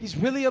He's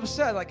really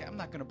upset. Like, I'm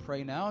not going to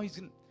pray now. He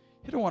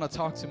don't want to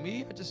talk to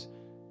me.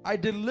 I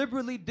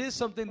deliberately did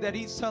something that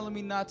He's telling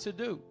me not to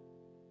do.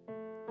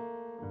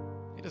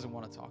 He doesn't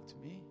want to talk to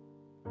me.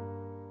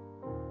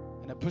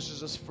 And it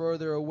pushes us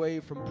further away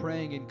from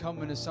praying and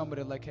coming to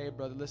somebody like, hey,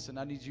 brother, listen,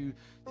 I need you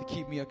to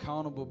keep me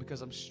accountable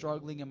because I'm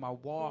struggling in my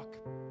walk.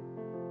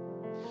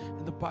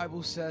 And the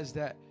Bible says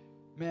that,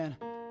 man,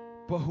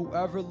 but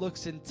whoever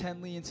looks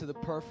intently into the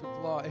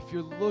perfect law, if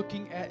you're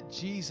looking at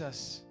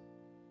Jesus,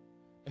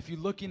 if you're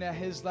looking at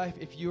His life,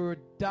 if you're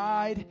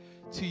died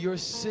to your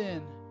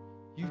sin,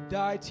 you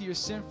died to your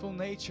sinful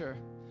nature,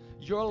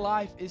 your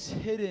life is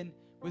hidden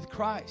with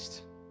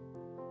Christ.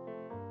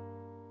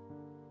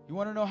 You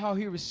want to know how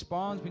He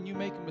responds when you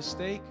make a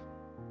mistake?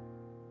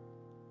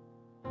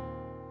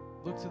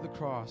 Look to the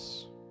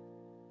cross.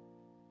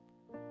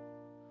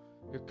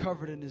 You're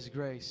covered in His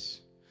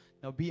grace.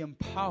 Now be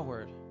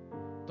empowered.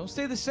 Don't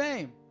stay the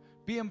same.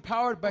 Be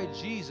empowered by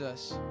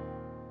Jesus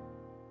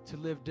to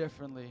live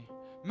differently.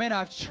 Man,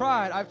 I've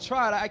tried.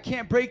 I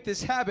can't break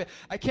this habit.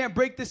 I can't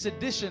break this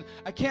addiction.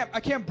 I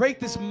can't break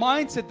this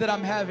mindset that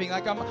I'm having.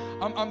 Like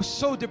I'm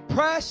so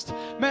depressed.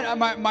 Man,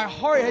 my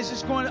heart is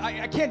just going,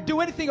 I can't do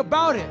anything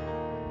about it.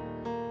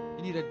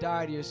 You need to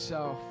die to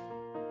yourself.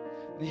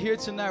 And here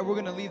tonight, we're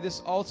going to leave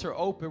this altar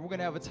open. We're going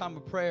to have a time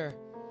of prayer.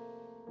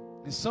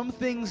 And some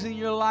things in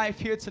your life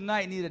here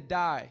tonight need to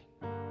die.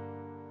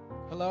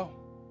 Hello?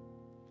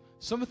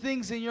 Some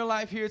things in your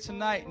life here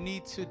tonight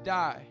need to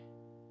die.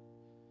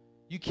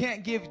 You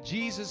can't give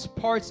Jesus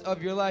parts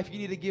of your life. You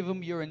need to give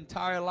Him your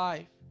entire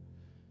life.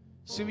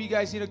 Some of you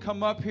guys need to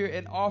come up here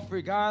and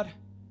offer God.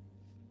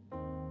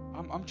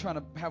 I'm trying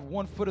to have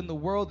one foot in the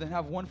world and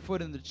have one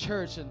foot in the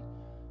church, and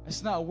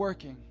it's not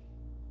working.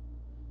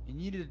 And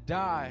you need to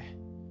die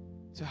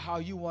to how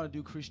you want to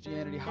do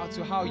Christianity,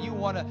 how you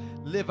want to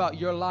live out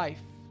your life.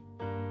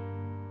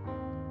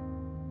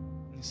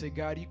 And you say,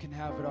 God, you can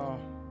have it all.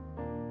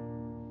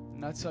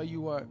 And I tell you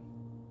what,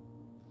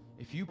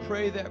 if you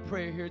pray that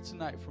prayer here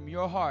tonight from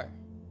your heart,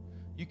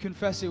 you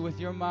confess it with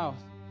your mouth,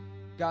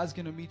 God's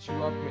going to meet you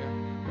up here.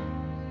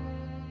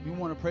 We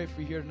want to pray for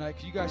you here tonight.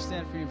 Can you guys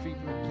stand for your feet,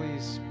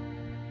 please?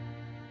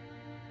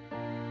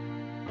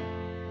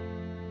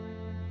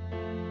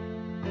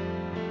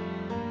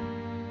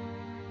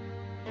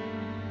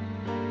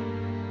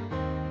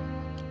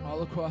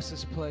 All across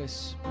this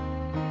place, you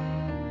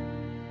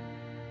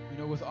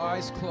know, with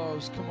eyes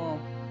closed, come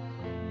on.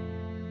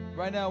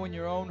 Right now in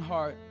your own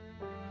heart,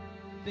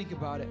 think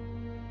about it.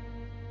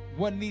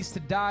 What needs to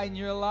die in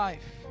your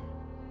life?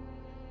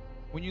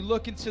 When you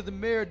look into the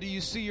mirror, do you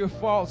see your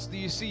faults? Do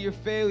you see your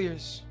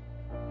failures?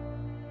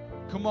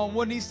 Come on,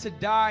 what needs to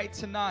die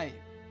tonight?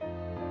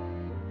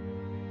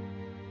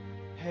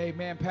 Hey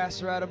man,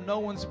 Pastor Adam, no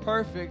one's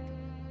perfect,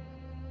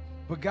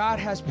 but God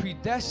has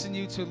predestined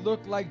you to look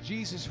like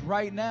Jesus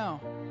right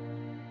now.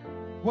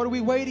 What are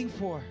we waiting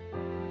for?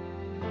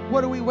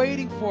 What are we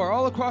waiting for?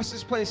 All across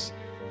this place,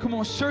 come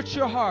on, search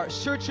your heart,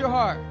 search your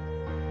heart.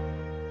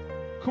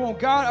 Come on,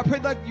 God, I pray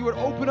that you would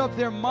open up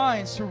their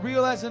minds to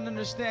realize and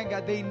understand,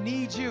 God, they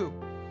need you.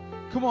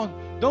 Come on,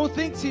 don't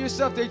think to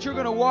yourself that you're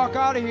going to walk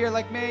out of here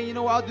like, man, you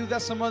know, I'll do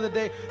that some other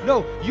day.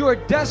 No, you are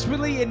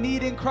desperately in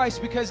need in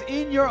Christ, because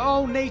in your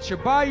own nature,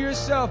 by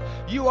yourself,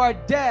 you are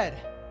dead.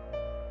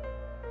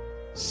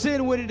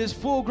 Sin, when it is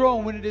full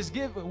grown, when it is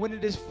given, when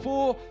it is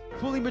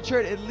fully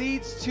matured, it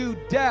leads to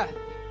death.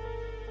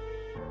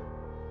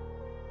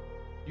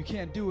 You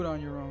can't do it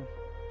on your own.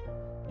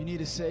 You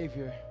need a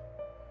Savior.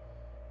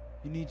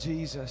 You need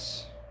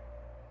Jesus.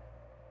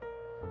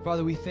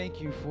 Father, we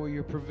thank you for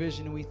your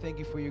provision, and we thank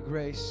you for your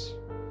grace.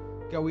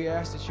 God, we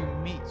ask that you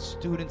meet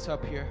students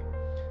up here.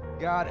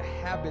 God,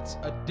 habits,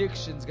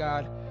 addictions,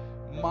 God,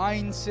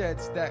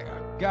 mindsets that,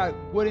 God,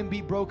 wouldn't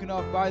be broken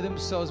off by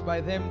themselves,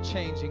 by them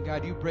changing.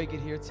 God, you break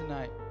it here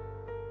tonight.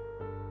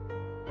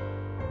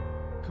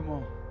 Come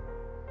on.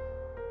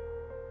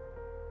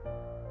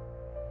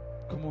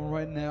 Come on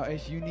right now.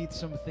 If you need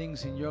some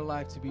things in your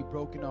life to be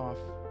broken off,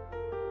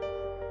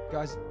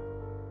 guys,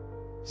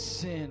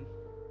 sin,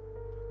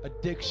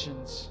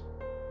 addictions,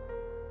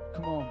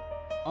 come on,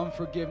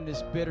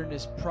 unforgiveness,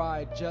 bitterness,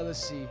 pride,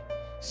 jealousy,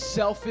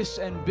 selfish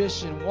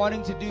ambition,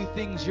 wanting to do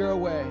things your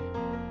way.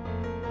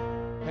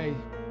 Hey,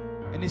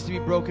 it needs to be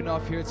broken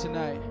off here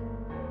tonight.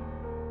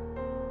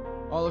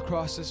 All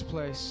across this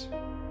place.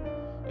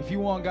 If you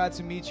want God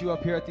to meet you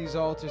up here at these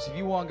altars, if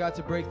you want God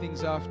to break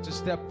things off,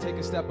 just take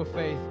a step of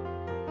faith.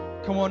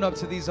 Come on up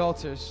to these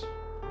altars.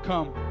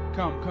 Come.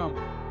 Come on.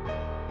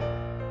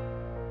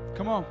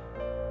 Come on.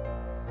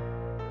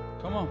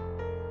 Come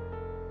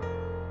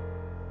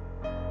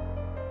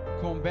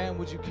on, band,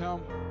 would you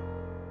come?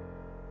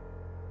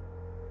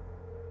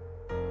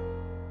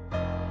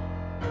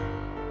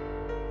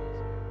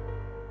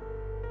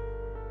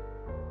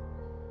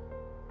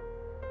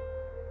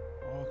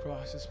 All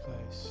across this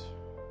place.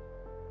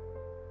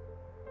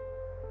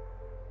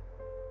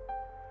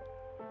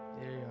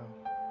 There you go.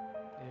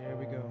 There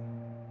we go.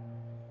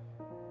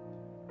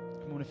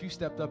 Come on, if you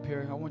stepped up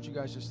here, I want you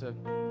guys just to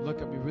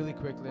look at me really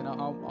quickly, and I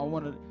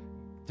want to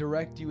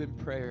direct you in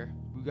prayer.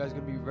 You guys are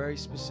going to be very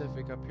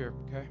specific up here,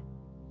 okay?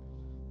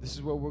 This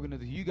is what we're going to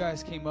do. You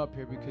guys came up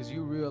here because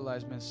you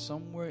realize, man,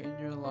 somewhere in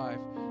your life,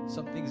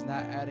 something's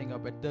not adding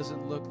up. It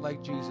doesn't look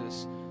like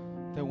Jesus.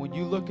 That when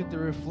you look at the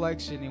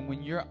reflection and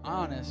when you're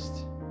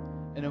honest,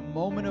 in a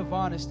moment of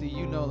honesty,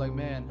 you know, like,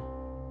 man,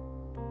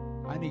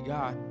 I need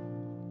God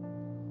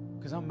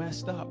because I'm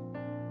messed up.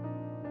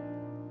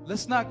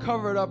 Let's not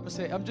cover it up and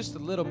say, I'm just a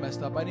little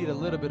messed up. I need a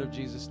little bit of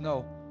Jesus.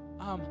 No,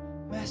 I'm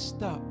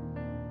messed up.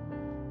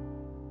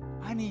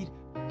 I need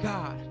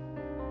God.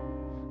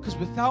 Because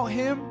without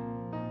Him,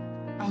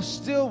 I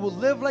still will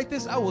live like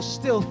this. I will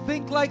still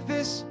think like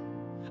this.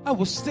 I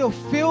will still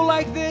feel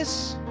like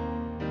this.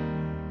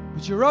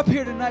 But you're up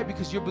here tonight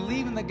because you're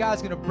believing that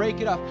God's going to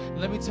break it up.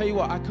 And let me tell you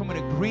what, I come in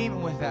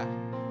agreement with that.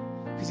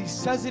 Because He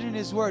says it in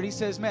His Word. He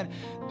says, man,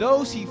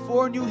 those He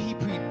foreknew, He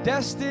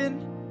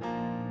predestined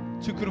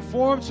to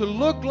conform, to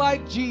look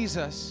like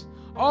Jesus.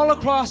 All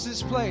across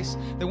this place,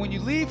 that when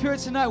you leave here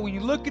tonight, when you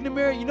look in the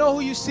mirror, you know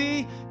who you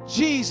see?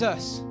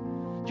 Jesus.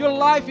 Your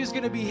life is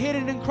going to be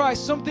hidden in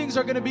Christ. Some things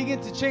are going to begin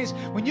to change.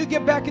 When you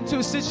get back into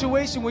a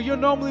situation where you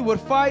normally would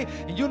fight,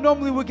 and you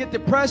normally would get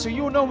depressed, or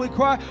you would normally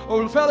cry,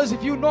 or fellas,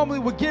 if you normally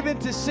would give in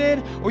to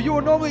sin, or you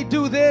would normally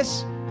do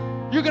this,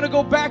 you're going to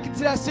go back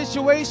into that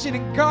situation,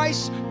 and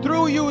Christ,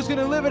 through you, is going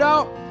to live it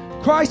out.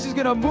 Christ is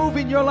going to move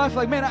in your life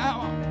like, man,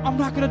 I'm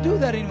not going to do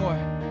that anymore.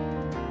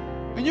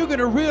 And you're going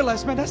to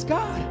realize, man, that's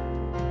God.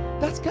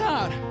 That's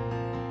God.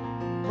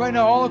 Right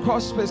now, all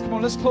across this place, come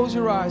on, let's close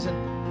your eyes.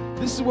 And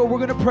this is what we're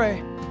going to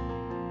pray.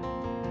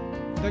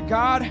 That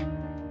God,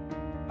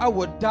 I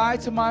would die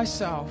to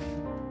myself.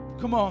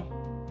 Come on.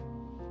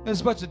 There's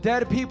a bunch of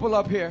dead people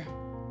up here.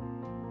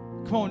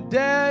 Come on,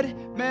 dead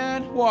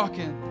man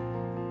walking.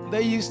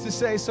 They used to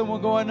say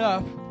someone going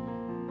up.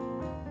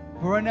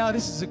 But right now,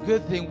 this is a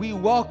good thing. We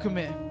welcome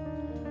it.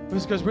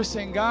 It's because we're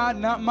saying, God,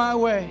 not my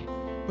way,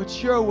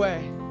 but your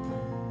way.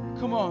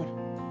 Come on.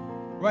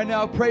 Right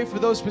now, pray for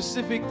those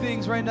specific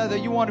things right now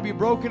that you want to be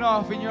broken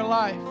off in your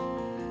life.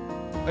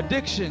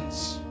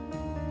 Addictions.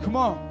 Come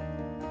on.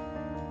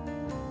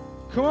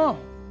 Come on.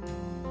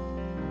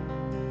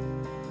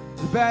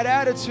 The bad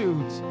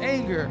attitudes,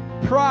 anger,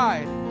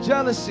 pride,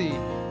 jealousy,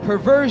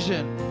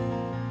 perversion.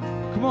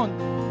 Come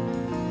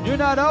on. You're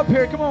not up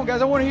here. Come on,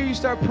 guys. I want to hear you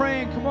start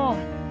praying. Come on.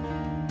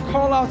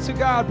 Call out to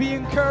God. Be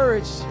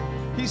encouraged.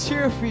 He's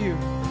here for you.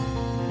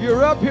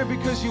 You're up here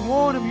because you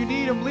want Him. You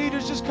need Him.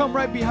 Leaders, just come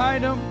right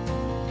behind Him.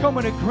 Come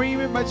in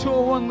agreement. My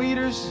 201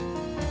 leaders.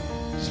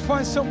 Just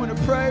find someone to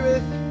pray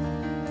with.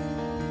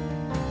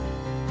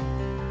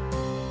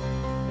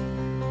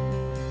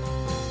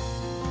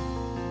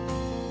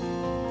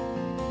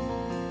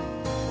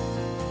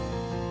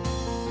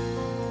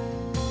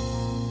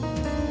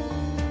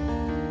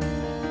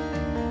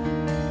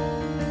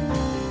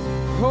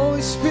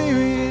 Holy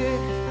Spirit,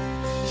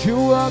 you're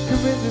welcome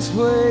in this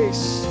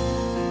place.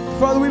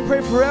 Father, we pray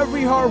for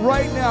every heart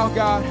right now,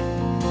 God,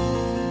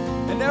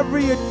 and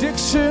every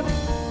addiction,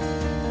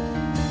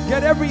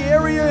 yet every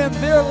area in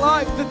their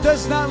life that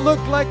does not look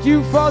like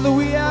you. Father,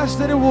 we ask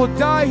that it will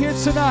die here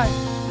tonight.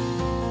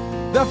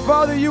 That,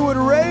 Father, you would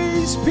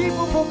raise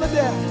people from the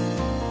dead.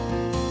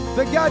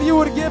 That, God, you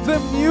would give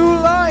them new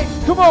life.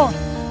 Come on,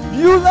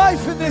 new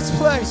life in this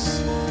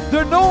place.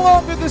 They're no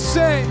longer the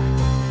same.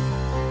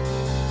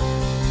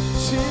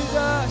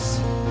 Jesus,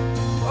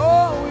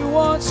 oh, we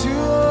want you,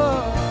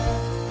 Lord.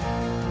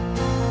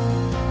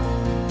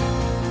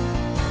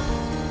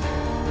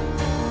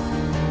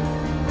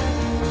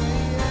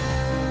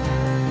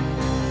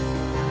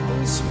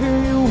 Holy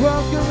Spirit, you're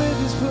welcome in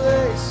this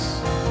place.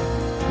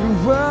 You're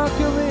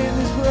welcome in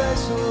this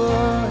place, oh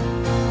Lord.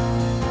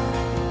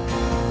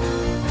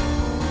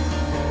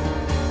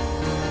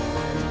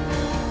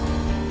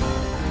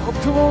 Oh,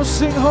 come on,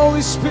 sing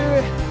Holy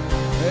Spirit.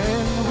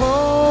 And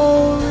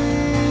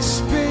Holy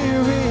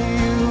Spirit,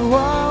 you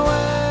are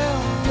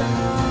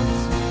welcome.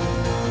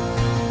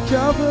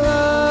 Come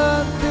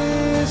flood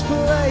this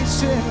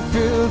place and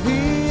fill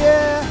the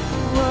air.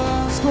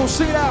 Let's go,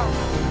 sing it out.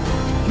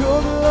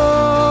 Your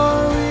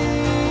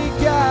glory,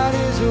 God,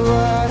 is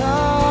what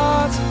our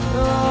hearts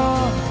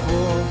long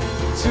for.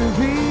 To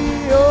be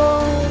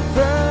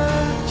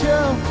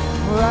overcome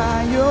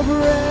by your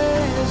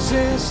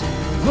presence,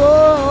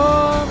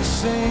 Lord.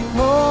 Sing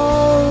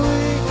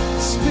Holy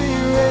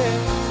Spirit,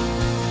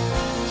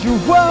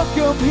 you're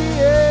welcome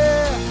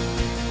here.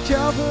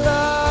 Come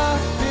flood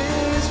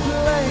this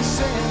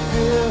place and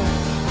fill.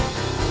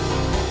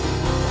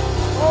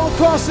 All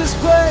across this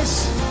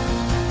place,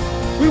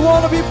 we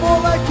want to be more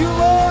like you,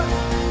 Lord.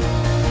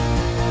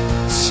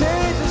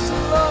 Change us,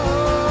 Lord.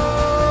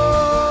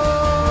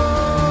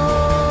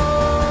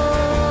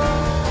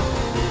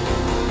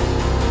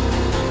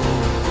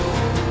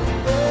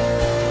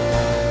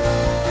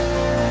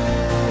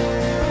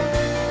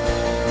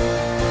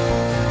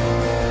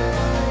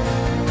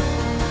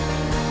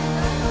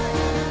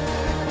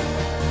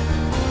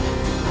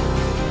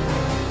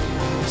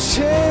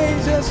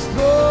 Change us,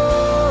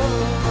 Lord.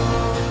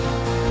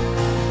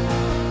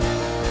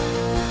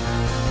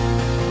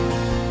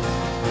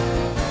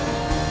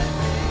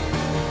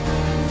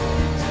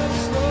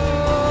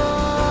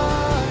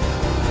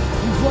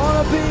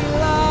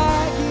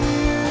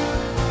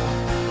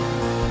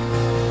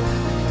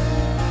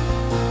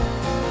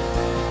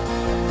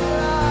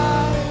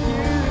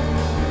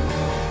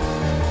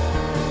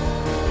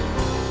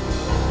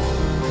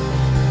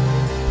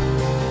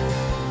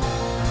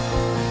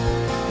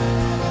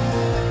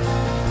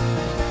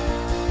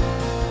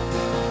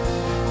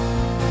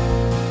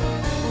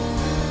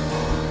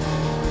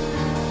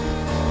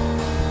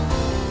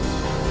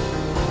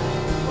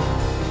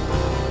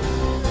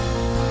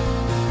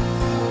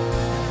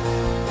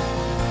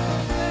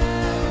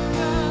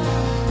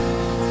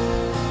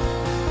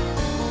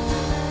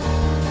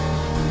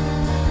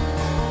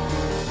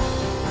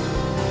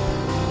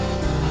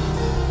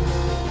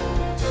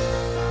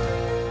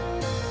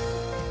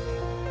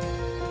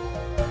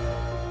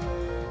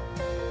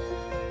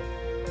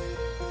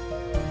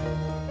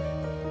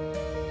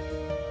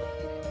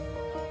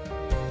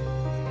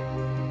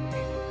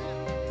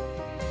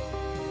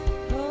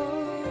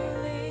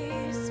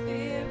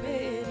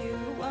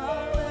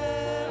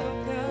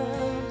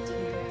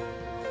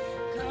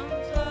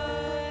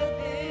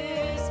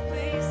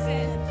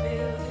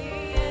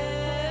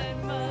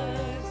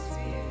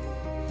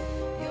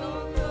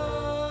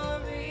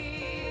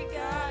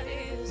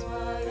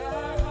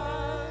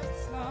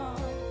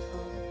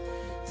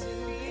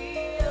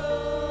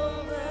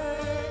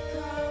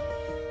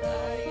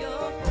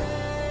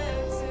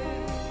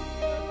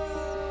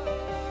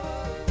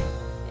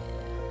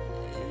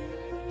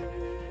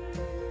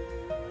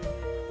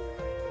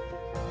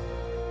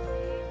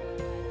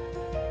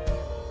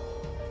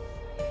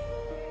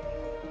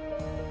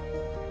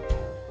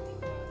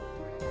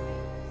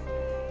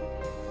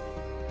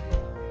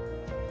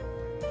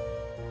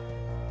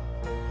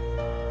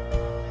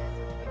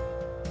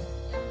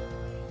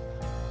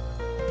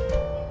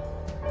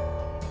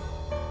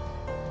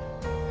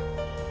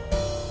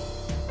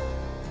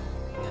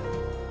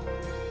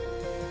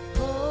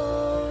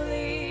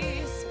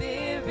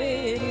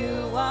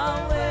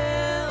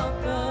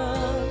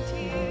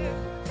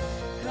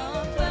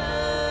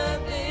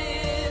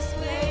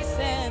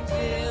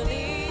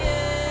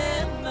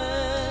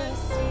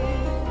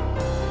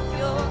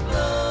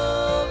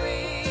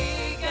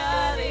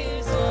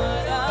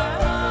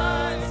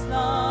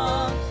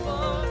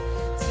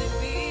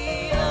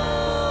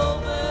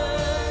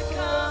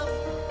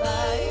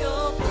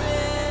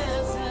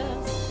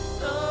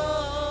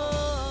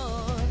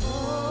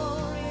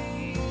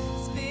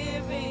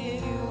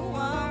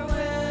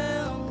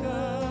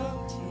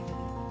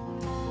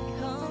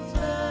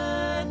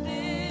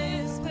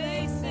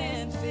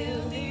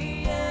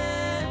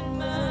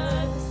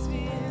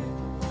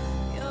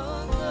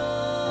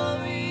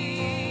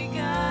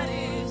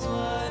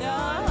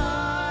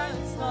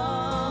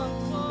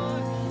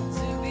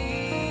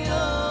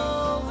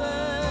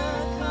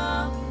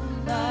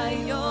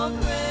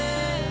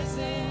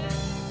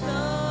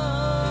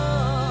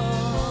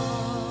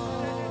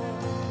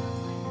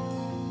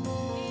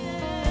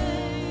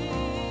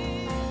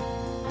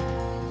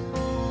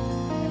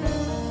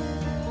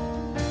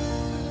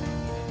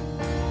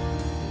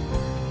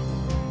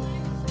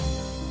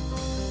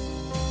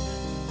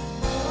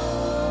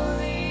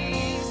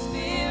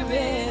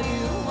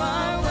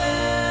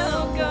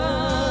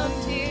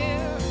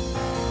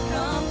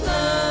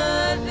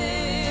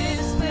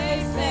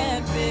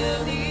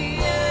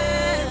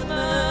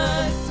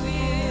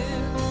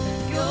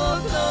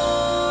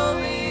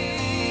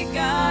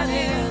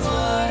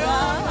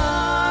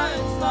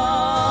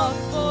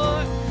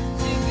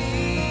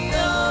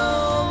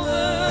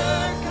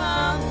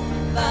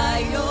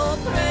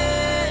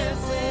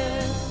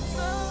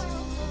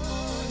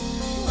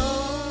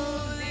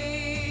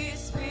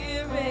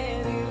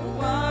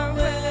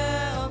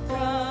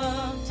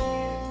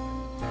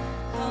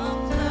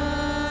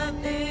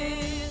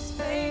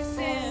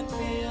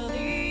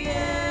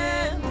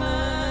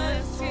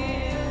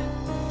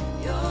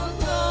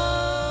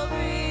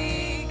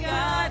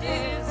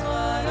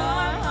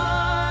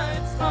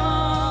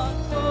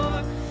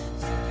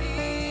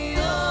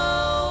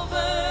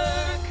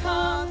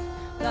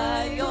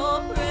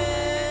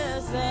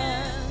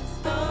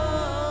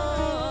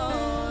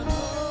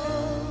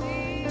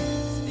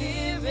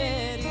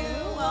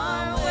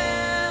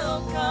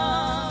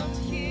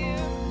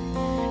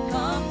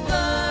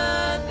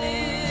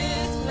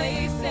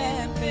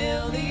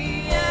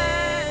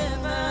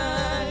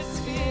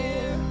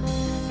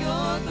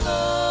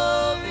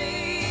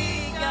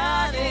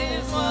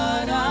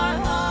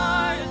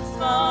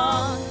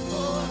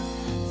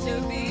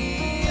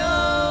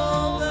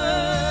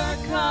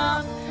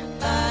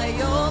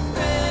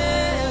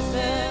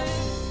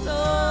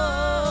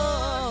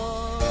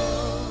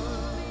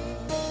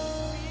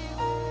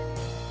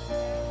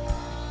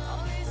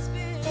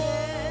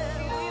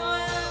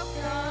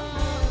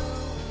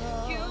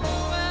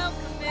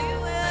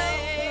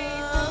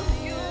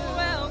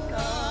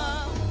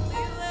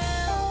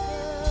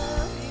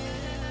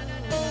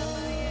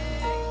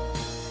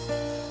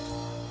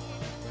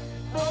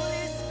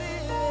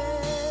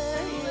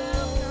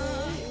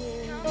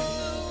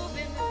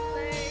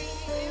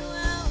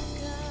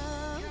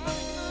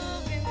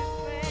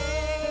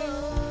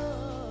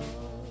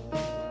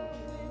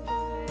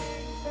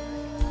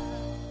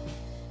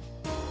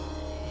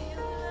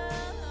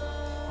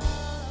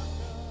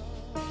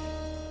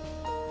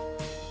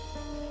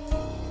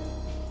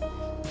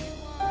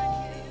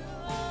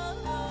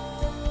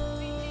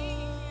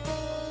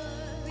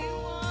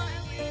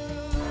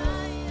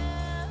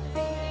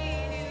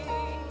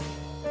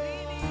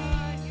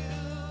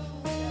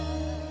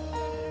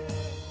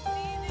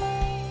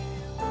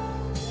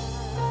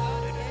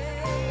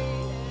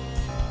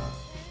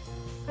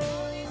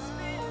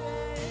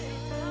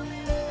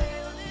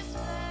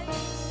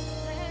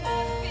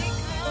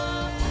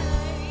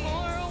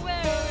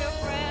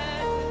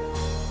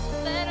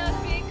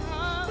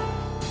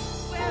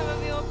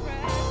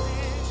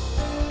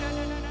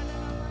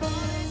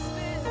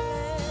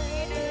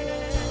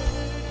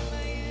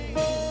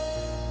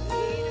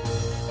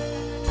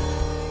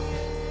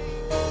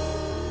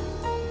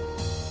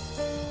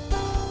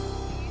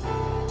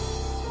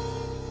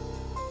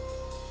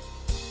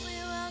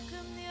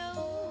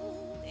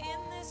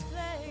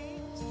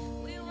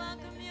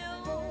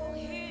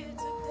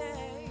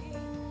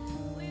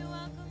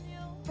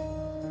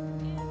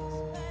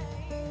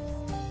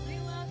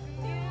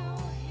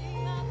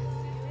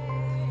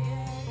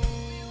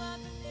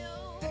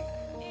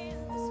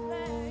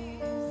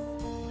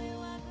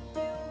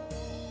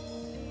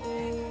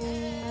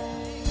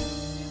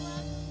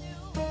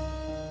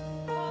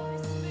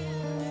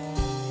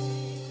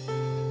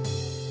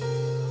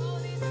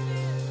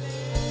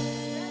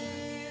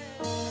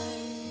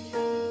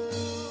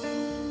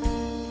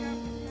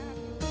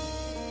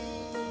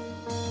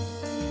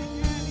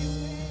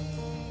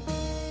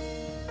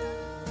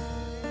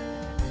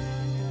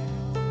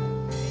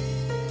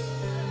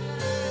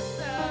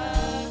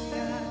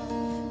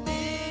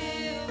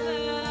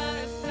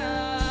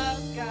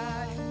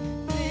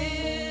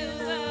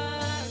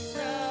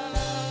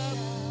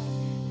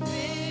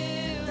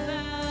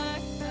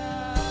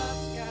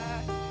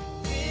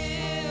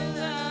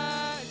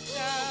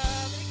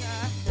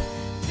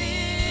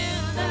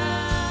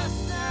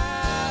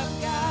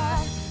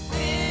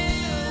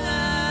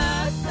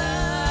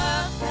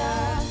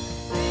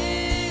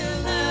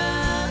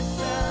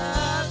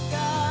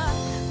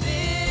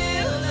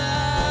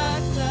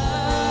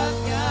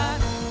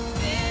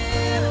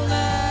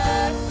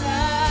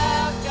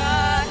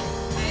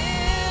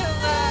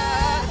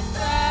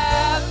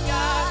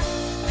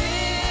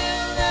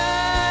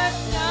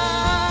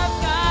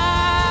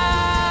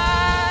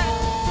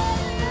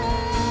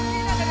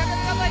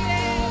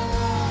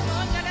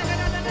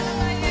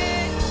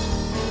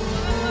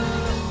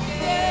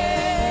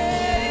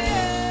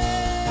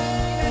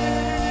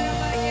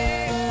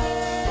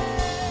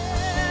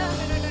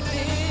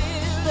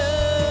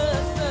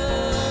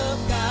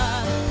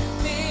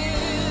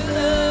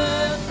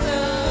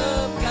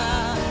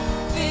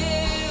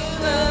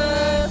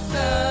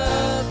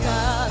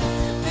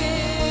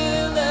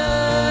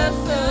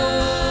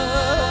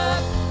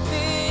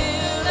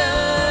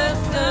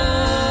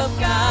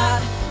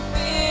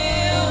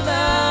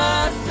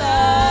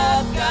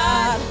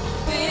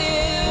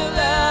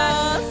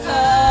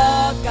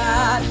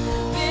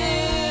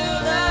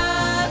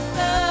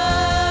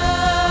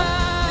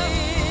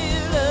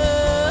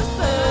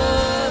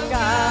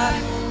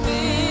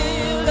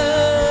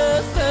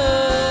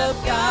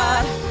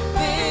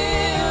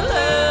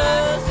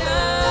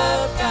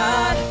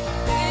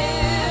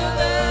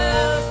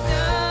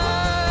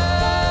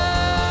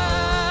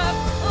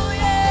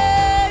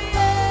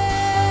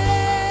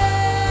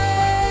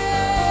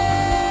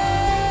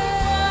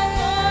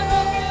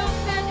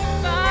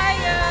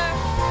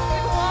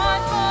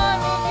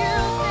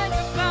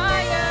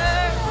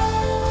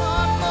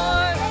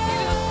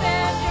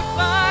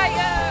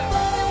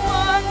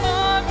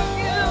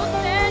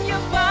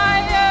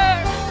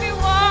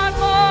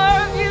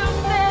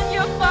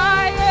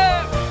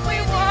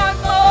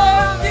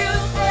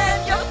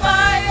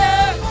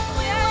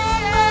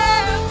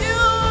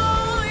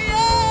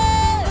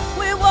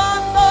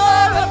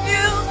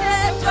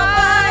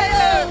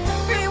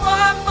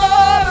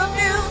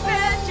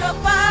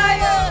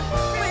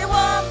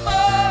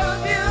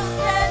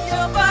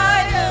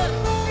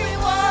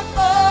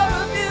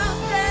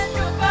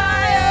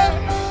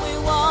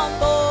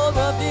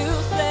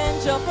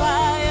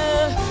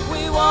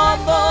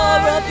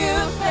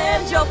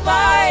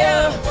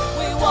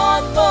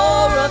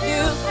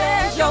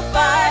 your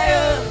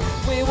fire.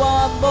 We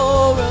want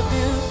more of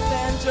you.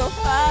 Send your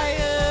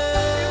fire.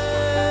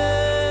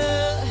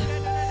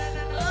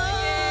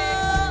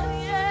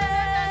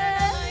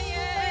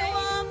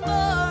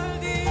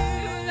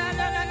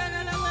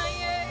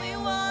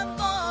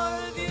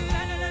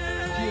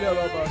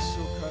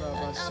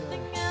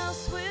 Nothing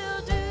else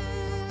will do.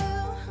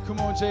 Come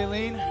on,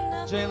 Jaylene.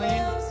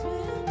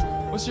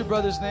 Jaylene. What's your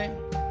brother's name?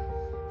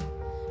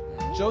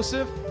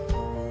 Joseph?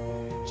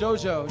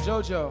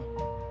 Jojo.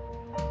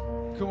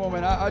 Come on,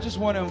 man. I just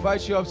want to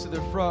invite you up to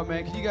the front,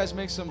 man. Can you guys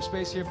make some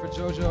space here for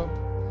Jojo?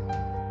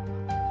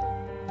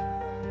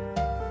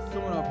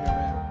 Come on up here,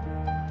 man.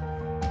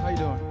 How you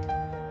doing?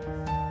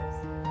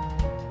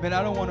 Man,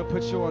 I don't want to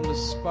put you on the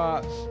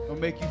spot or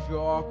make you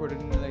feel awkward or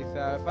anything like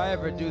that. If I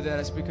ever do that,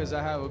 it's because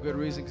I have a good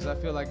reason, because I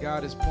feel like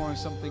God is pouring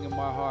something in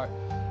my heart.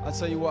 I'll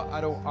tell you what,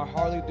 I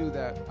hardly do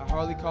that. I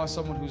hardly call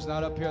someone who's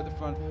not up here at the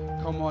front,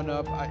 come on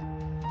up.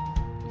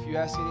 If you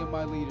ask any of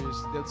my leaders,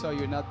 they'll tell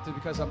you not to,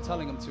 because I'm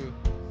telling them to,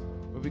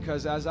 but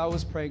because as I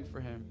was praying for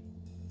him,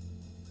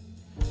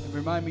 and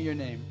remind me your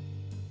name,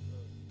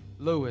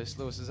 Lewis,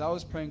 as I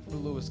was praying for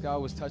Lewis,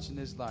 God was touching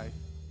his life,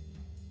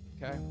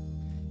 okay?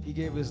 He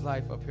gave his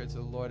life up here to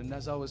the Lord. And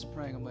as I was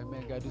praying, I'm like,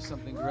 man, God, do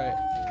something great.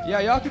 Yeah,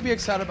 y'all can be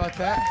excited about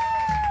that.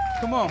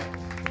 Come on.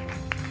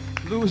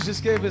 Lewis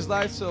just gave his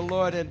life to the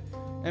Lord.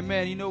 And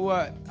man, you know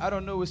what? I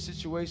don't know his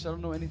situation. I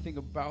don't know anything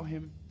about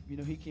him. You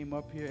know, he came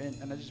up here,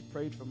 and I just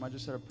prayed for him. I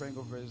just started praying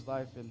over his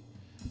life, and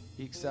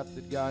he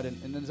accepted God.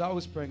 And as I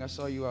was praying, I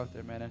saw you out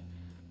there, man. And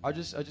I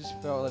just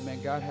felt like,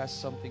 man, God has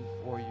something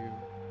for you.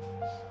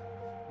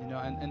 You know,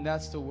 and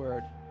that's the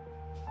word.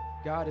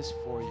 God is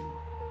for you.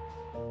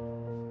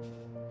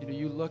 You know,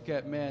 you look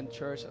at, man,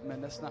 church, man,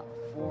 that's not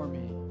for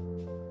me.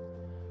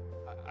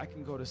 I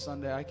can go to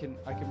Sunday. I can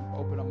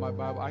open up my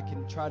Bible. I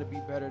can try to be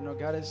better. No,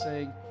 God is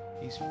saying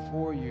he's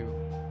for you.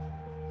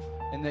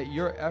 And that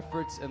your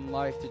efforts in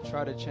life to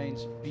try to change,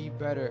 be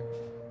better.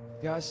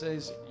 God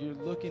says you're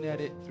looking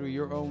at it through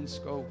your own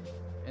scope,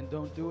 and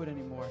don't do it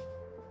anymore.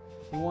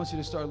 He wants you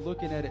to start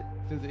looking at it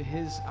through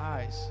his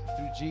eyes,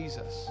 through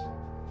Jesus.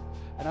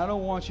 And I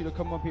don't want you to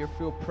come up here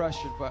feel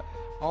pressured, but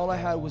all I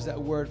had was that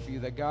word for you,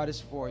 that God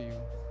is for you.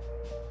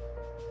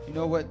 You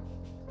know what?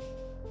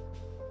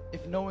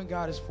 If knowing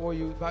God is for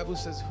you, the Bible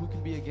says, who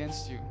can be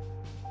against you?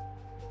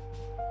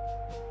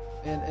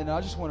 And I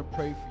just want to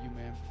pray for you,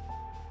 man.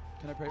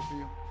 Can I pray for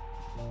you?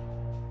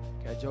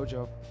 Okay,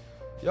 Jojo.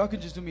 Y'all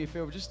can just do me a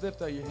favor. Just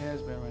lift out your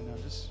hands, man, right now.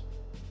 Just,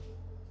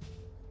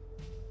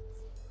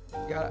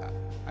 God,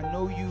 I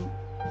know you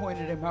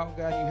pointed him out,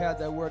 God. You had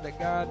that word that,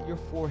 God, you're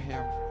for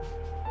him.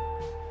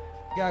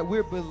 God,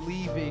 we're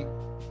believing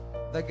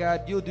that,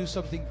 God, you'll do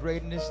something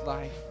great in his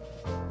life.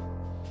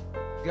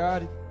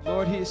 God,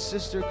 Lord, his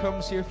sister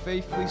comes here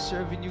faithfully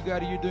serving you,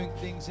 God. You're doing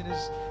things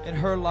in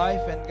her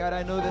life. And God,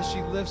 I know that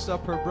she lifts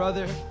up her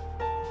brother.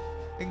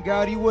 And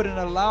God, you wouldn't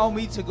allow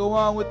me to go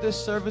on with this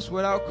service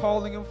without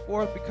calling him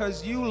forth,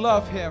 because you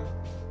love him.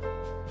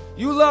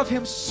 You love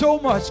him so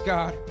much,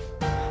 God,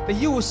 that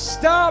you will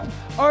stop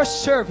our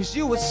service.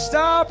 You will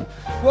stop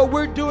what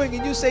we're doing,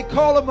 and you say,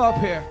 call him up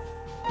here.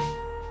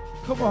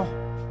 Come on.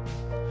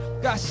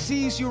 God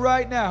sees you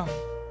right now.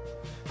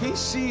 He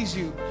sees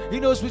you.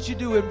 He knows what you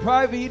do in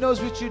private. He knows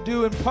what you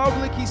do in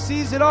public. He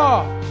sees it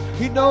all.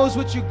 He knows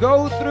what you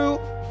go through.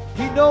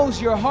 He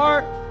knows your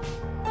heart.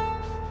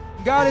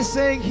 God is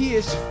saying he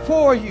is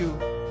for you.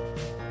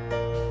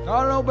 I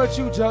don't know about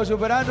you, Jojo,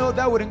 but I know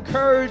that would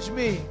encourage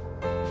me.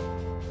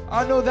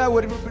 I know that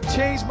would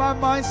change my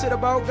mindset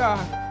about God.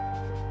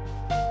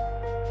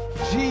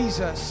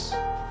 Jesus.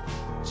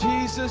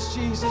 Jesus,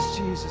 Jesus,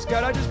 Jesus.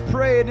 God, I just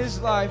pray in his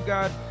life,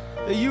 God,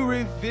 that you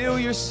reveal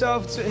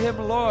yourself to him,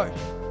 Lord.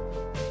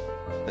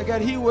 That,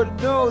 God, he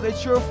would know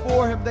that you're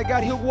for him. That,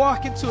 God, he'll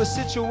walk into a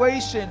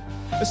situation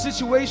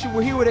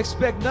where he would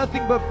expect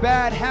nothing but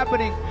bad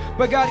happening.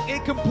 But, God,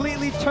 it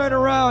completely turn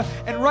around.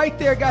 And right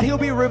there, God, he'll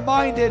be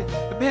reminded,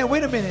 man,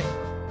 wait a minute.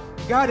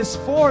 God is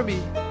for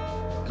me.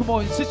 Come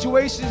on,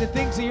 situations and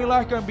things in your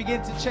life are going to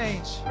begin to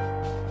change.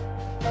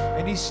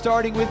 And he's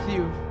starting with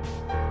you.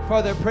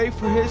 Father, I pray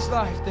for his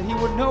life, that he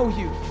would know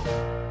you.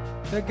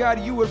 That, God,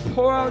 you would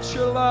pour out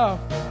your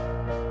love.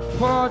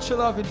 Pour out your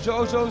love in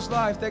Jojo's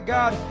life. That,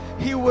 God,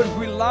 he would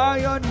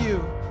rely on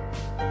you.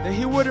 That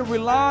he wouldn't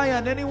rely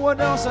on anyone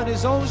else, on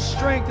his own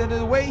strength and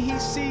the way he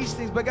sees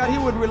things. But, God, he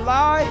would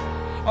rely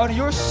on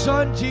your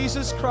Son,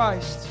 Jesus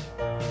Christ.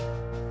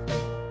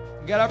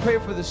 God, I pray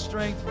for the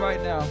strength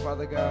right now,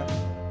 Father God,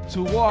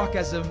 to walk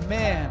as a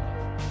man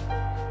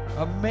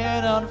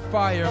on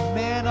fire, a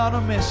man on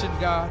a mission,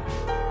 God.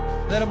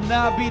 Let him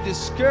not be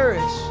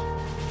discouraged.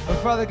 But,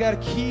 Father God,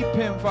 keep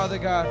him, Father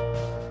God.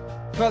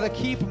 Father,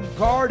 keep him,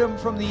 guard him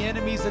from the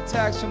enemy's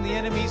attacks, from the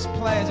enemy's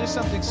plans. There's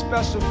something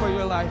special for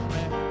your life,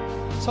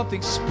 man.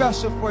 Something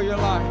special for your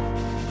life.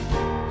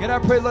 And I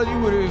pray, Lord, you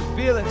would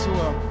reveal it to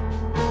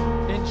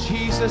him. In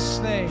Jesus'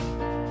 name.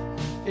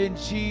 In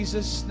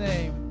Jesus'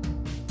 name.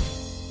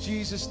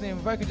 Jesus' name.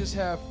 If I could just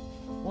have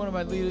one of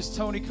my leaders,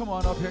 Tony, come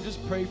on up here.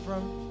 Just pray for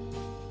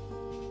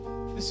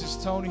him. This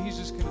is Tony. He's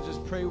just going to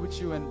just pray with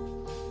you. And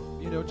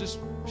just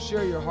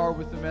share your heart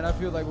with them, man. I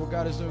feel like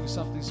God is doing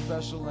something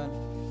special, and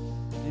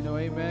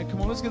amen.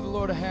 Come on, let's give the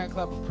Lord a hand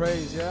clap of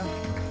praise, yeah?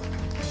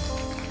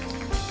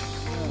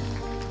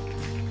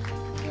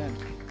 Amen.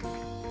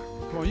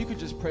 Come on, you can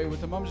just pray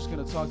with them. I'm just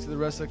going to talk to the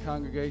rest of the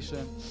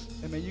congregation.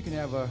 Amen. You can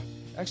have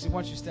actually,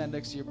 why don't you stand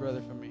next to your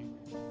brother for me?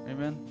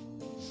 Amen.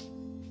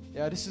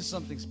 Yeah, this is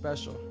something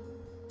special.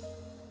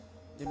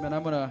 Amen.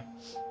 I'm going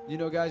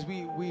to, guys,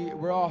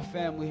 we're all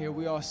family here.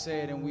 We all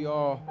say it, and we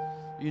all,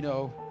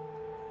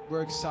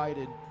 we're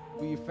excited.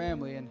 We're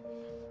family. And,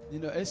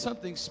 it's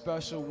something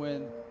special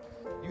when,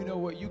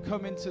 you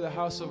come into the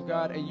house of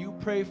God and you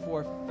pray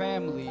for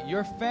family,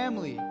 your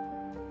family,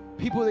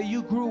 people that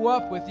you grew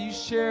up with, you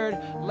shared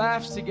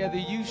laughs together,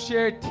 you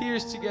shared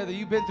tears together,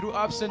 you've been through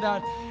ups and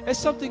downs. It's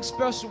something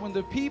special when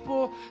the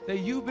people that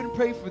you've been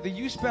praying for, that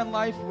you spend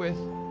life with,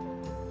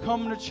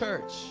 come to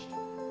church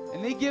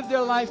and they give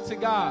their life to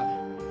God.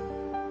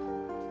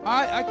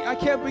 I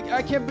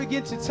can't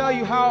begin to tell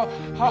you how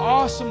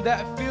awesome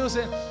that feels,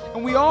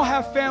 and we all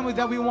have family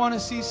that we want to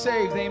see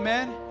saved,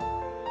 amen?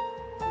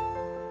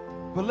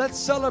 But let's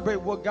celebrate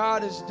what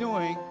God is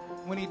doing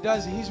when He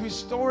does it. He's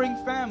restoring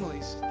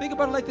families. Think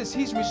about it like this.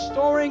 He's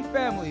restoring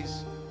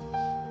families.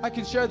 I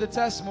can share the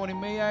testimony.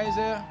 May I,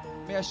 Isaiah?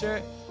 May I share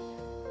it?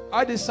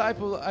 I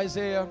disciple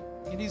Isaiah,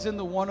 and he's in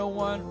the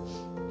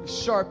 101.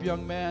 Sharp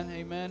young man,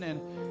 amen.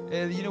 And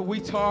we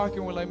talk,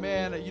 and we're like,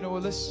 man,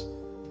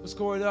 what's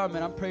going on,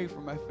 man? I'm praying for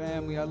my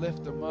family. I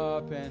lift them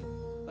up, and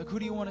like, who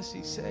do you want to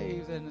see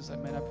saved? And it's like,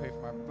 man, I pray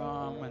for my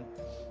mom and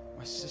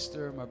my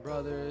sister, my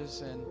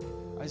brothers. And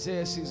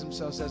Isaiah sees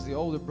himself as the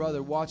older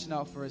brother watching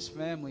out for his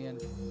family.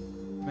 And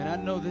man, I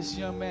know this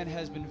young man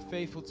has been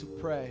faithful to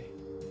pray.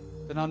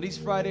 That on these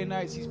Friday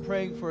nights, he's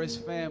praying for his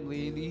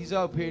family. And he's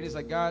up here and he's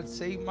like, God,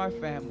 save my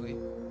family.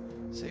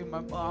 Save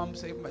my mom,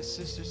 save my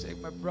sister, save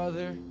my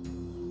brother.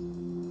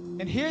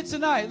 And here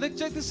tonight, look,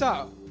 check this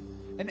out.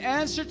 An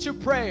answer to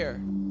prayer.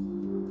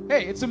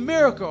 Hey, it's a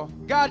miracle.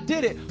 God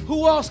did it.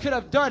 Who else could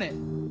have done it?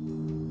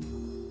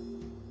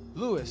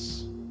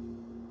 Lewis.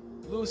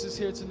 Lewis is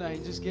here tonight.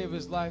 He just gave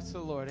his life to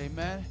the Lord.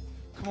 Amen.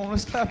 Come on,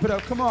 let's clap it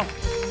up. Come on.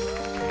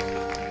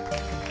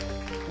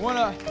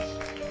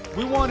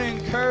 We want to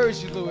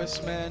encourage you,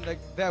 Lewis, man.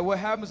 That what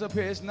happens up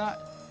here, it's not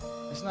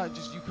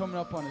just you coming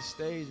up on a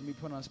stage and me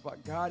putting on a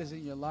spot. God is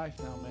in your life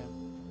now, man.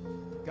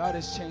 God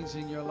is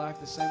changing your life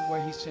the same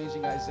way He's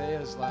changing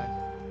Isaiah's life.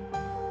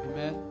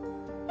 Amen.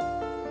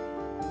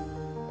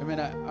 Amen.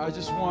 I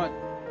just want,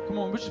 come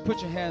on, just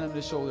put your hand on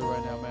the shoulder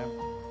right now, man.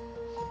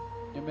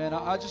 Amen.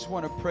 I just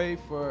want to pray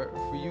for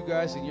you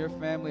guys and your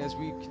family as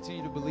we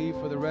continue to believe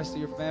for the rest of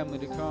your family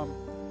to come.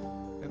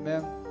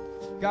 Amen.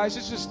 Guys,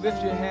 just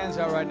lift your hands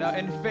out right now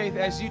in faith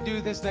as you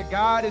do this, that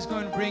God is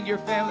going to bring your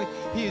family.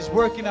 He is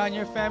working on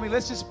your family.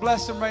 Let's just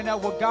bless Him right now,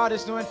 what God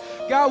is doing.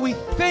 God, we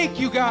thank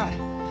you, God,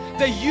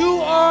 that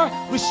you are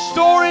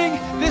restoring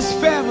this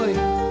family.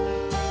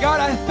 God,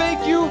 I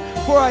thank you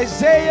for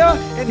Isaiah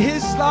and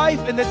his life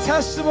and the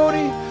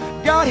testimony.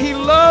 God, he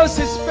loves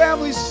his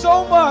family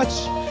so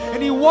much,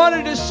 and he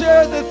wanted to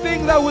share the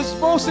thing that was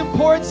most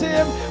important to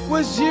him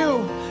was you.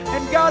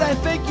 And God, I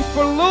thank you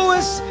for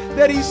Lewis,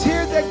 that he's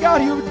here, that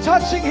God, you're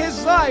touching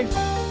his life.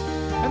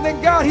 And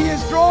then God, he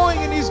is growing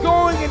and he's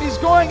going and he's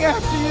going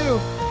after you.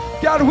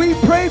 God, we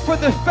pray for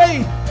the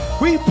faith.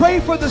 We pray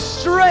for the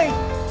strength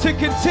to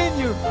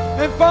continue.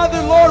 And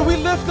Father, Lord, we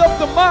lift up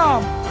the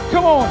mom.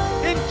 Come on,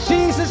 in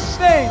Jesus'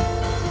 name,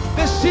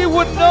 that she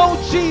would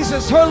know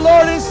Jesus, her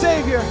Lord and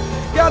Savior.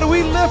 God,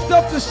 we lift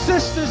up the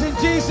sisters in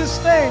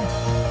Jesus' name.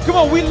 Come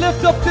on, we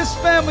lift up this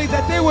family,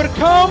 that they would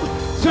come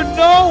to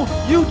know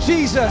you,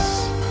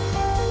 Jesus.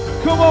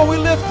 Come on, we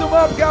lift them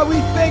up. God, we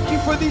thank you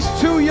for these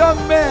two young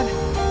men.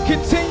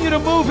 Continue to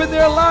move in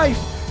their life.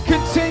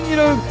 Continue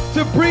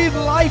to breathe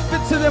life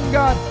into them,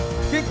 God.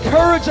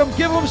 Encourage them.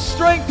 Give them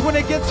strength when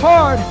it gets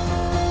hard.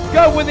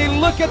 God, when they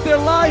look at their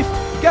life,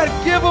 God,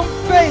 give them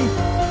faith.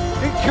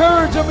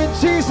 Encourage them in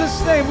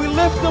Jesus' name. We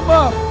lift them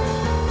up.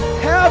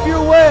 Have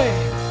your way.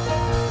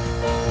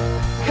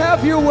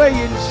 Have your way.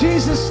 In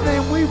Jesus'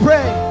 name we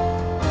pray.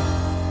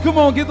 Come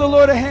on, give the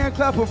Lord a hand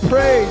clap of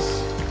praise.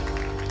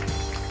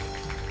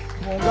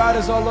 Come on, God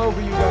is all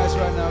over you guys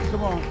right now.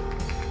 Come on.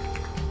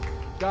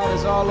 God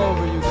is all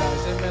over you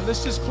guys. Amen.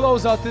 Let's just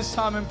close out this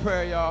time in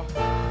prayer, y'all.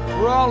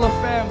 We're all a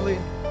family.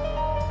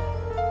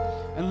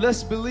 And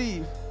let's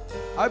believe.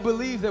 I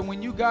believe that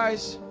when you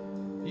guys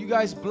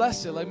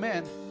bless it, like,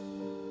 man,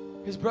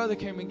 his brother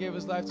came and gave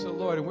his life to the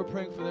Lord, and we're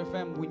praying for their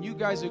family. When you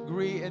guys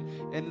agree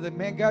and the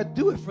man, God,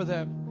 do it for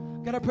them.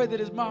 God, I pray that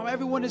his mom,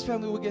 everyone in his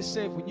family will get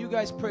saved. When you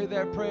guys pray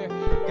that prayer,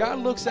 God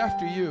looks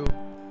after you.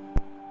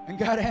 And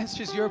God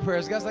answers your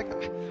prayers. God's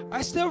like,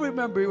 I still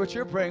remember what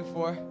you're praying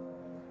for.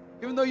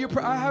 Even though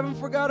I haven't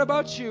forgot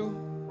about you.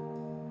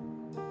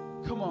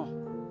 Come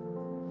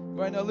on.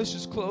 Right now, let's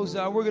just close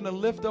out. We're going to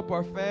lift up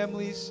our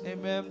families.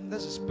 Amen.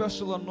 There's a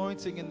special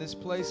anointing in this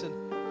place. And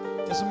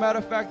as a matter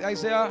of fact,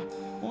 Isaiah,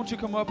 won't you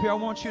come up here? I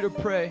want you to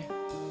pray.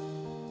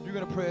 You're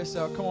going to pray us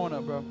out. Come on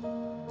up, bro.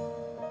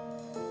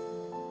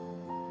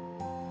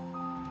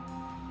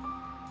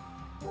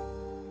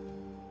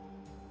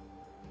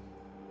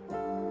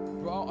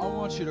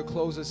 want you to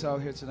close us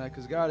out here tonight,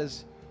 because God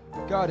is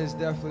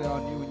definitely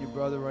on you and your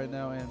brother right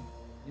now, and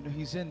you know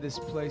He's in this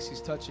place.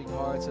 He's touching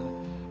hearts, and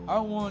I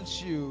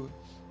want you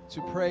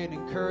to pray and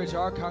encourage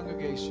our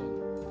congregation,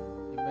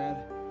 amen,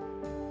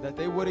 that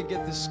they wouldn't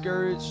get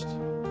discouraged,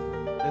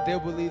 that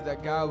they'll believe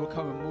that God will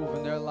come and move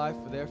in their life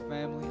for their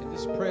family, and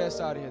just pray us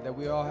out of here that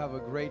we all have a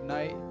great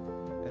night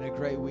and a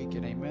great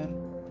weekend. Amen.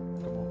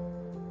 Come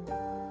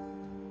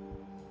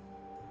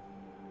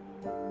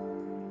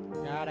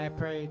on. God, I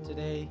pray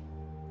today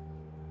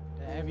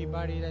that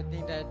everybody that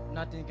think that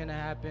nothing's gonna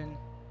happen,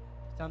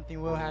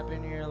 something will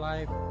happen in your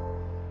life.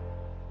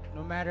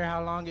 No matter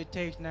how long it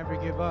takes, never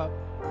give up.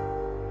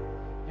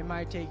 It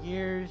might take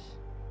years,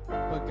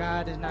 but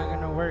God is not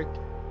gonna work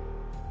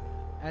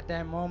at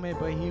that moment,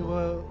 but He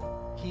will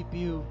keep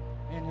you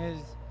in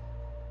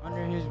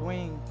under His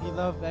wing. He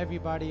loves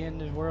everybody in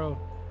this world,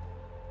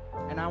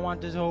 and I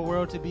want this whole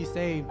world to be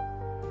saved.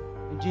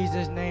 In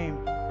Jesus' name,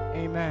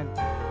 amen.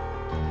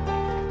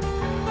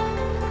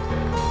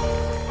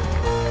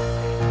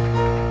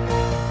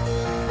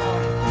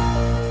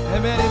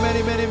 Amen, amen,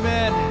 amen,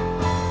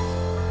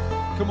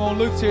 amen. Come on,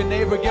 look to your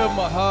neighbor, give him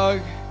a hug.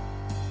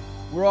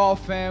 We're all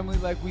family,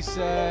 like we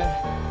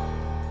said.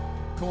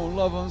 Come on,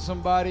 love on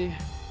somebody.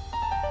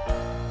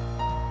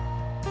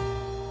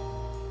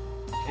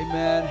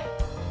 Amen.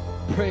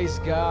 Praise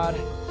God.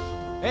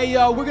 Hey,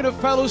 y'all, we're going to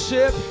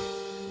fellowship.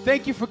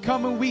 Thank you for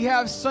coming. We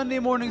have Sunday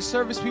morning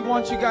service. We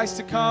want you guys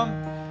to come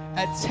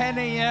at 10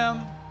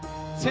 a.m.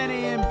 10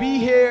 a.m. Be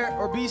here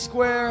or be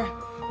square.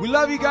 We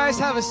love you guys.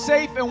 Have a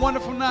safe and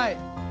wonderful night.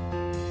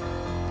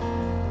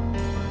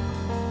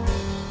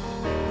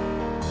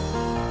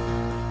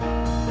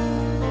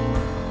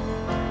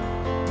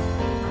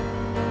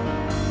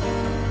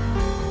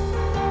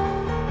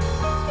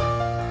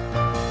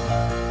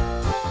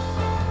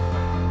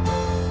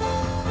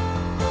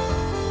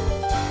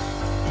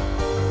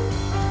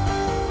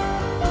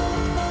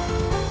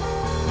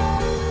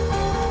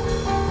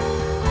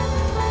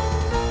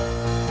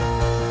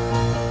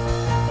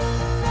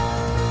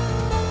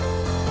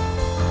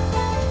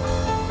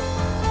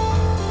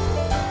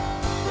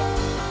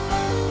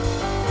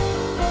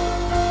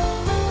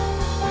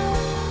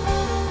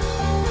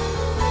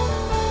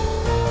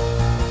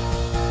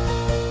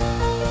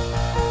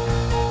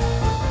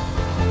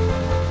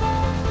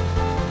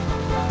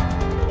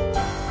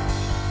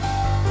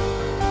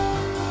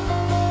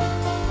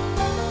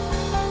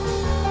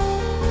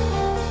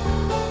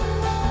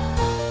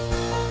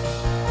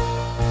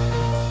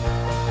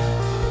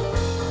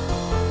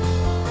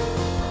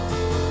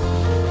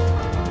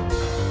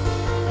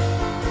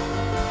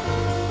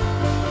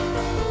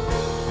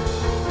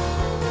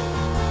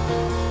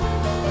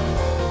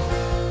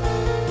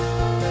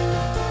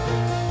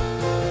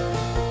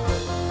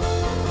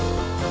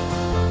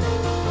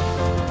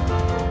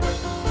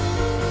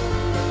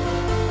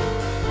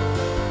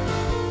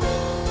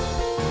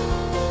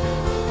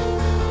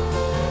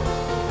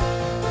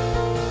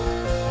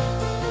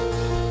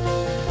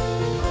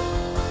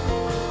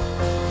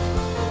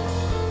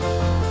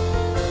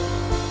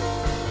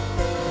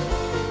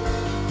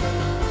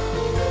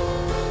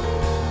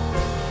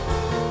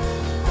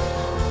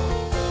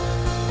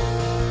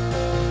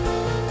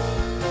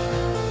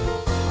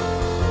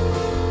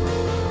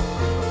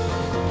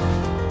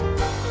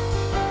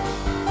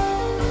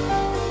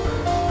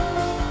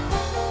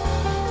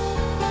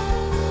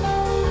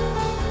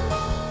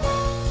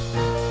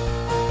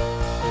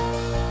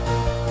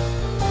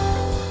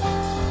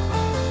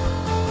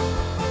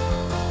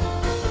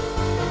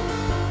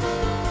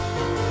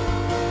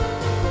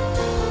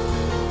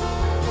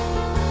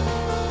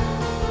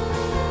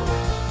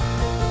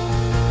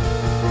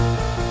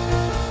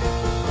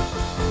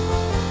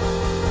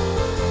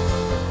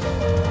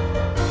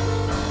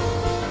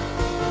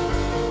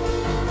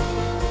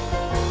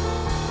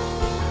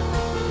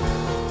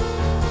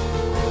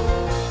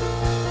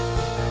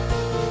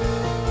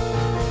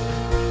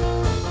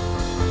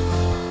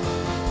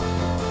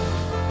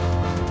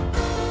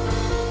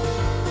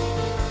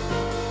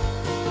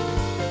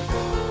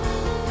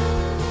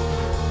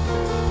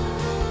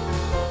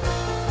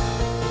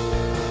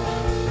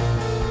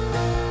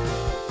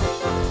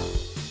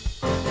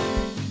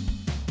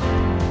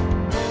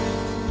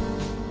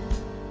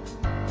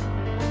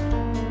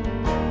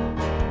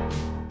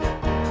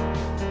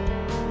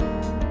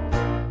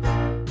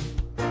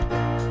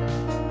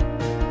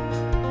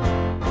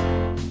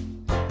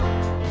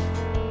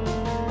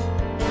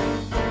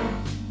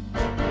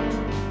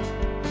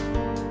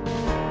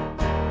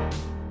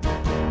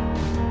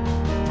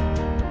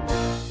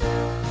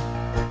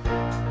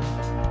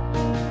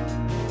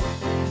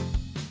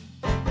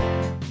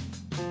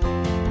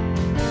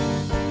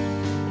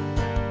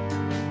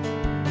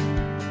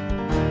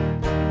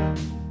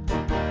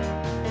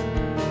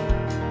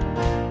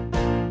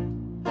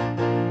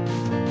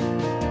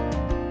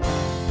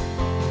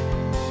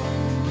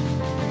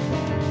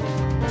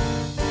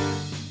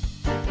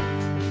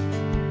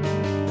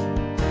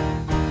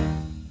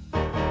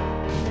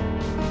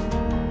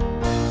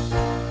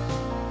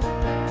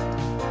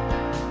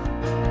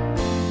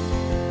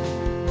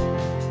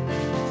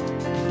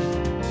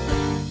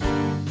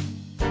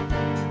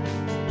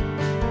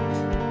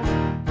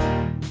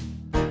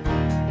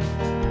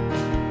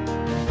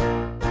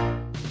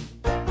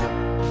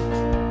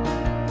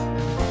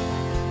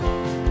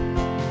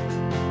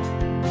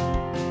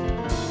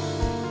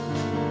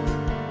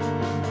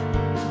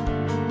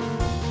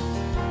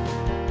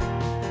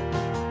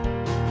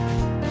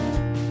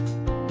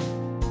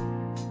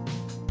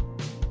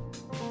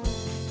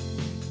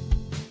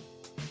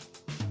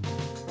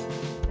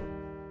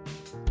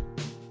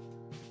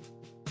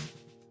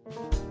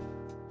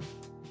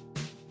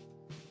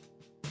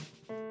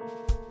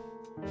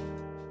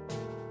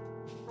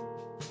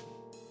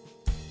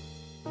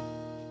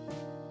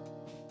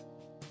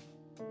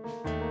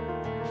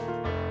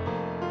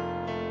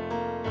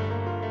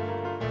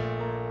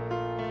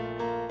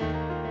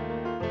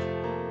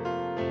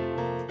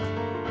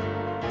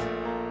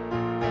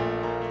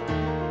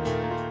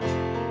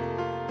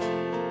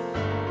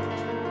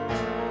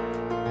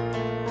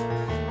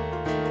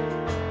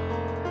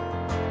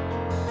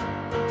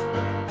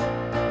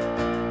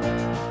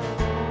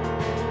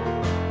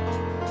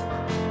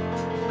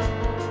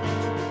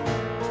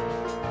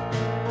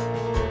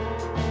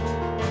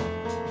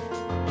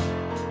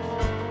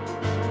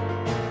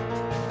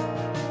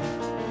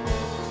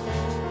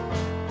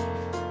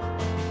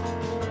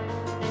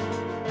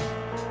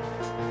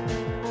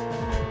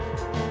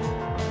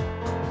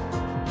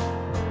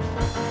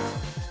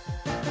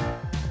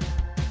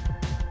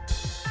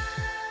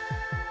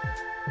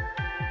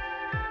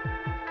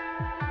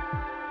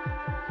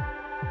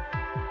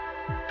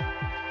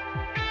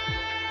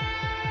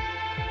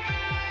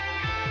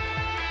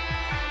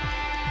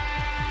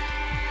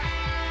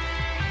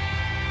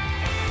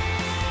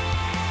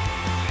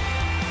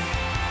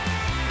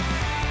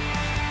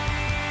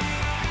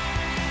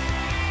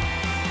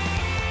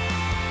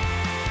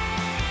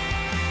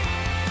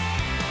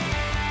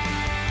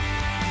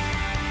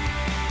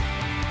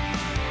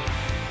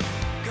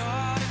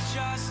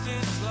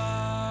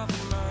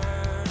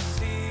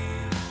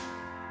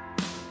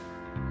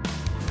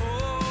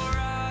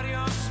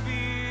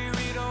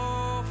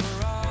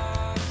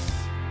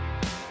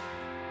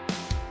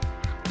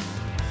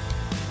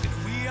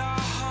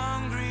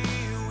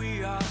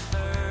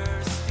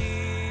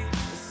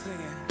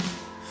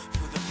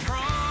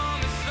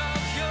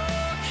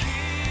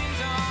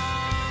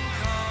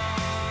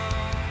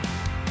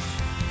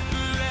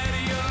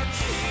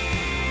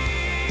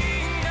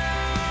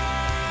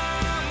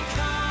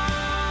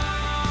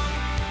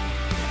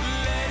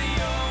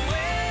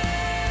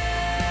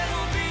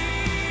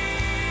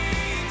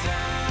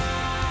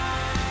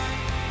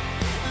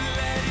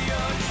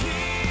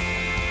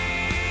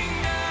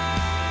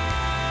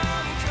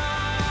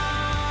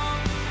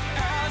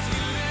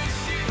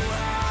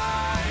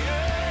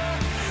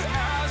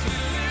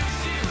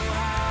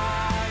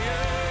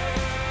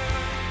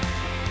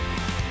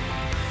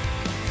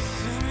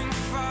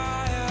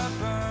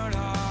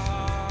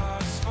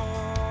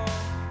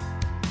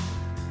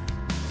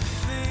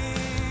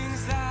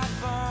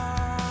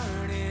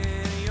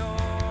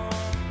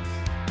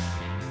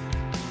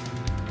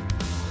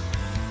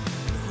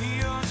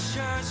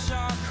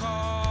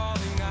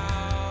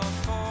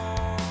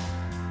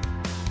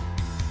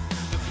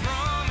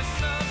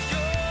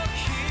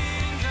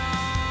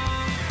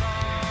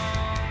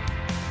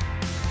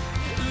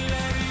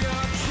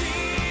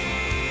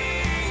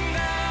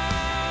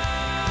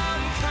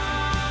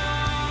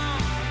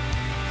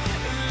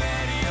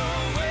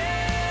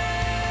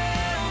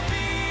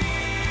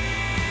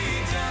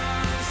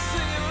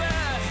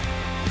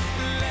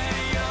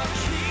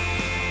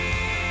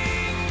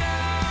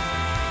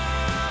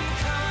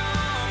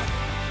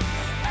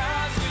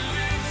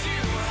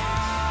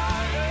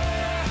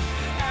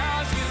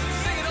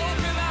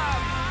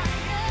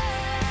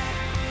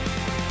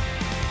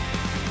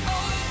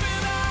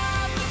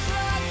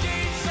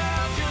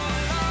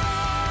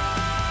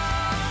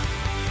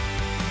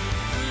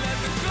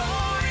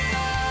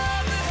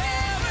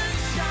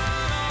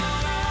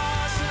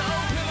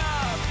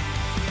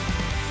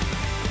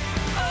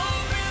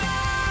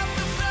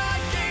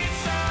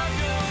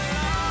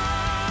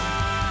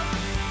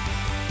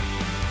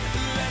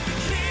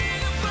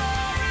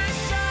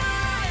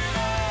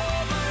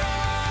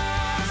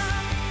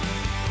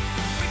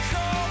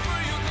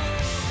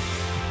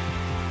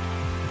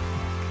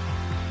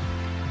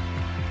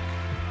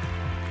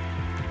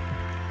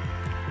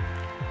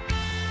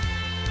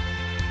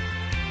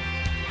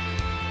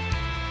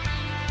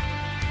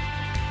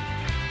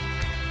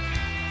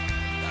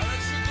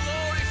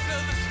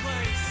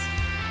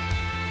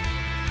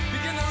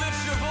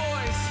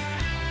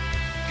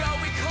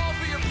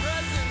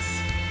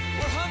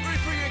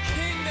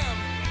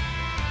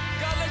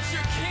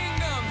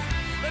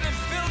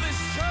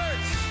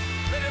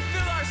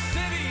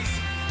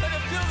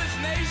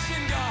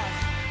 invitation, God.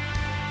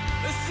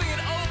 Let's sing it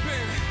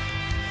open.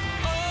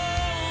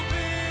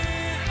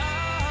 Open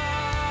up.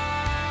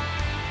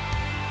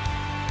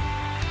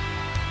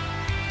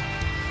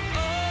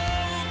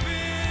 Open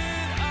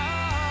up.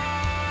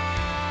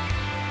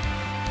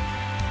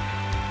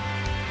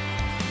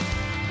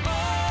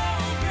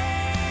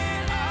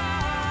 Open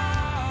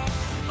up.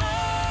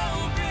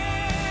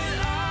 Open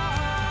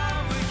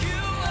up. Will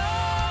you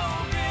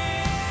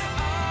open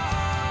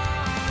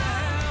our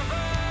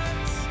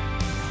heavens?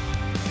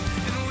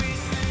 And we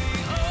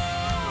sing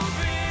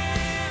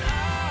open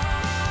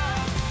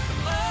up.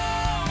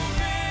 Open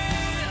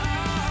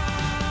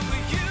up.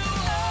 Will you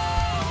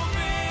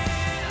open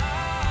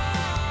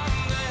up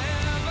the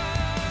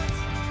heavens?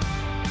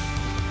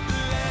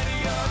 Let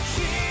your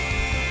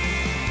kingdom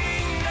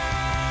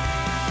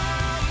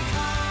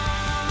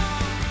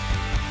come.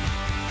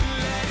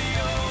 Let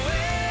your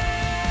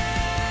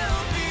will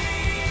be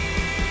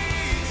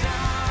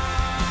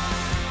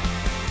done.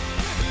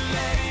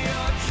 Let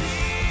your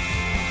kingdom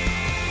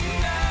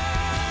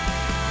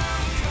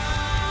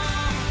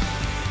come.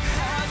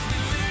 As we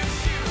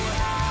lift you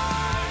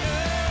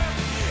higher,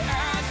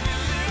 as we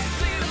lift,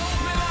 sing it,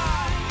 open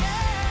up.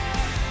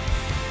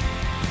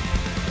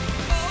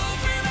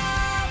 Open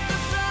up the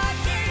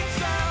floodgates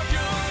of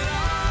your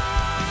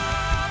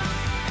love.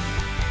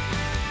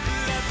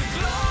 Let the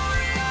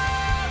glory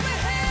of the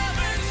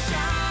heavens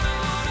shine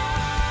on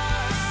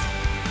us.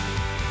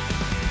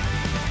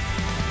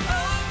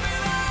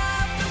 Open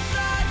up the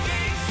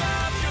floodgates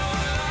of your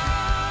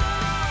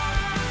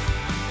love.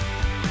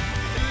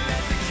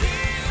 Let the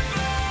King of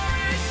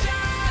Glory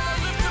shine.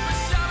 Lift up a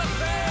shout of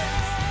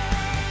praise.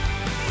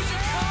 Would you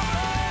come,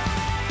 Lord?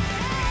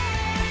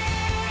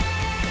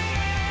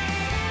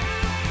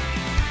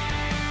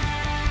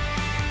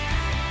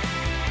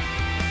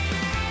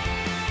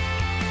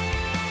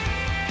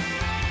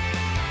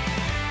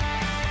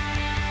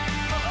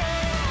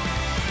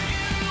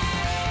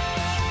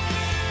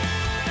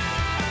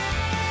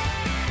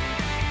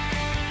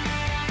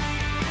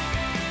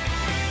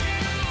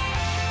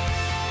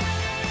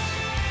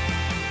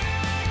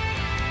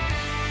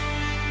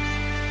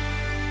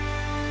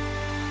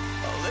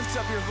 Oh, lift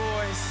up your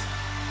voice.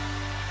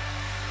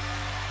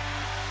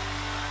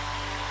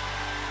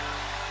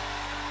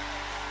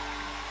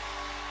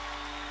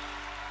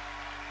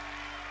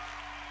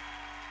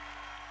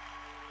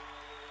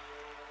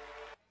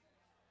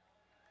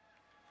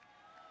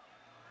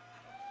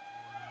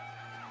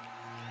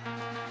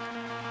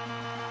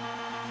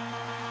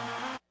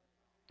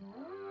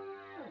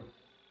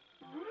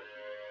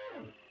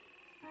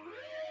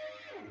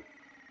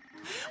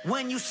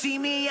 When you see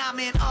me, I'm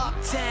in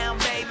Uptown,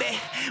 baby.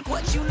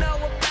 What you know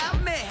about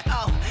me?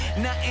 Oh,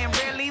 nothing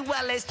really.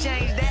 Well, let's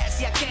change that.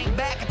 See, I came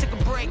back, I took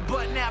a break,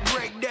 but now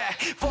break that.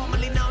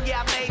 Formerly known,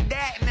 yeah, I made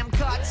that. And them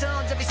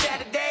cartoons every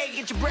Saturday.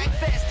 Get your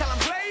breakfast, tell them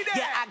play that.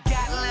 Yeah, I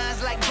got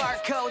lines like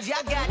barcodes.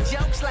 Y'all got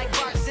jokes like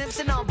Bart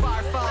Simpson on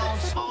bar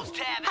phones.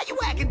 How you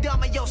acting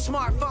dumb on your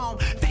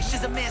smartphone? Fish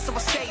is a man, so I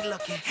stay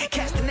looking.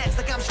 Cast the nets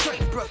like I'm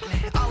straight Brooklyn.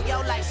 Oh,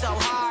 your life so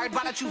hard.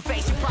 Why don't you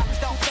face your problems?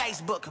 Don't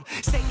Facebook them.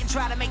 Satan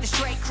try to make the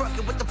straight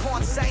crooked with the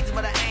porn sites,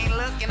 but I ain't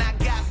looking. I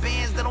got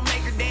bands that'll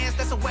make her dance.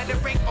 That's a wedding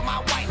ring for my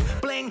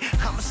wife. Bling,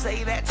 I'ma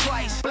say that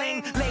twice.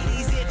 Bling,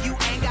 ladies, if you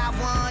ain't got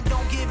one,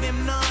 don't give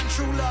him none.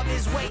 True love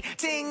is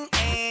waiting,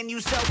 and you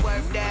so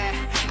worth that.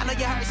 I know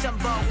you heard some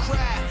bull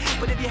crap,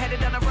 but if you're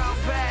headed on the wrong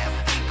path,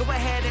 go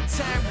ahead and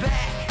turn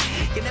back.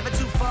 You're never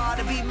too far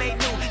to be made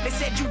new. They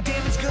said you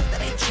damaged good,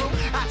 that ain't true.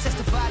 I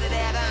testify to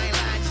that, I ain't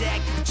lying,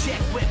 Jack. You can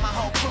check with my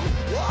whole crew.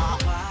 Whoa.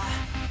 Why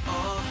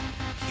owe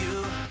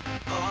you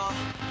owe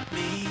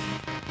me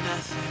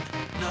nothing?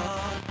 No,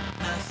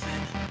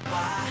 nothing.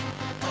 Why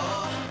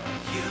owe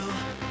you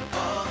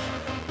owe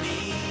me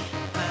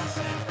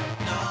nothing?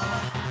 No,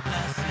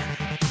 nothing.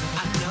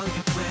 I know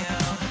you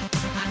will.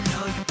 I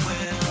know you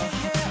will.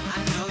 I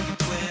know you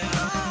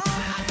will.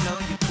 I know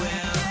you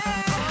will.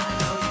 I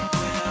know you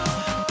will.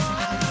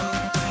 I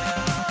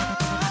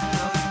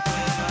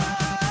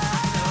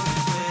know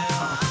you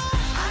will.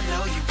 I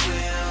know you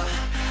will.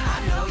 I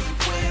know you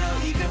will.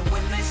 Even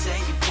when they say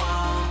you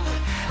won't.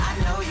 I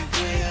know you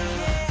will.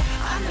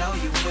 I know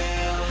you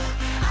will.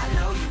 I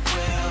know you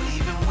will.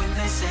 Even when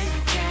they say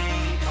you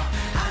can't.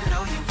 I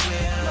know you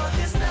will. No,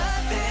 there's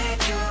nothing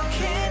you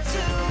can't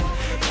do.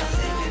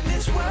 Nothing in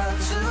this world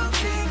too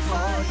big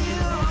for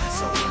you.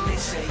 So when they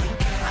say you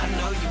can't, I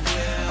know you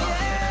will.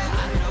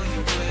 I know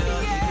you will.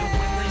 Even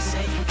when they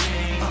say you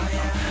can't.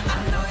 I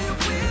know you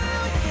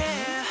will.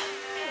 Yeah.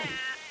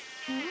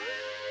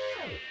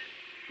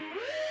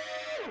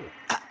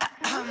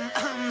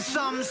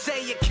 Some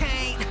say you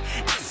can't,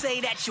 I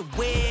say that you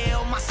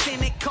will. My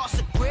sin, it costs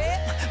a grip,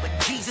 but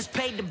Jesus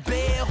paid the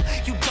bill.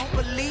 You don't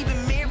believe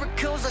in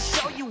miracles, I'll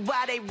show you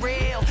why they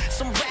real.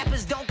 Some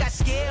rappers don't got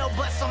skill,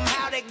 but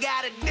somehow they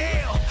got a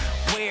deal.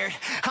 Weird,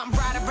 I'm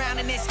riding around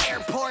in this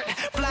airport,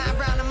 flying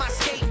around on my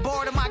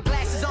skateboard, and my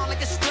glasses on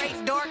like a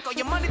straight dork. Oh,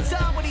 your money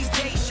time when these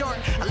days short.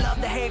 I love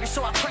the haters,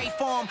 so I pray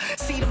for them.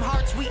 See them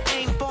hearts, we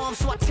aim for them,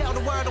 so I tell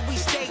the world hurdle, we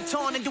stay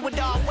torn and do it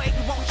our way,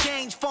 we won't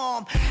change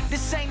form.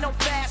 This ain't no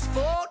fast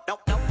food,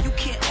 nope, nope, you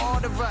can't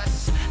order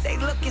us. They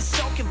looking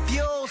so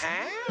confused,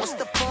 what's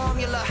the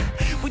formula?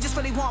 We just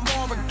really want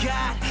more of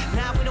God.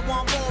 Now we don't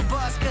want more of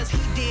us, cause he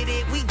did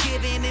it, we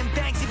giving him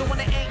thanks even when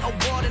they ain't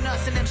awarding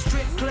us. In them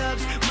strip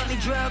clubs, money,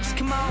 drugs,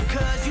 come on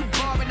cuz you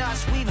boring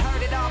us. We've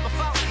heard it all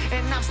before,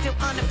 and I'm still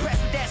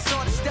unimpressed with that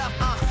sort of stuff.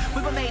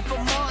 We were made for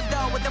more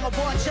though, with them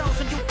award shows.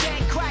 When you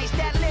thank Christ,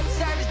 that lip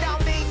service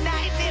don't mean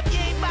nothing if you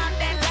ain't about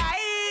that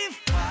life.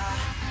 Why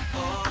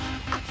owe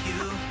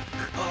you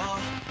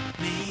owe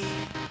me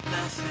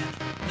nothing?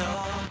 No,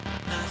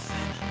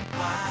 nothing.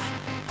 Why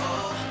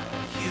owe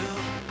you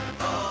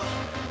owe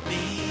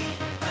me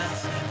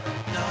nothing?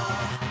 No,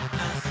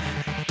 nothing.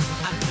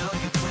 I know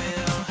you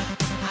will.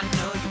 I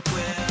know you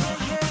will.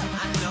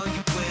 I know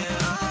you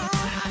will.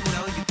 I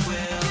know you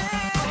will.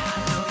 I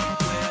know you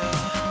will.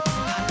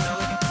 I know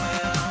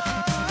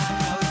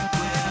you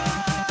will.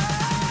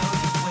 I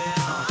know you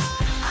will.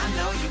 I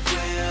know you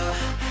will.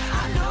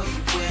 I know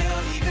you will.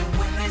 Even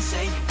when they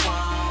say you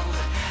won't.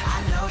 I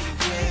know you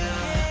will.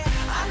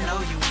 I know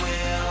you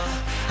will.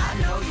 I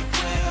know you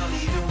will.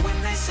 Even when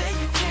they say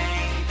you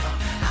can't.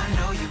 I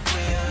know you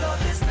will. Lord,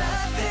 there's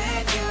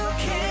nothing you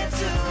can't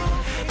do.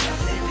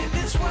 Nothing in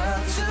this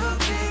world too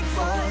big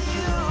for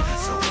you.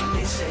 So when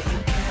they say you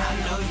can't, I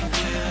know you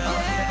will.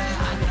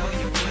 I know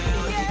you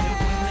will. Even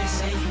when they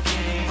say you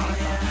can't.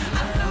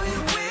 I know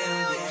you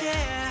will.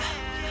 Yeah.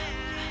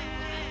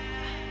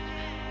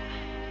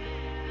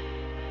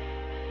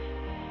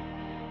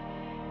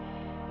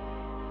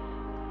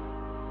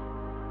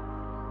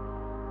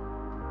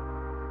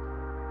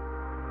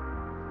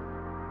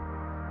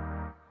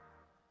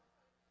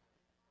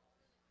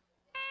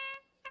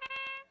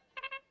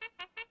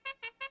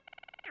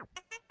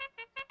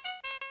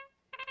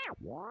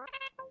 What?